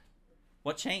chapter.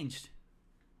 What changed?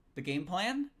 The game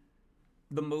plan?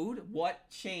 The mood? What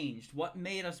changed? What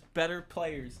made us better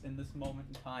players in this moment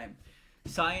in time?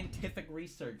 Scientific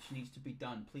research needs to be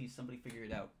done. Please, somebody figure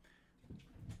it out.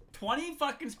 20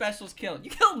 fucking specials killed. You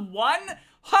killed one?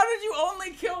 How did you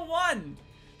only kill one?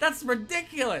 That's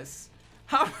ridiculous.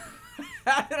 How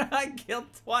did I kill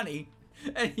 20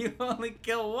 and you only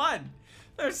kill one?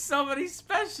 There's so many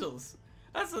specials.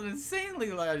 That's an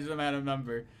insanely large amount of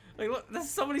number. Like, look, there's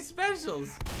so many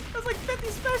specials. There's like 50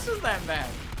 specials that map.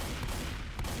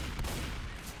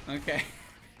 Okay.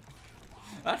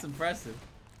 That's impressive.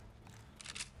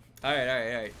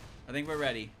 Alright. I think we're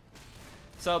ready.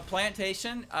 So,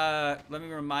 Plantation, let me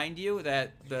remind you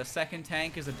that the second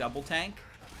tank is a double tank.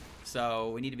 So,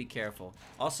 we need to be careful.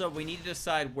 Also, we need to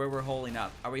decide where we're holding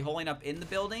up. Are we holding up in the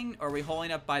building, or are we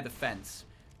holding up by the fence?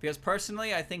 Because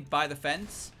personally, I think by the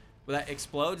fence, where that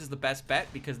explodes, is the best bet,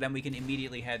 because then we can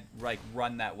immediately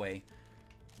run that way.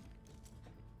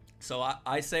 So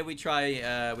I say we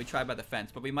try by the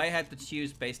fence, but we might have to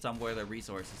choose based on where the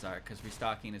resources are, because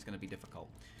restocking is going to be difficult.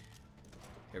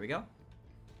 Here we go.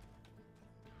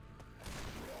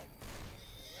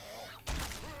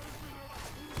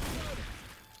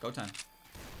 Go time.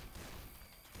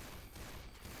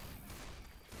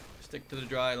 Stick to the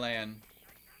dry land.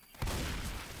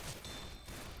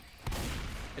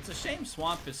 It's a shame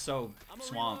Swamp is so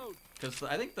swamp, because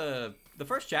I think the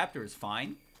first chapter is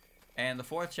fine, and the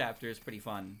fourth chapter is pretty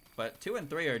fun, but 2 and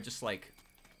 3 are just like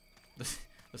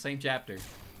the same chapter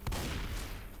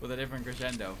with a different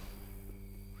crescendo.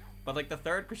 But like the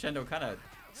third crescendo kind of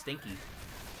stinky.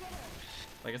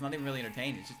 Like it's not even really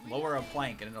entertaining. It's just lower a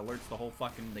plank and it alerts the whole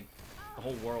fucking the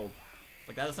whole world.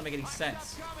 Like that doesn't make any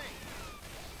sense.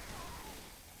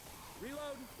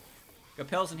 Got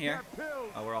pills in here.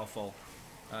 Oh, we're all full.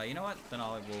 You know what? Then I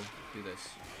will do this.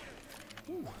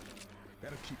 Ooh,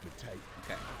 that'll keep it tight.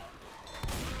 Okay.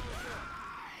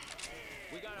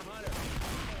 We got a hunter.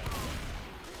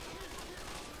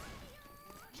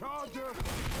 Charger.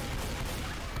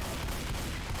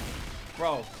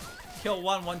 Bro, kill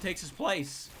one takes his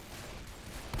place.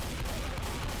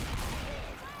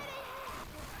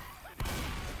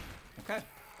 Okay.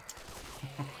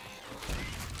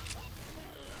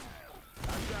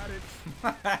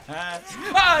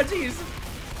 Ah, jeez!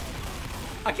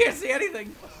 I can't see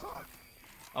anything.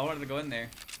 I wanted to go in there.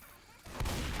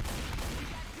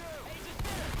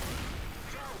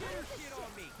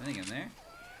 Anything in there?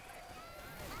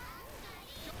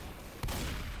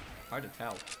 Hard to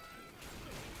tell.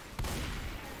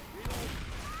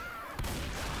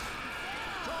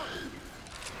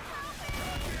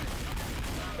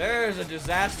 There's a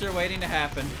disaster waiting to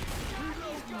happen.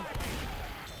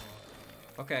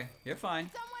 Okay, you're fine.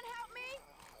 Someone help me!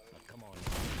 Oh, come on,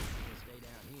 stay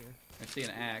down here. I see an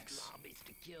axe. Zombies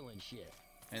to kill and shit.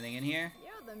 Anything in here?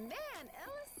 You're the man,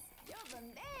 Ellis. You're the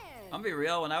man. I'm gonna be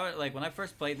real. When I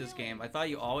first played this game, I thought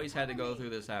you always had to go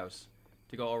through this house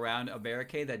to go around a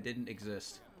barricade that didn't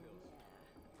exist.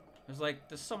 There's like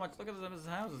there's so much. Look at this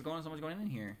house. There's so much going in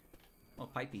here. Oh,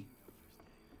 pipey.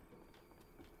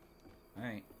 All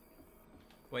right.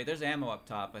 Wait, there's ammo up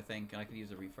top. I think, and I could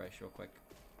use a refresh real quick.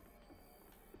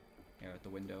 Here at the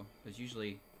window. There's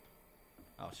usually.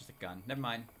 Oh, it's just a gun. Never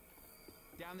mind.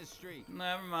 Down the street.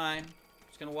 Never mind.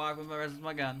 Just gonna walk with the rest of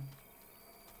my gun.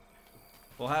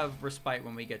 We'll have respite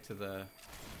when we get to the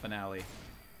finale.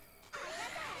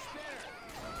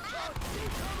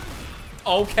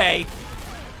 Okay.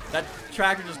 That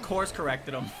tractor just course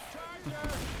corrected him.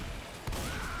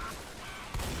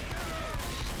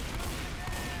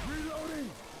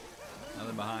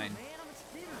 Nothing behind.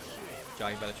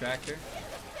 Jogging by the tractor.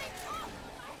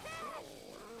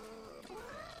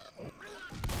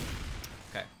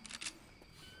 Okay.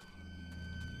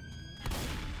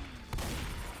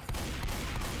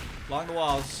 Along the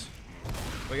walls.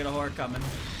 We got a horde coming.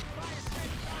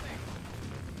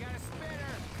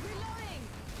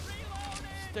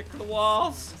 Stick to the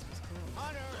walls.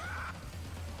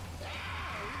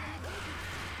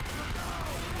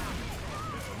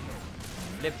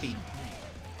 Flippy.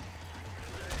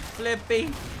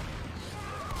 Flippy.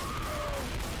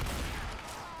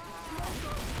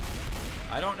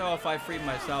 I don't know if I freed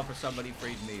myself or somebody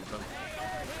freed me, but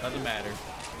doesn't matter.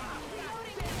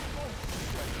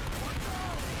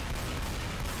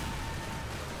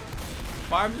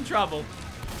 Farm's in trouble.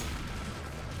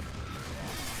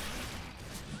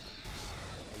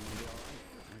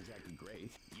 Exactly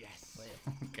great. Yes.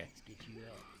 Okay. Let's get you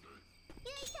up.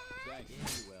 Thanks. Yeah,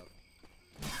 you will.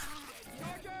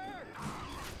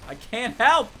 I can't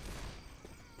help.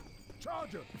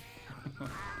 Charger!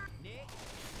 Nick,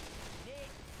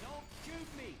 don't shoot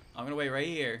me. I'm gonna wait right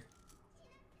here.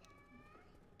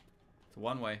 It's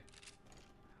one way.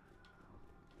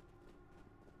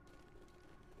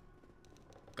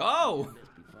 Go! Must be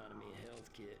finding me a health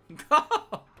kit.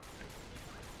 Go!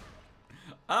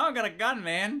 I don't got a gun,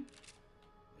 man.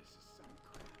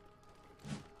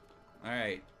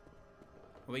 Alright.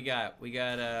 What we got? We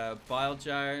got bile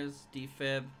jars,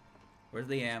 defib. Where's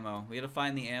the ammo? We gotta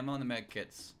find the ammo and the med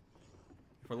kits.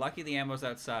 If we're lucky, the ammo's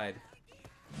outside.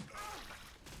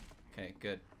 Okay,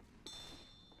 good.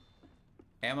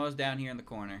 Ammo's down here in the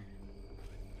corner.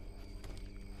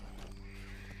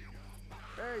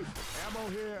 Hey, ammo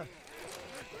here.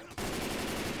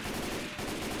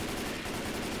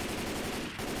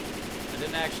 I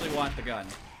didn't actually want the gun.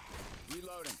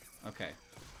 Reloading. Okay.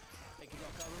 Think you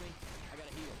gonna cover me? I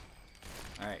gotta heal.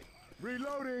 Alright.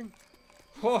 Reloading.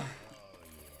 Whew.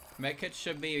 Medkits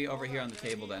should be over here on the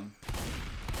table then.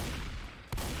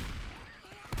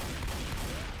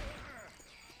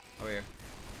 Over here.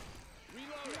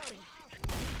 Reloading.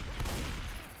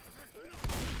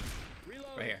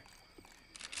 Reloading. Right here.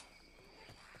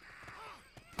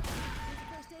 There's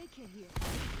a first aid kit here.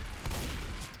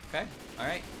 Okay.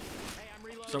 Alright. Hey, I'm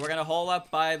reloading. So we're gonna hole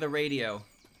up by the radio.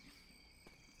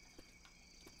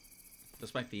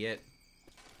 This might be it.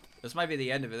 This might be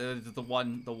the end of it. It's the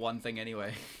one thing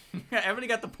anyway. Everybody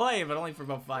got to play, but only for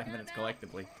about 5 minutes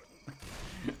collectively.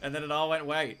 And then it all went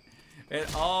right.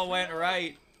 It all went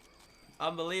right.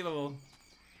 Unbelievable.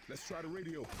 Let's try the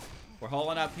radio. We're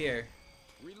holing up here.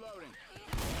 Reloading.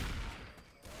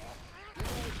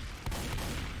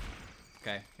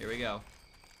 Okay, here we go.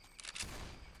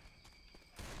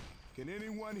 Can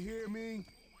anyone hear me?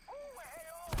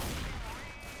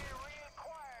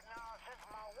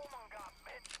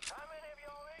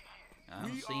 I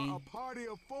don't We see. are a party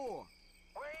of 4.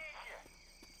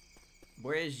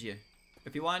 Where is you?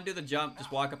 If you want to do the jump,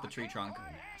 just walk up the tree trunk.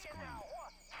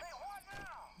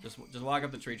 Just walk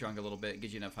up the tree trunk a little bit. It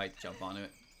gives you enough height to jump onto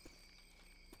it.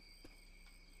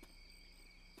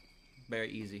 Very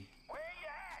easy.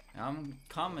 I'm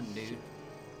coming, dude.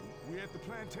 We're at the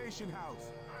plantation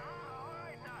house.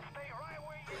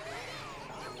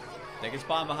 They can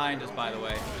spawn behind us, by the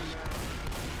way.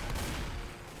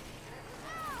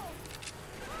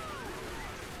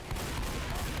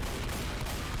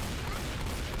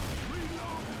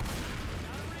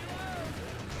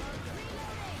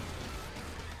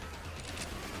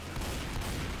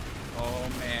 Oh,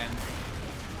 man.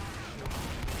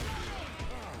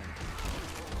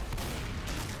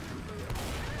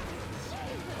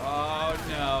 Oh,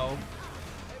 no.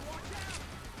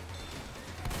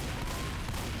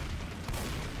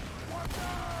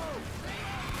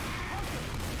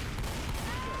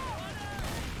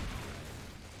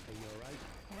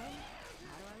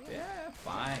 Yeah,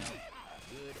 fine.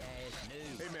 Good ass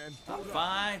news. Hey man, I'm hold up.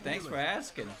 fine. Thanks for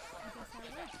asking.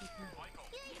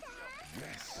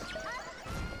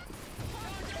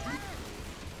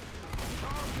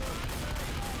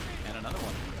 And another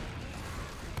one.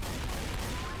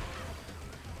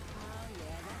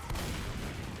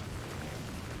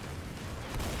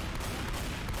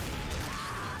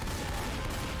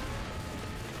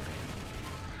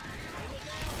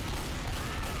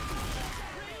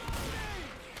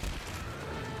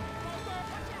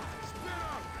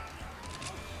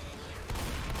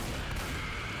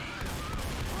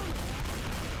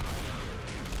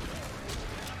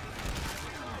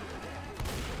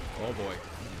 Oh boy.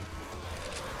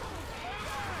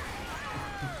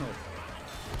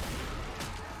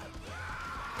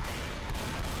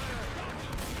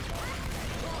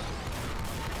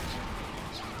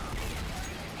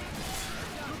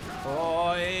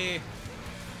 Boy.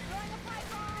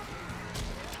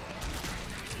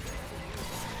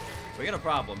 We got a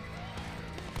problem.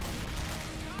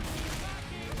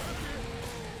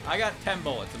 I got 10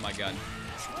 bullets in my gun.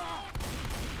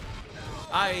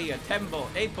 I got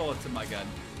 8 bullets in my gun.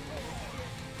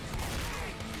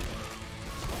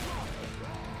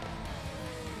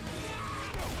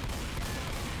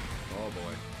 Oh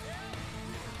boy.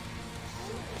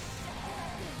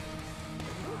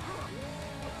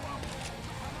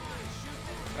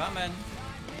 Coming.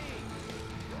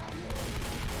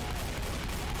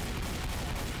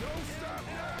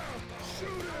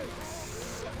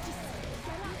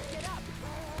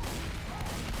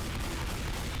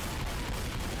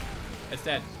 It's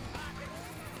dead.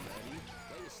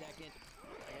 Wait a second.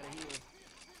 I gotta heal.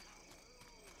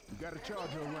 You got a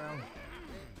charger around.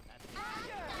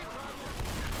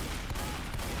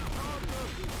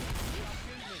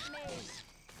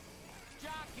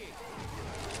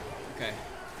 Okay.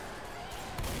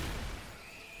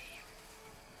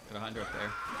 Got 100 up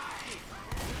there.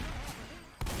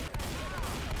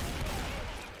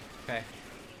 Okay.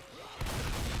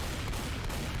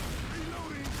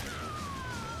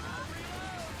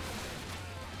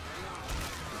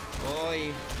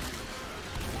 Boy.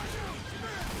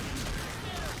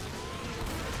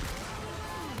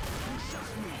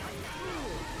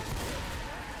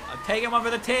 I'm taking one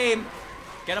for the team.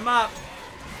 Get him up.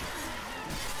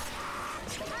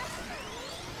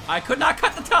 I could not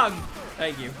cut the tongue.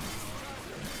 Thank you.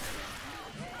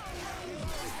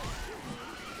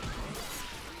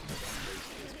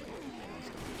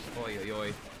 Oi, oi,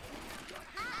 oi.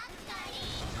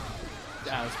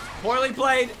 That was poorly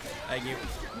played. Thank you.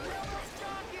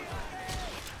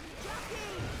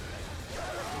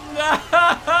 No!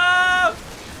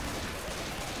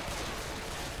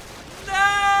 No!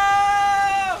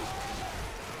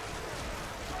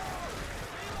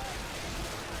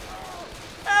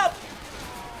 Help!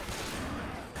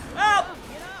 Help!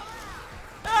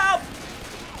 Help!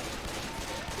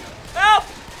 Help! Help!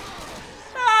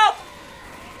 Help!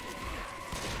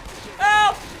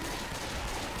 Help!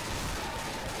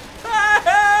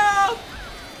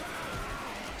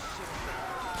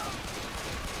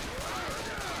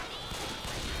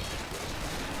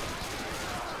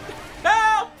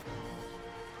 Help!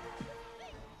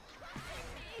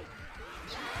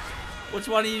 Which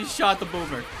one of you shot the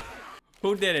boomer?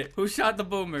 Who did it? Who shot the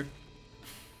boomer?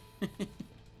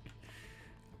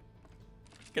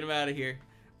 Get him out of here.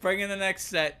 Bring in the next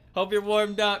set. Hope you're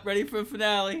warmed up, ready for the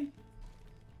finale.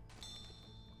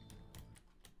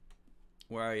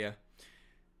 Where are you?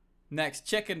 Next,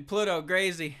 Chicken, Pluto,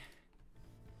 Grazy.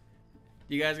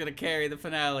 You guys gonna carry the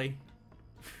finale.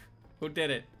 Who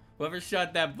did it? Whoever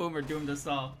shot that boomer doomed us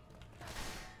all.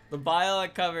 The bile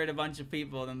covered a bunch of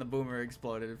people, and then the boomer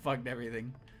exploded. It fucked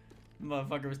everything. The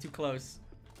motherfucker was too close.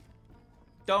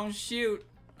 Don't shoot.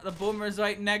 The boomer's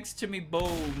right next to me.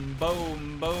 Boom,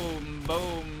 boom, boom,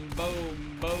 boom,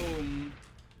 boom, boom.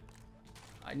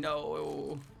 I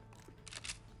know.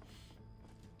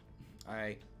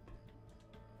 Alright.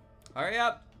 Hurry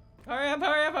up! Hurry up,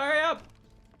 hurry up, hurry up!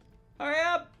 Hurry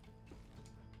up!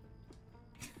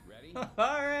 Ready?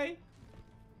 Alright.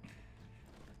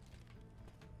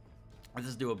 This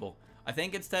is doable. I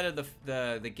think instead of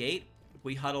the gate,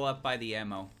 we huddle up by the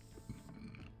ammo.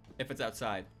 If it's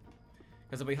outside.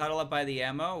 Because if we huddle up by the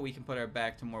ammo, we can put our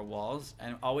back to more walls.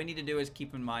 And all we need to do is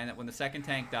keep in mind that when the second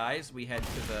tank dies, we head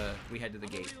to the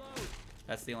gate.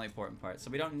 That's the only important part. So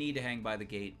we don't need to hang by the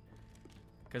gate.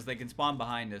 Because they can spawn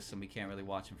behind us and we can't really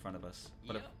watch in front of us.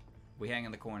 But if we hang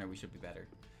in the corner, we should be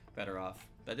better off.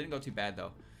 That didn't go too bad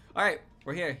though. Alright,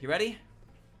 we're here. You ready?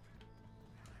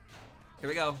 Here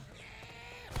we go.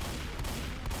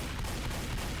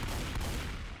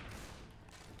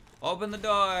 Open the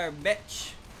door,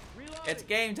 bitch. Reloading. It's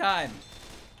game time.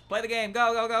 Play the game.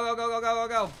 Go, go, go, go, go, go, go, go,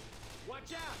 go.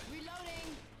 Watch out.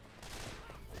 Reloading.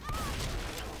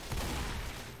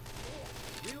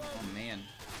 Oh, man.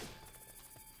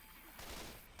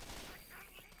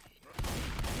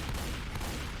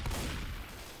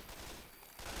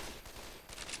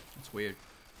 That's weird.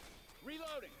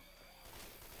 Reloading.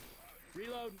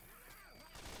 Reload.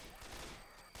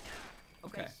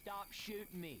 Okay. Stop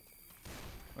shooting me.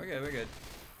 We're good, we're good.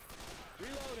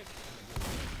 Reloading.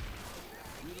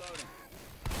 Reloading.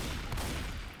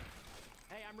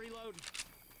 Hey, I'm reloading.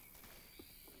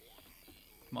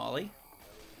 Molly.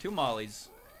 2 Mollies.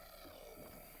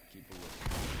 Keep a look.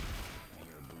 I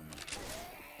hear a boomer.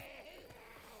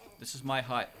 This is my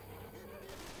hut.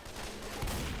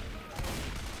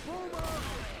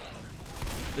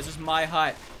 This is my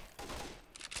hut.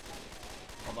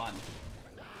 Hold on.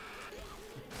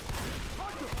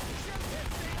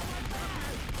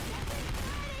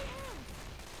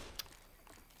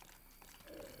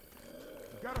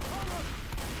 Got a hunter.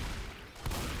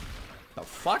 The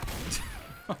fuck?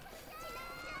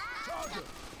 Charger.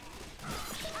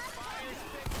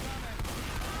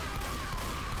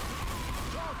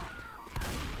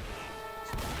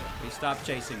 Please stop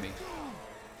chasing me.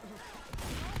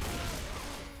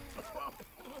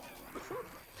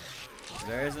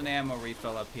 There is an ammo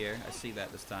refill up here. I see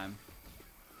that this time.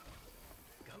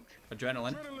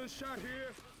 Adrenaline. Adrenaline shot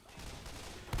here.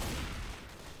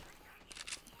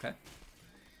 Okay.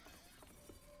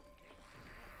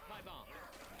 My bomb.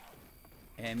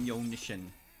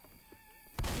 Ammunition.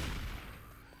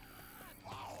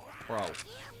 Bro.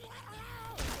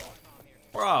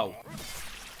 Bro!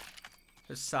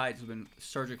 His sides have been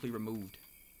surgically removed.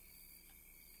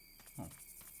 Oh.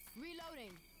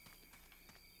 Reloading.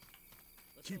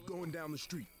 Keep going down the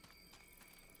street.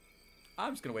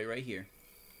 I'm just gonna wait right here.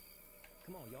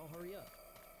 Come on, y'all, hurry up.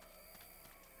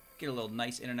 Get a little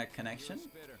nice internet connection.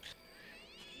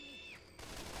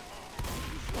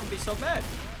 Won't be so bad.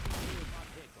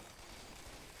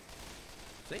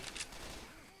 See?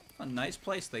 A nice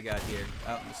place they got here,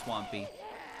 out in the swampy.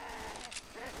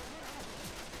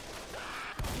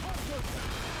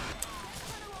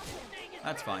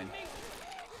 That's fine.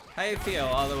 How you feel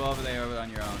all the way over there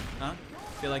on your own, huh?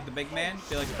 Feel like the big man?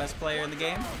 Feel like the best player in the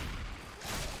game?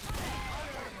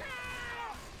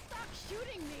 Stop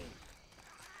shooting me.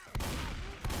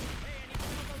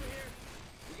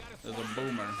 There's a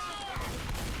boomer.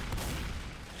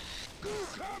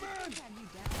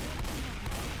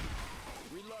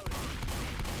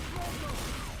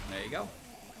 There you go.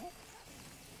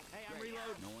 Hey, I'm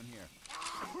reloading. No one here.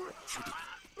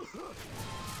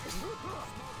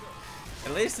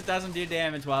 At least it doesn't do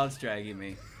damage while it's dragging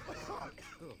me.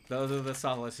 Those are the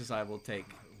solaces I will take.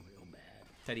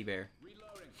 Teddy bear.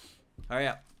 Hurry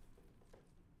up.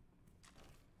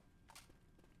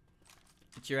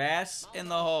 Get your ass in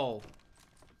the hole.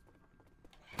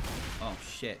 Oh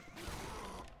shit.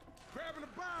 Grabbing a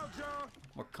bile jar.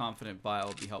 More confident bile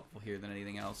will be helpful here than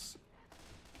anything else.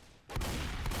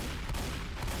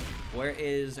 Where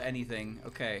is anything?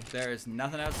 Okay, there is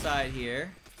nothing outside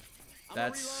here.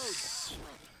 That's...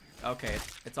 Okay,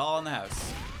 it's all in the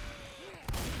house.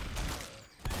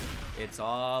 It's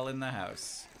all in the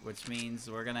house. Which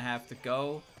means we're gonna have to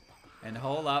go and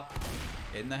hole up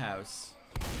in the house.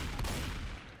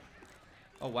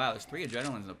 Oh wow, there's 3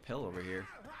 adrenalines and a pill over here.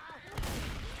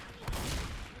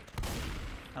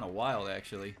 Kinda wild,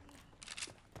 actually.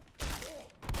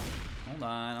 Hold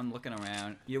on, I'm looking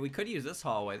around. Yeah, we could use this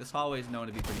hallway. This hallway is known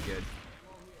to be pretty good.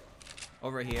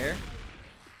 Over here.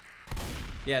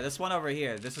 Yeah, this one over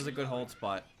here. This is a good hold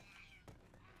spot.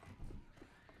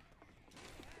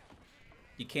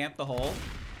 You camp the hole.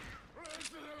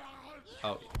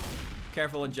 Oh,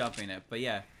 careful when jumping it. But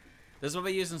yeah, this is what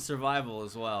we use in survival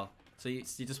as well. So you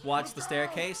just watch the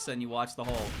staircase and you watch the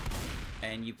hole.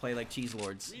 And you play like Cheese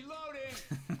Lords.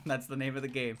 That's the name of the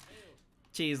game.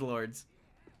 Cheese Lords.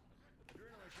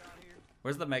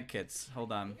 Where's the med kits?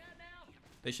 Hold on.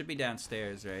 They should be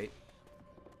downstairs, right?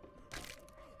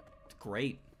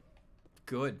 Great.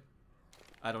 Good.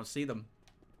 I don't see them.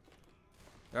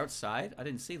 They're outside? I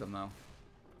didn't see them, though.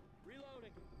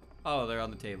 Oh, they're on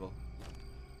the table.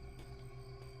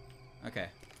 Okay.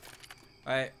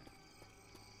 Alright.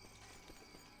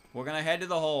 We're gonna head to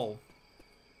the hole.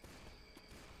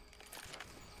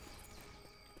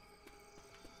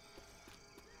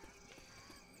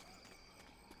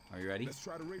 Are you ready? Let's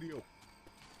try the radio.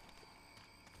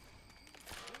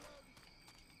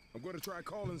 I'm gonna try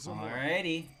calling someone.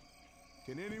 Alrighty.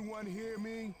 Can anyone hear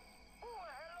me?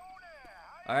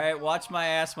 Alright, watch my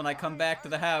ass when I come back to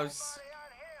the house.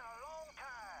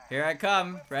 Here I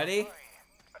come. Ready?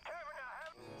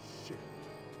 Shit.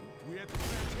 We at the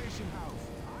plantation house.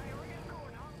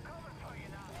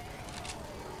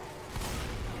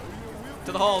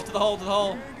 To the hole, to the hole, to the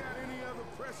hole. We ain't got any other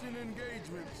pressing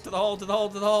engagements. To the hole, to the hole,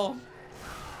 to the hole.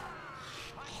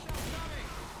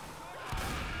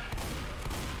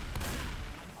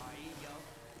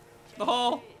 The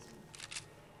hole.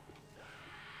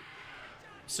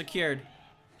 Secured.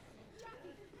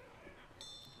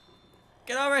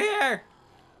 Get over here.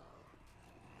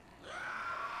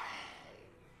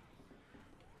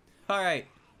 All right.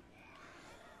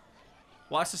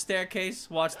 Watch the staircase.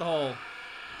 Watch the hole.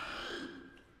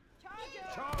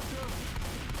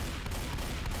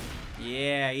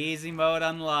 Yeah, easy mode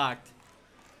unlocked.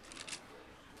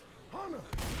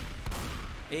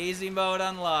 Easy mode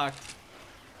unlocked.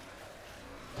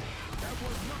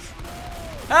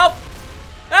 Help!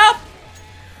 Help!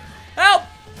 Help!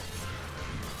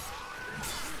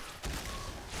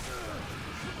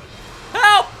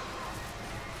 Help!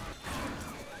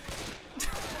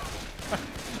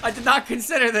 I did not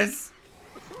consider this.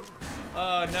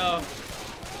 Oh no.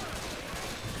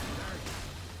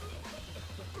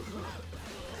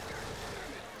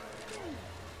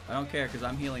 I don't care because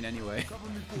I'm healing anyway.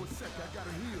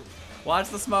 Watch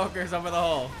the smokers over the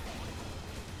hole.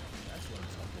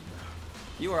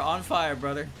 You are on fire,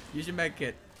 brother. Use your med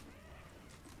kit.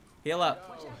 Heal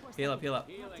up. Heal up, heal up.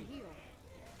 Oh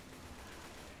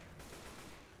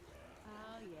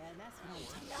yeah, that's what I'm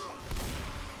talking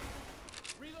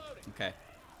about. Okay.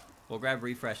 We'll grab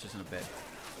refreshes in a bit.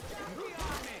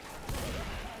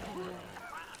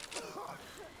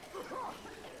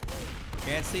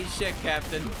 Can't see shit,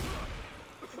 Captain.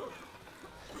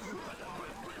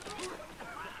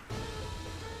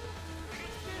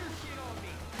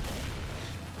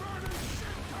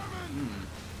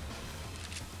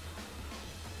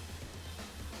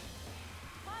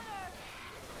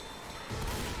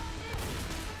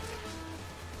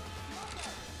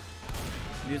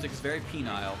 Music is very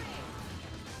penile.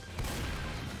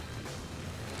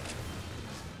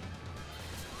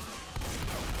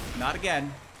 Not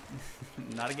again.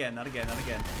 Not again, not again, not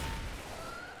again.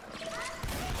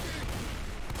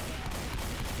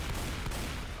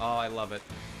 Oh, I love it.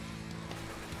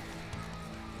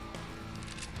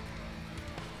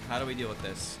 How do we deal with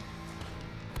this?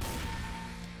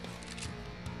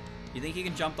 You think he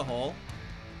can jump the hole?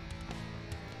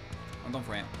 I'm going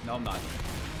for amp. No, I'm not.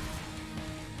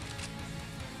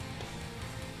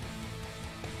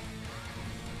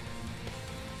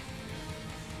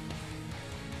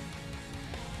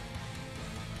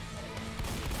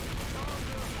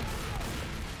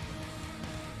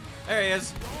 There he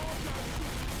is.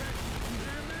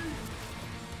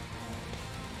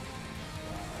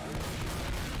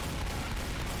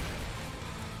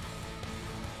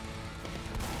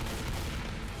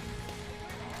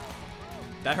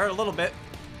 That hurt a little bit.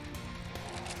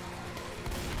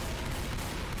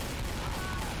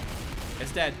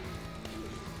 It's dead.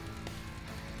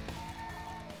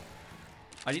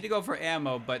 I need to go for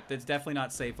ammo, but it's definitely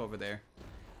not safe over there.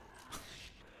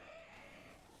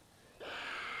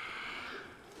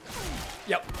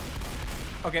 Yep.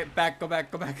 Okay, back, go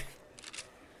back, go back.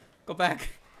 Go back.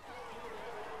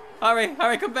 Hurry,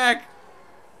 hurry, come back.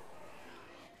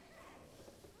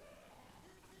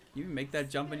 You even make that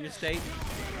jump in your state?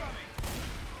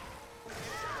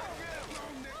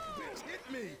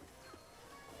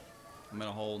 I'm in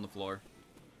a hole in the floor.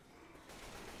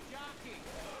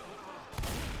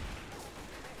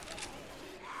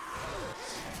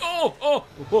 Oh! Oh!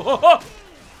 Oh!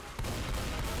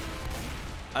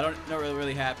 I don't know what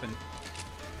really happened.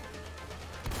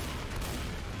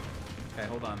 Okay,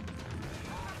 hold on.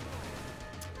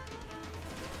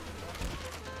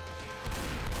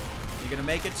 You gonna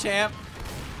make it, champ?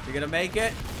 You gonna make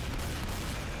it?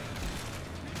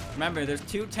 Remember, there's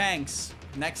 2 tanks.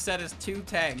 Next set is 2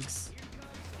 tanks.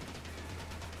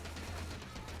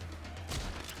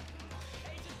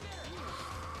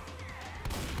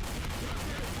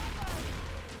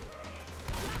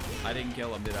 I didn't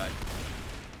kill him, did I?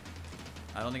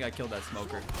 I don't think I killed that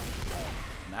smoker.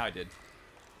 Now I did.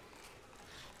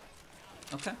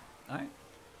 Okay, alright.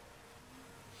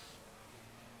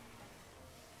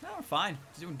 No, we're fine.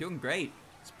 Doing great.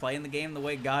 Just playing the game the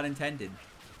way God intended.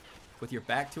 With your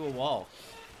back to a wall.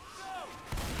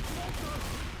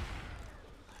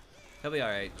 He'll be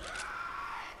alright.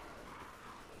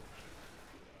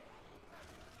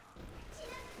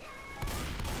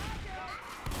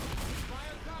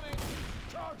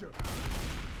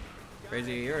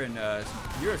 Crazy, you're in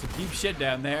some deep shit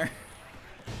down there.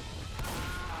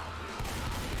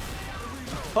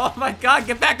 Oh my god,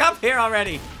 get back up here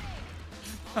already!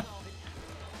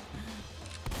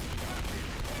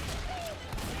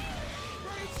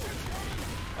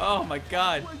 Oh my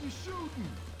god.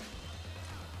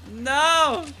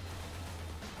 No!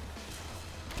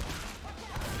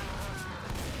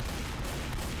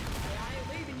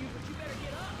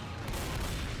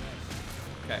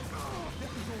 Okay.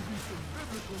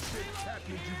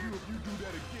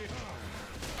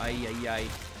 Ay, ay, ay.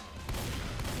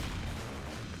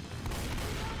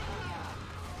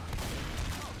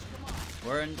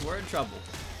 We're in trouble.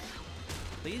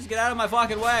 Please get out of my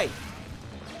fucking way.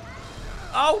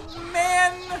 Oh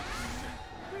man!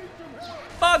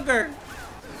 Bugger!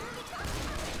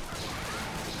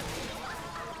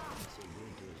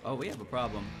 Oh, we have a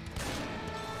problem.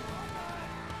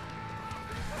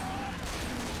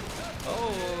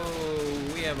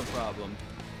 Oh, we have a problem.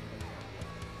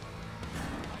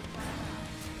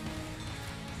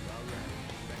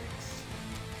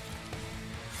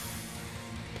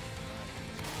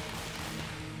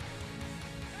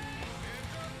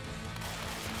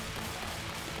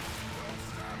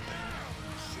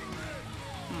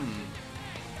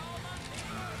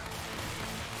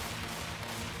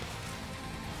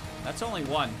 That's only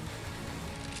one.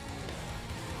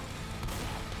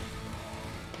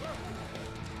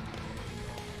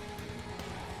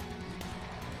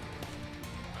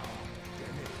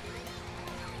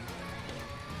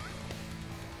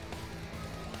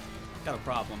 Got a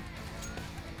problem.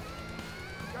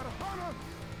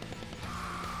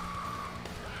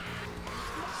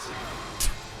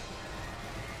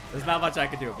 There's not much I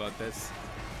can do about this.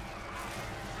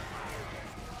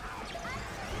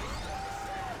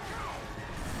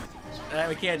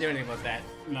 We can't do anything with that.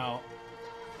 No.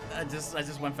 I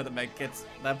just went for the med kits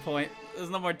at that point. There's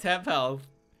no more temp health.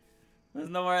 There's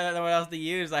nowhere else to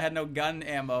use. I had no gun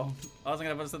ammo. I wasn't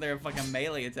gonna sit there and fucking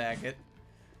melee attack it.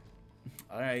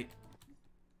 Alright.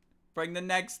 Bring the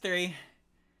next 3.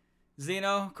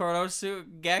 Xeno,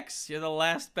 Korosu, Gex, you're the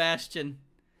last bastion.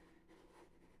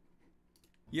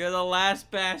 You're the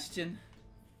last bastion.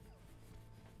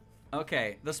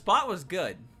 Okay, the spot was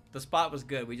good. The spot was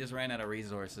good. We just ran out of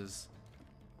resources.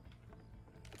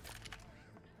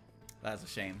 That's a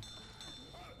shame.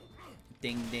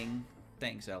 Ding ding.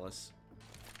 Thanks, Ellis.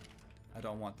 I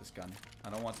don't want this gun. I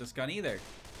don't want this gun either.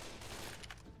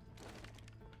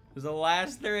 There's the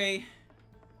last 3.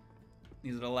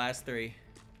 These are the last 3.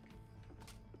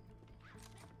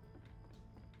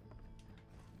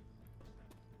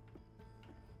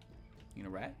 You gonna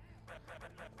rat?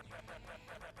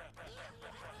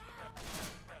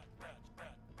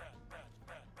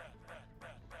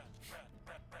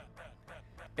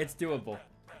 It's doable.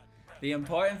 The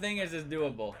important thing is it's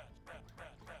doable.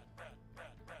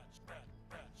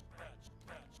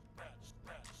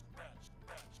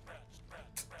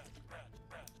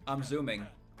 I'm zooming.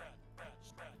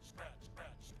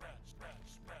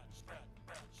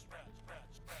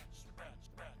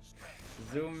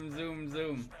 Zoom, zoom,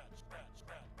 zoom.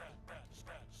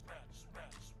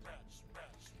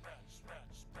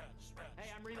 Hey,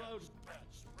 I'm reloading.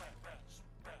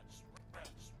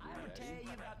 I ever tell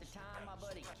you about the time my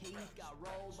buddy Keith got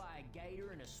rolled by a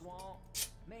gator in a swamp?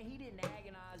 Man, he didn't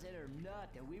agonize it or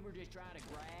nothing. We were just trying to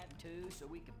grab 2 so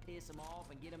we could piss him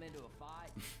off and get him into a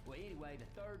fight. Well, anyway,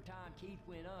 the 3rd time Keith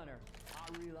went under,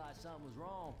 I realized something was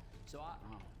wrong. So I...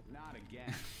 Oh, not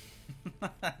again.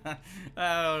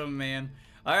 Oh, man.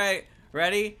 Alright,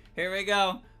 ready? Here we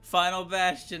go. Final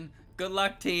bastion. Good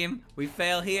luck, team. We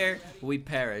fail here, we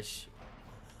perish.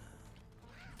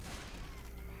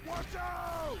 Watch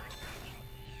out!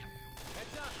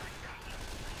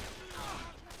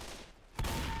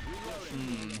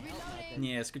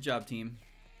 Yes, good job, team.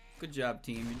 Good job,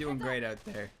 team. You're doing great out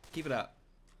there. Keep it up.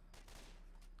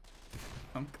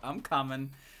 I'm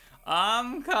coming.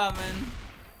 I'm coming.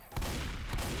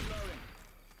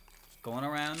 Going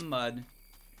around the mud.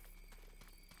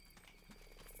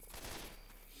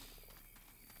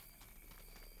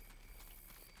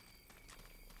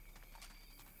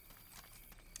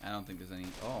 I don't think there's any.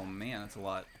 Oh man, that's a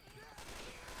lot.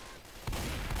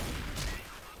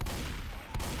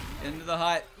 Into the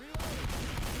hut.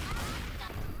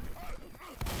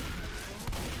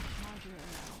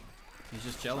 He's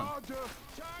just chilling.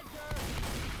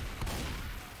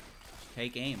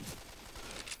 Take aim.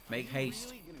 Make haste.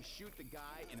 Really gonna shoot the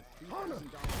guy in a $3,000.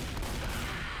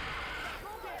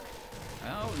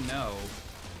 Oh no.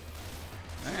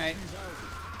 Alright.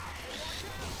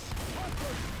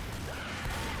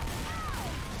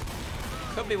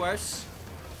 Could be worse.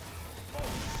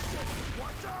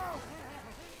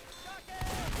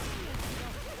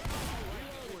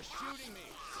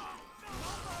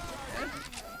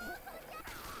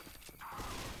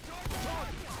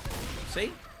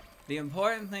 See? The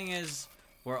important thing is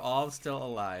we're all still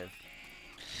alive.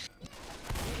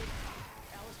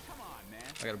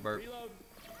 I gotta burp.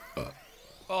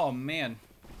 Oh man.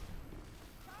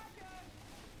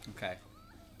 Okay.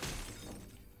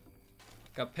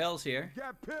 Got pills here.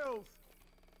 Got pills.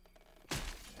 You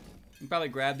can probably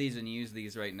grab these and use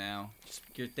these right now. Just,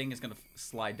 your thing is gonna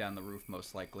slide down the roof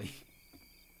most likely.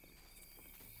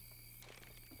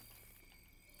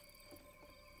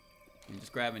 You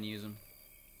just grab and use them.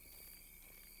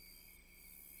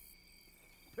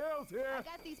 Pills here. I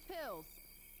got these pills.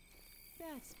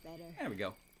 That's better. There we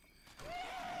go.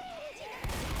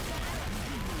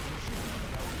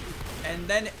 And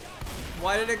then,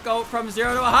 why did it go from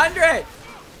 0 to 100?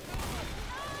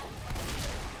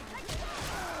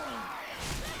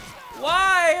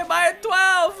 Why am I at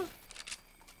 12?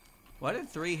 Why did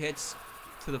 3 hits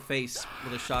to the face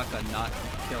with a shotgun not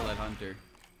kill that hunter?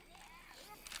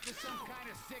 This some kind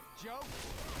of sick joke?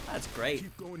 That's great.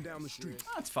 Keep going down the street.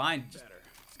 That's fine. Just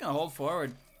gonna hold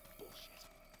forward.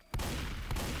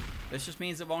 This just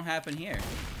means it won't happen here.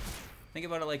 Think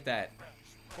about it like that.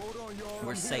 Hold on, y'all.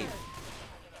 We're I'm safe. here.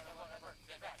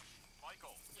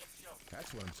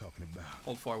 That's what I'm talking about.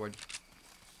 Hold forward.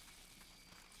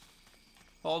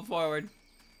 Hold forward.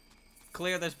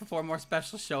 Clear this before more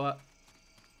specials show up.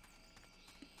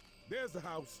 There's the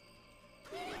house.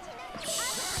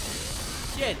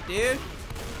 Shit, dude.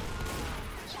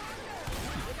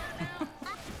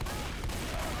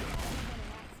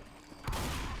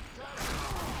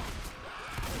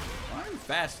 Why are you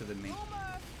faster than me?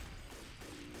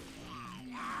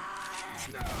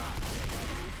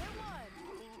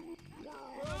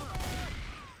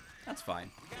 It's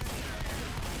fine.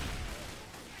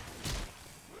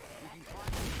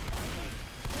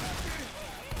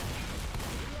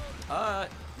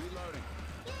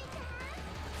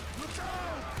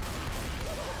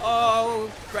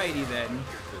 Oh, righty then.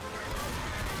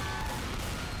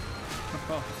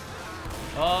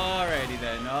 Alrighty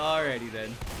then, alrighty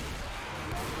then.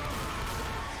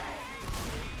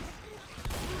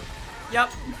 Yep.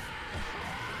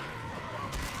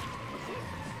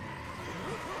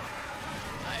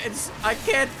 I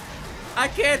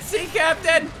can't see,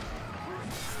 Captain.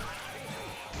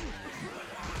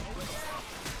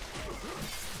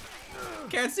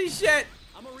 Can't see shit.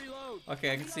 I'm a reload.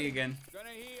 Okay, I can see again. Gonna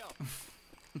heal.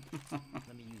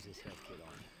 Let me use this health kit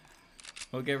on you.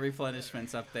 We'll get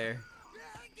replenishments up there.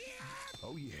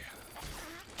 Oh yeah.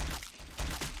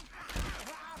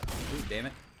 Ooh, damn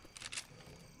it.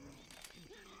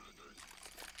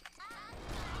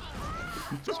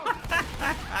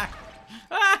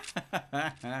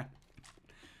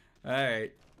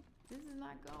 Alright. This is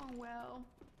not going well.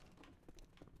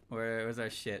 Where's our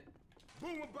shit?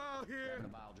 Boom about here. In the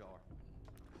bile jar.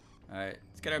 Alright.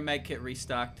 Let's get our med kit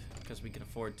restocked because we can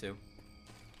afford to.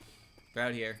 We're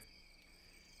out here.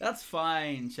 That's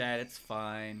fine, Chad. It's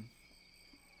fine.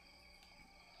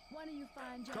 One of you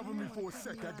fine Cover me for a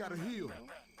sec. I gotta heal.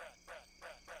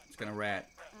 It's gonna rat.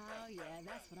 Oh yeah,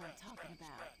 that's what I'm talking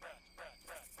about.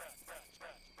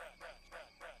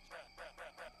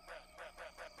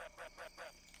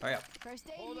 Hurry up. First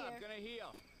aid Hold here. up, gonna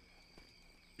heal.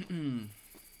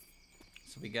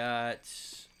 So we got...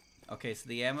 Okay, so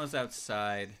the ammo's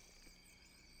outside.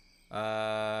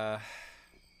 Molotov.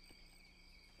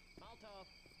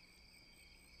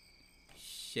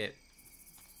 Shit.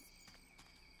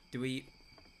 Do we...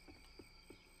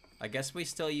 I guess we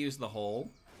still use the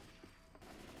hole.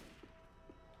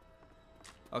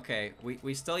 Okay,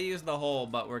 we still use the hole,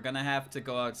 but we're gonna have to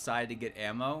go outside to get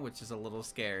ammo, which is a little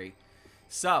scary.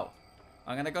 So,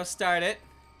 I'm gonna go start it.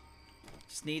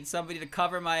 Just need somebody to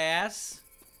cover my ass,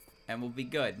 and we'll be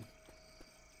good.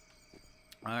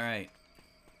 Alright.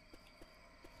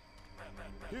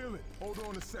 Heal it. Hold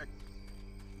on a sec.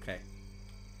 Okay,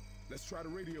 Let's try the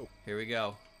radio. here we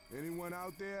go. Anyone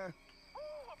out there?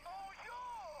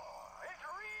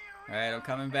 Alright, I'm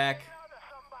coming back.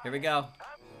 Here we go.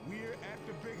 We're at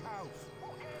the big house.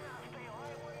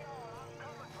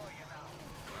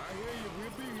 I hear you.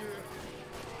 We'll be here.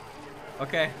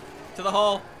 Okay, to the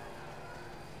hole.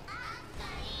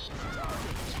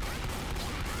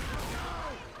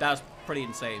 That was pretty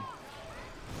insane.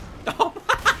 Oh.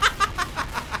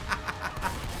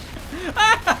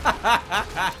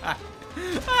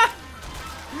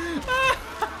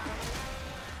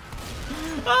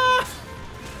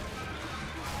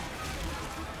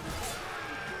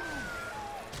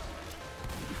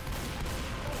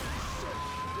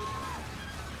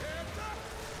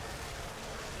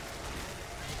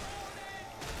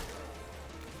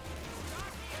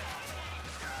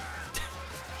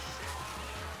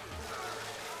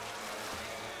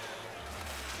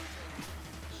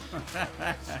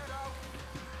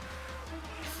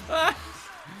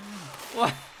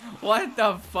 What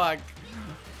the fuck?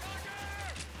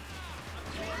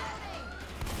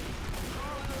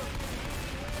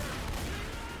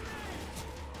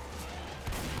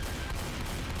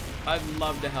 I'd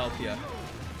love to help you.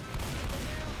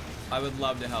 I would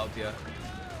love to help you.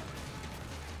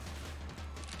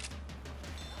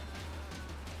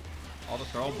 All the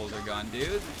throwables are gone,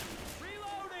 dude.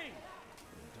 Reloading.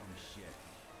 Dumb shit.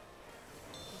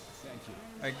 Thank you.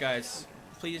 Alright, guys.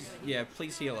 Please, yeah,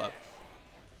 please heal up.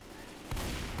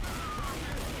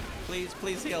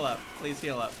 Please heal up. Please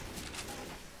heal up.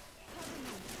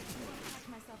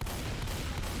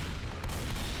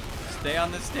 Stay on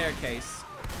the staircase.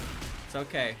 It's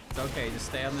okay. It's okay. Just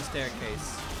stay on the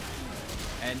staircase.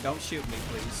 And don't shoot me,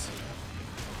 please.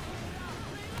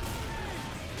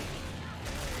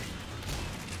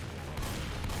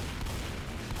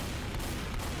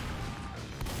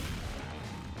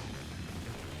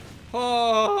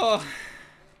 Oh.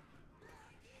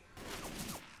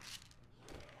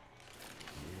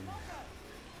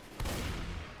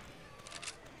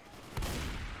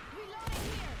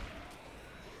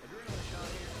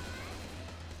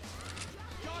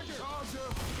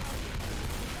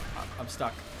 I'm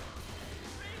stuck.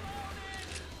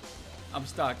 I'm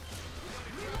stuck.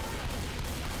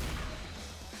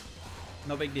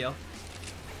 No big deal.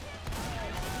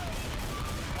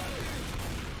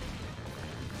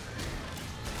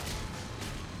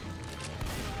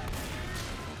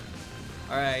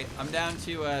 Alright, I'm down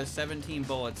to 17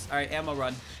 bullets. Alright, ammo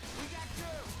run.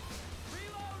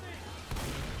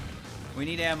 We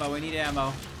need ammo, we need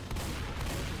ammo.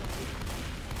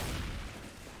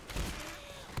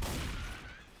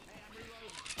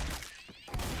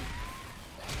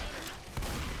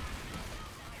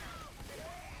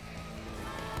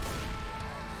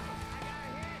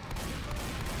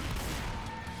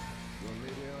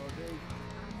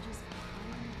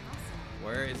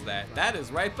 Where is that? That is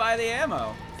right by the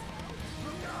ammo.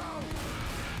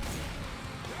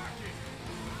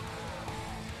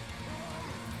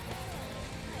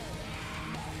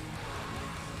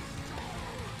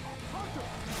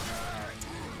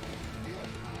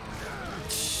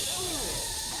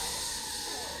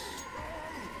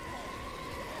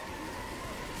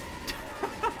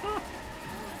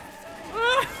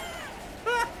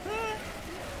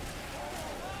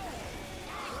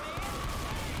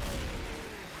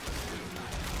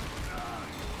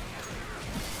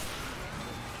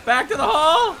 Back to the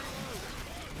hole!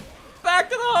 Back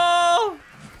to the hole!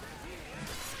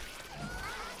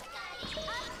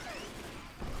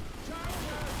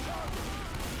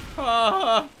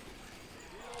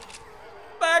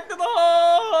 Back to the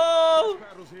hole!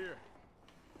 Paddles here.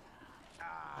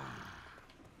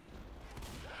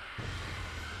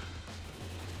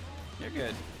 You're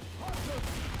good.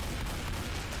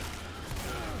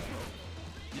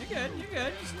 You're good, you're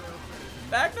good.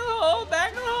 Back to the hole,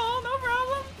 back to the hole, no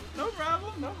problem. No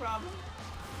problem, no problem.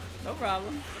 No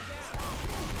problem.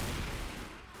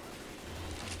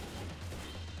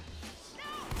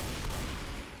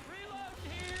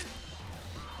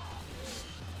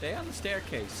 Stay on the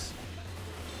staircase.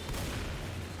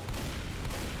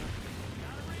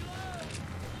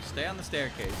 Stay on the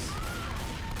staircase.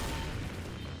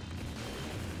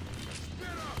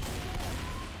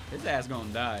 His ass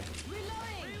gonna die.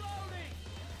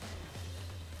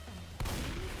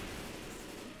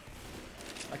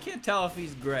 I can't tell if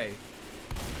he's gray.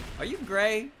 Are you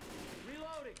gray?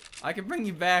 Reloading. I can bring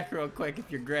you back real quick if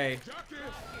you're gray.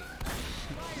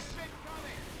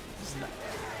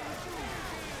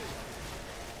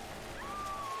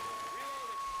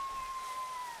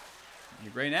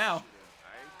 You're gray now.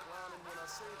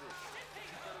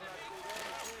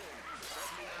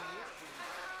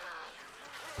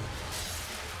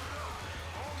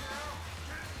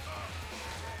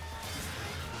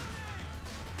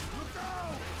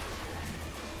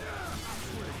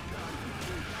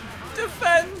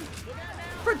 Defend!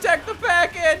 Protect the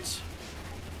package!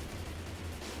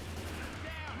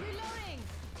 Reloading.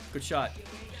 Good shot.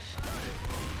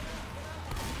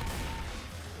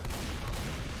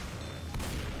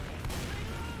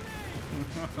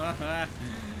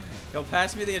 Yo,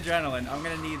 pass me the adrenaline. I'm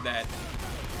gonna need that.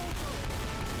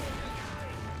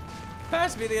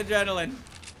 Pass me the adrenaline.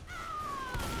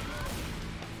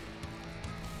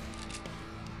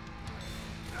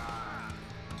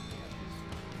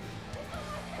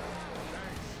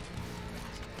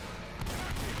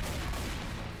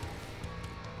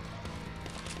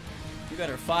 You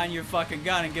better find your fucking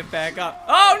gun and get back up.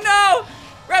 Oh no!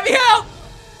 Remy, help!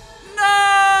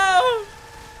 No!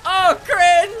 Oh,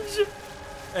 cringe!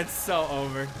 It's so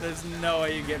over. There's no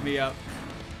way you get me up.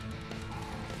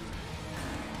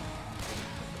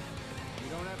 You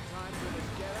don't have time for this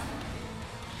get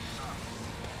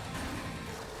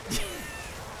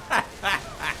up?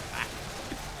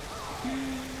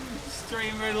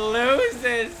 Streamer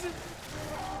loses!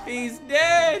 He's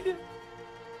dead!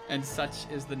 And such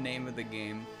is the name of the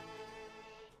game.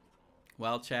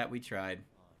 Well, chat, we tried.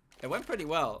 It went pretty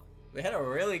well. We had a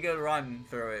really good run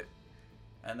through it.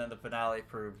 And then the finale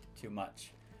proved too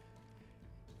much.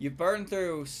 You burn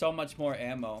through so much more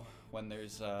ammo when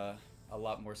there's a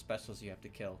lot more specials you have to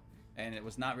kill. And it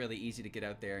was not really easy to get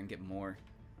out there and get more.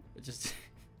 It just...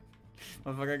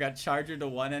 Motherfucker got charger to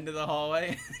one end of the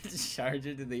hallway,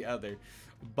 charger to the other.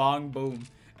 Bong boom.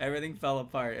 Everything fell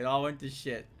apart. It all went to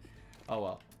shit. Oh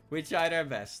well. We tried our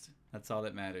best. That's all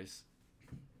that matters.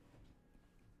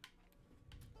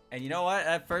 And you know what?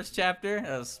 That first chapter,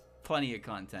 that was plenty of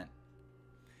content.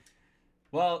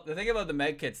 Well, the thing about the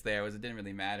med kits there was it didn't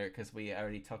really matter because we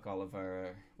already took all of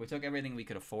our... We took everything we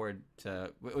could afford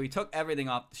to... We took everything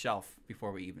off the shelf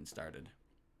before we even started.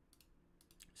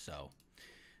 So,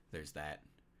 there's that.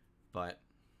 But,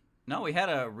 no, we had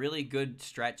a really good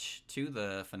stretch to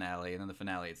the finale, and then the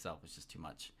finale itself was just too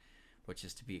much, which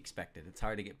is to be expected. It's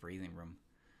hard to get breathing room.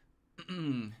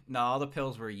 No, all the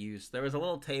pills were used. There was a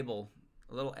little table...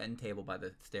 A little end table by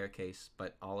the staircase,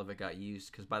 but all of it got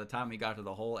used because by the time we got to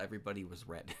the hole, everybody was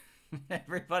red.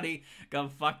 Everybody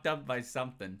got fucked up by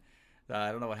something.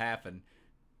 I don't know what happened.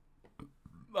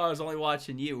 I was only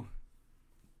watching you.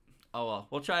 Oh well,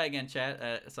 we'll try again, chat,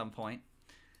 at some point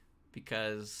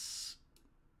because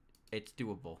it's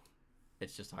doable.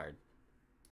 It's just hard.